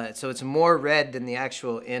 So it's more red than the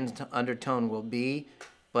actual undertone will be,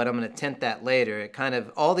 but I'm going to tint that later. It kind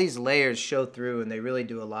of, all these layers show through and they really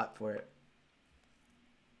do a lot for it.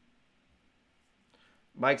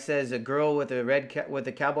 Mike says a girl with a with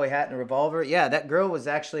a cowboy hat and a revolver. Yeah, that girl was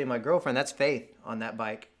actually my girlfriend. That's Faith on that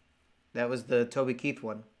bike. That was the Toby Keith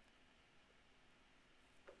one.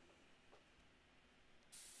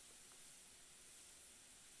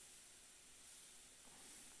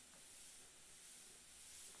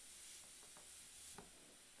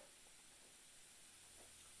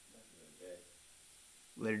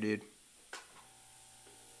 Later, dude.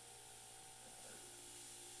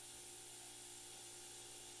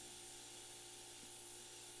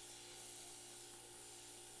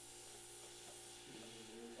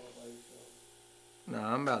 No,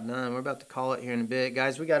 I'm about done. We're about to call it here in a bit.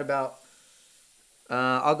 Guys, we got about...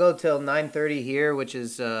 I'll go till 9:30 here, which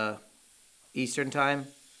is Eastern time.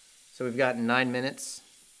 So we've got 9 minutes.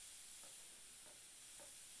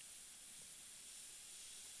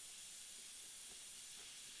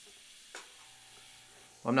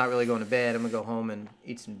 Well, I'm not really going to bed. I'm going to go home and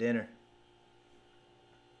eat some dinner,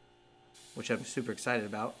 which I'm super excited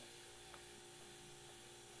about.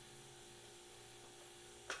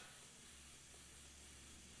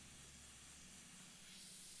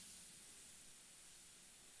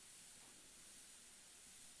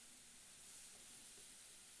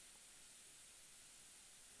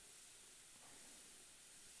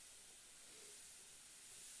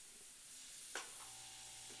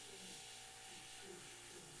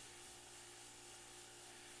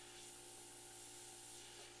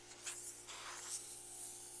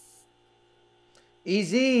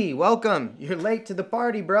 EZ, welcome. You're late to the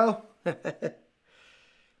party, bro.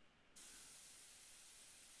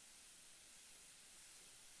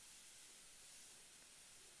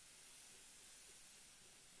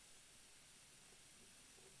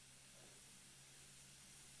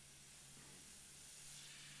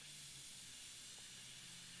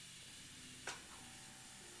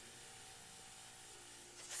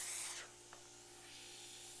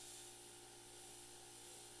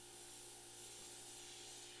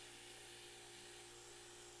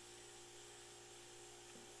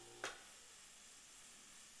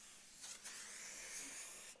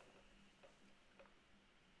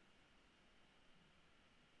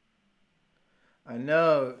 I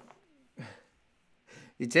know.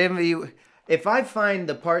 You tell me, if I find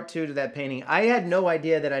the part 2 to that painting, I had no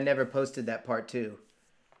idea that I never posted that part 2.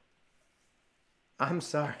 I'm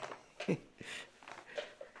sorry.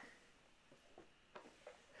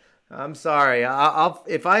 I'm sorry. I'll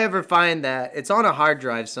if I ever find that, it's on a hard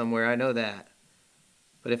drive somewhere. I know that.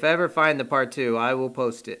 But if I ever find the part 2, I will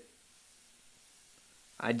post it.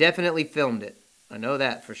 I definitely filmed it. I know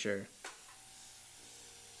that for sure.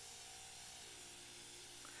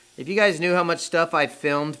 If you guys knew how much stuff I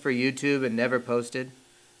filmed for YouTube and never posted.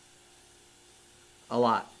 A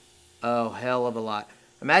lot. Oh, hell of a lot.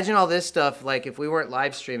 Imagine all this stuff, like if we weren't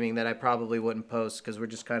live streaming, that I probably wouldn't post because we're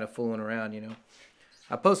just kind of fooling around, you know.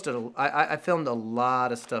 I filmed a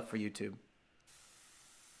lot of stuff for YouTube.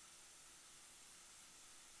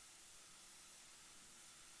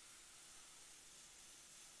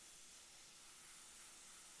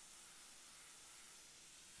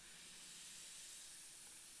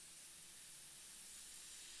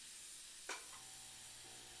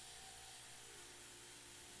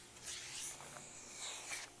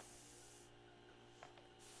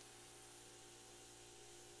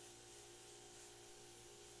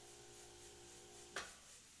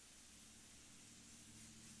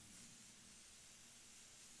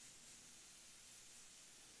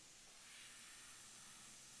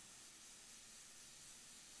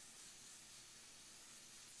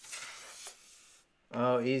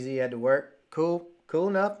 Oh, easy. Had to work. Cool. Cool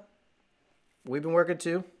enough. We've been working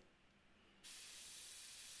too.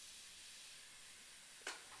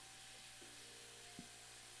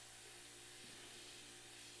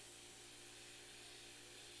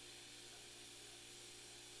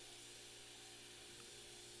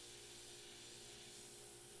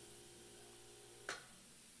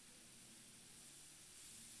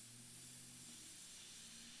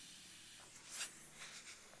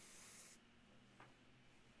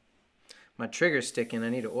 My trigger's sticking. I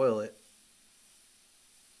need to oil it.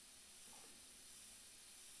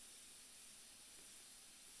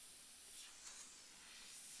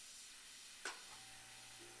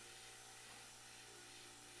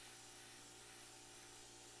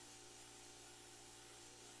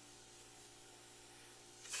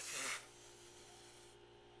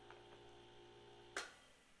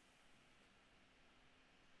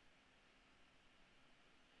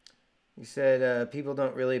 You said people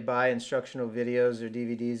don't really buy instructional videos or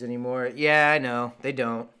DVDs anymore. Yeah, I know. They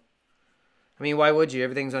don't. I mean, why would you?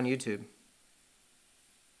 Everything's on YouTube.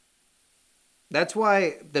 That's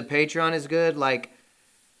why the Patreon is good. Like,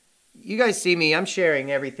 you guys see me. I'm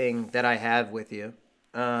sharing everything that I have with you.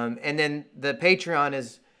 And then the Patreon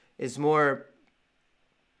is more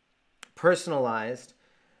personalized.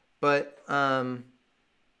 But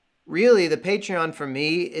really, the Patreon for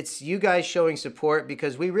me, it's you guys showing support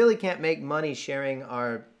because we really can't make money sharing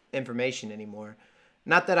our information anymore.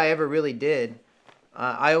 Not that I ever really did.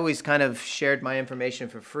 I always kind of shared my information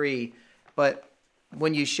for free. But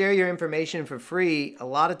when you share your information for free, a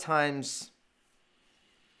lot of times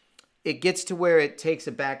it gets to where it takes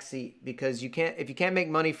a back seat because if you can't make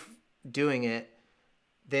money doing it,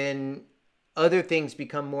 then other things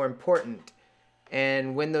become more important.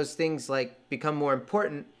 And when those things like become more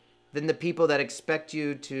important, then the people that expect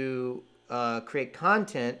you to create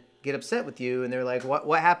content get upset with you, and they're like,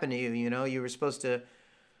 "What happened to you? You know, you were supposed to,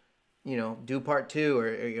 do part 2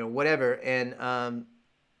 or whatever." And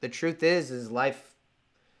the truth is life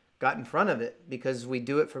got in front of it because we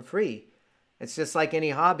do it for free. It's just like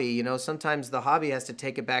any hobby, sometimes the hobby has to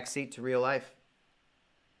take a back seat to real life.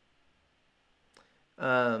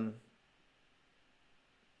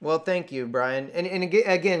 Well, thank you, Brian. And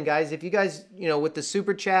again, guys, if you guys, with the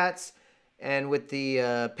super chats and with the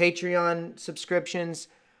Patreon subscriptions,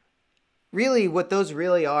 really what those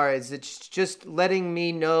really are is it's just letting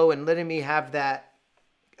me know and letting me have that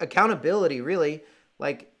accountability, really.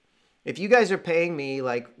 Like, if you guys are paying me,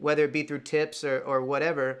 like, whether it be through tips or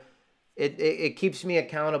whatever, it keeps me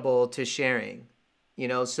accountable to sharing,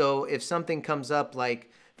 So if something comes up, like,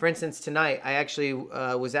 for instance, tonight, I actually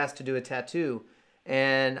was asked to do a tattoo.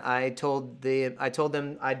 And I told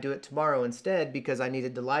them I'd do it tomorrow instead because I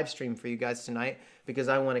needed to live stream for you guys tonight because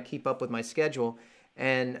I want to keep up with my schedule.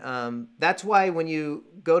 And that's why when you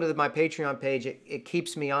go to my Patreon page, it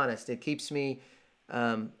keeps me honest. It keeps me,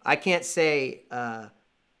 I can't say, well,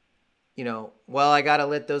 I got to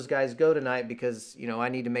let those guys go tonight because, I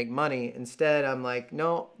need to make money. Instead, I'm like,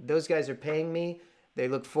 no, those guys are paying me. They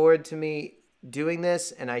look forward to me doing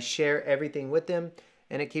this, and I share everything with them.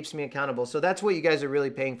 And it keeps me accountable. So that's what you guys are really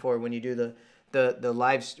paying for when you do the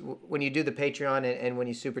lives, when you do the Patreon and when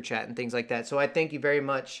you super chat and things like that. So I thank you very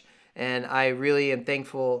much, and I really am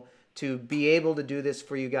thankful to be able to do this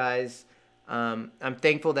for you guys. I'm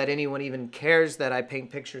thankful that anyone even cares that I paint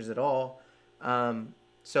pictures at all.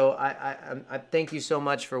 So I thank you so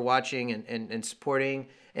much for watching and supporting.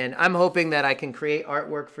 And I'm hoping that I can create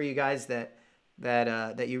artwork for you guys that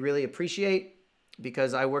you really appreciate,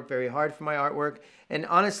 because I work very hard for my artwork. And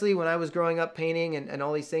honestly, when I was growing up painting and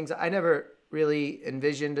all these things, I never really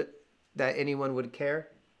envisioned that anyone would care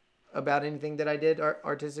about anything that I did,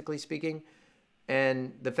 artistically speaking.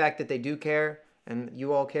 And the fact that they do care and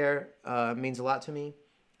you all care means a lot to me.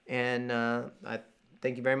 And I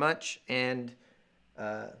thank you very much. And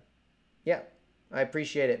yeah, I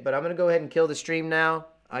appreciate it. But I'm going to go ahead and kill the stream now.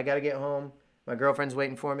 I got to get home. My girlfriend's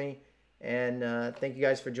waiting for me. And thank you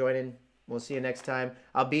guys for joining. We'll see you next time.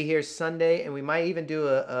 I'll be here Sunday, and we might even do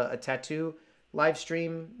a tattoo live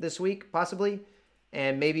stream this week, possibly,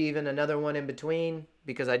 and maybe even another one in between,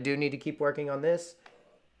 because I do need to keep working on this.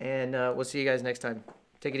 And we'll see you guys next time.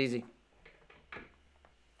 Take it easy.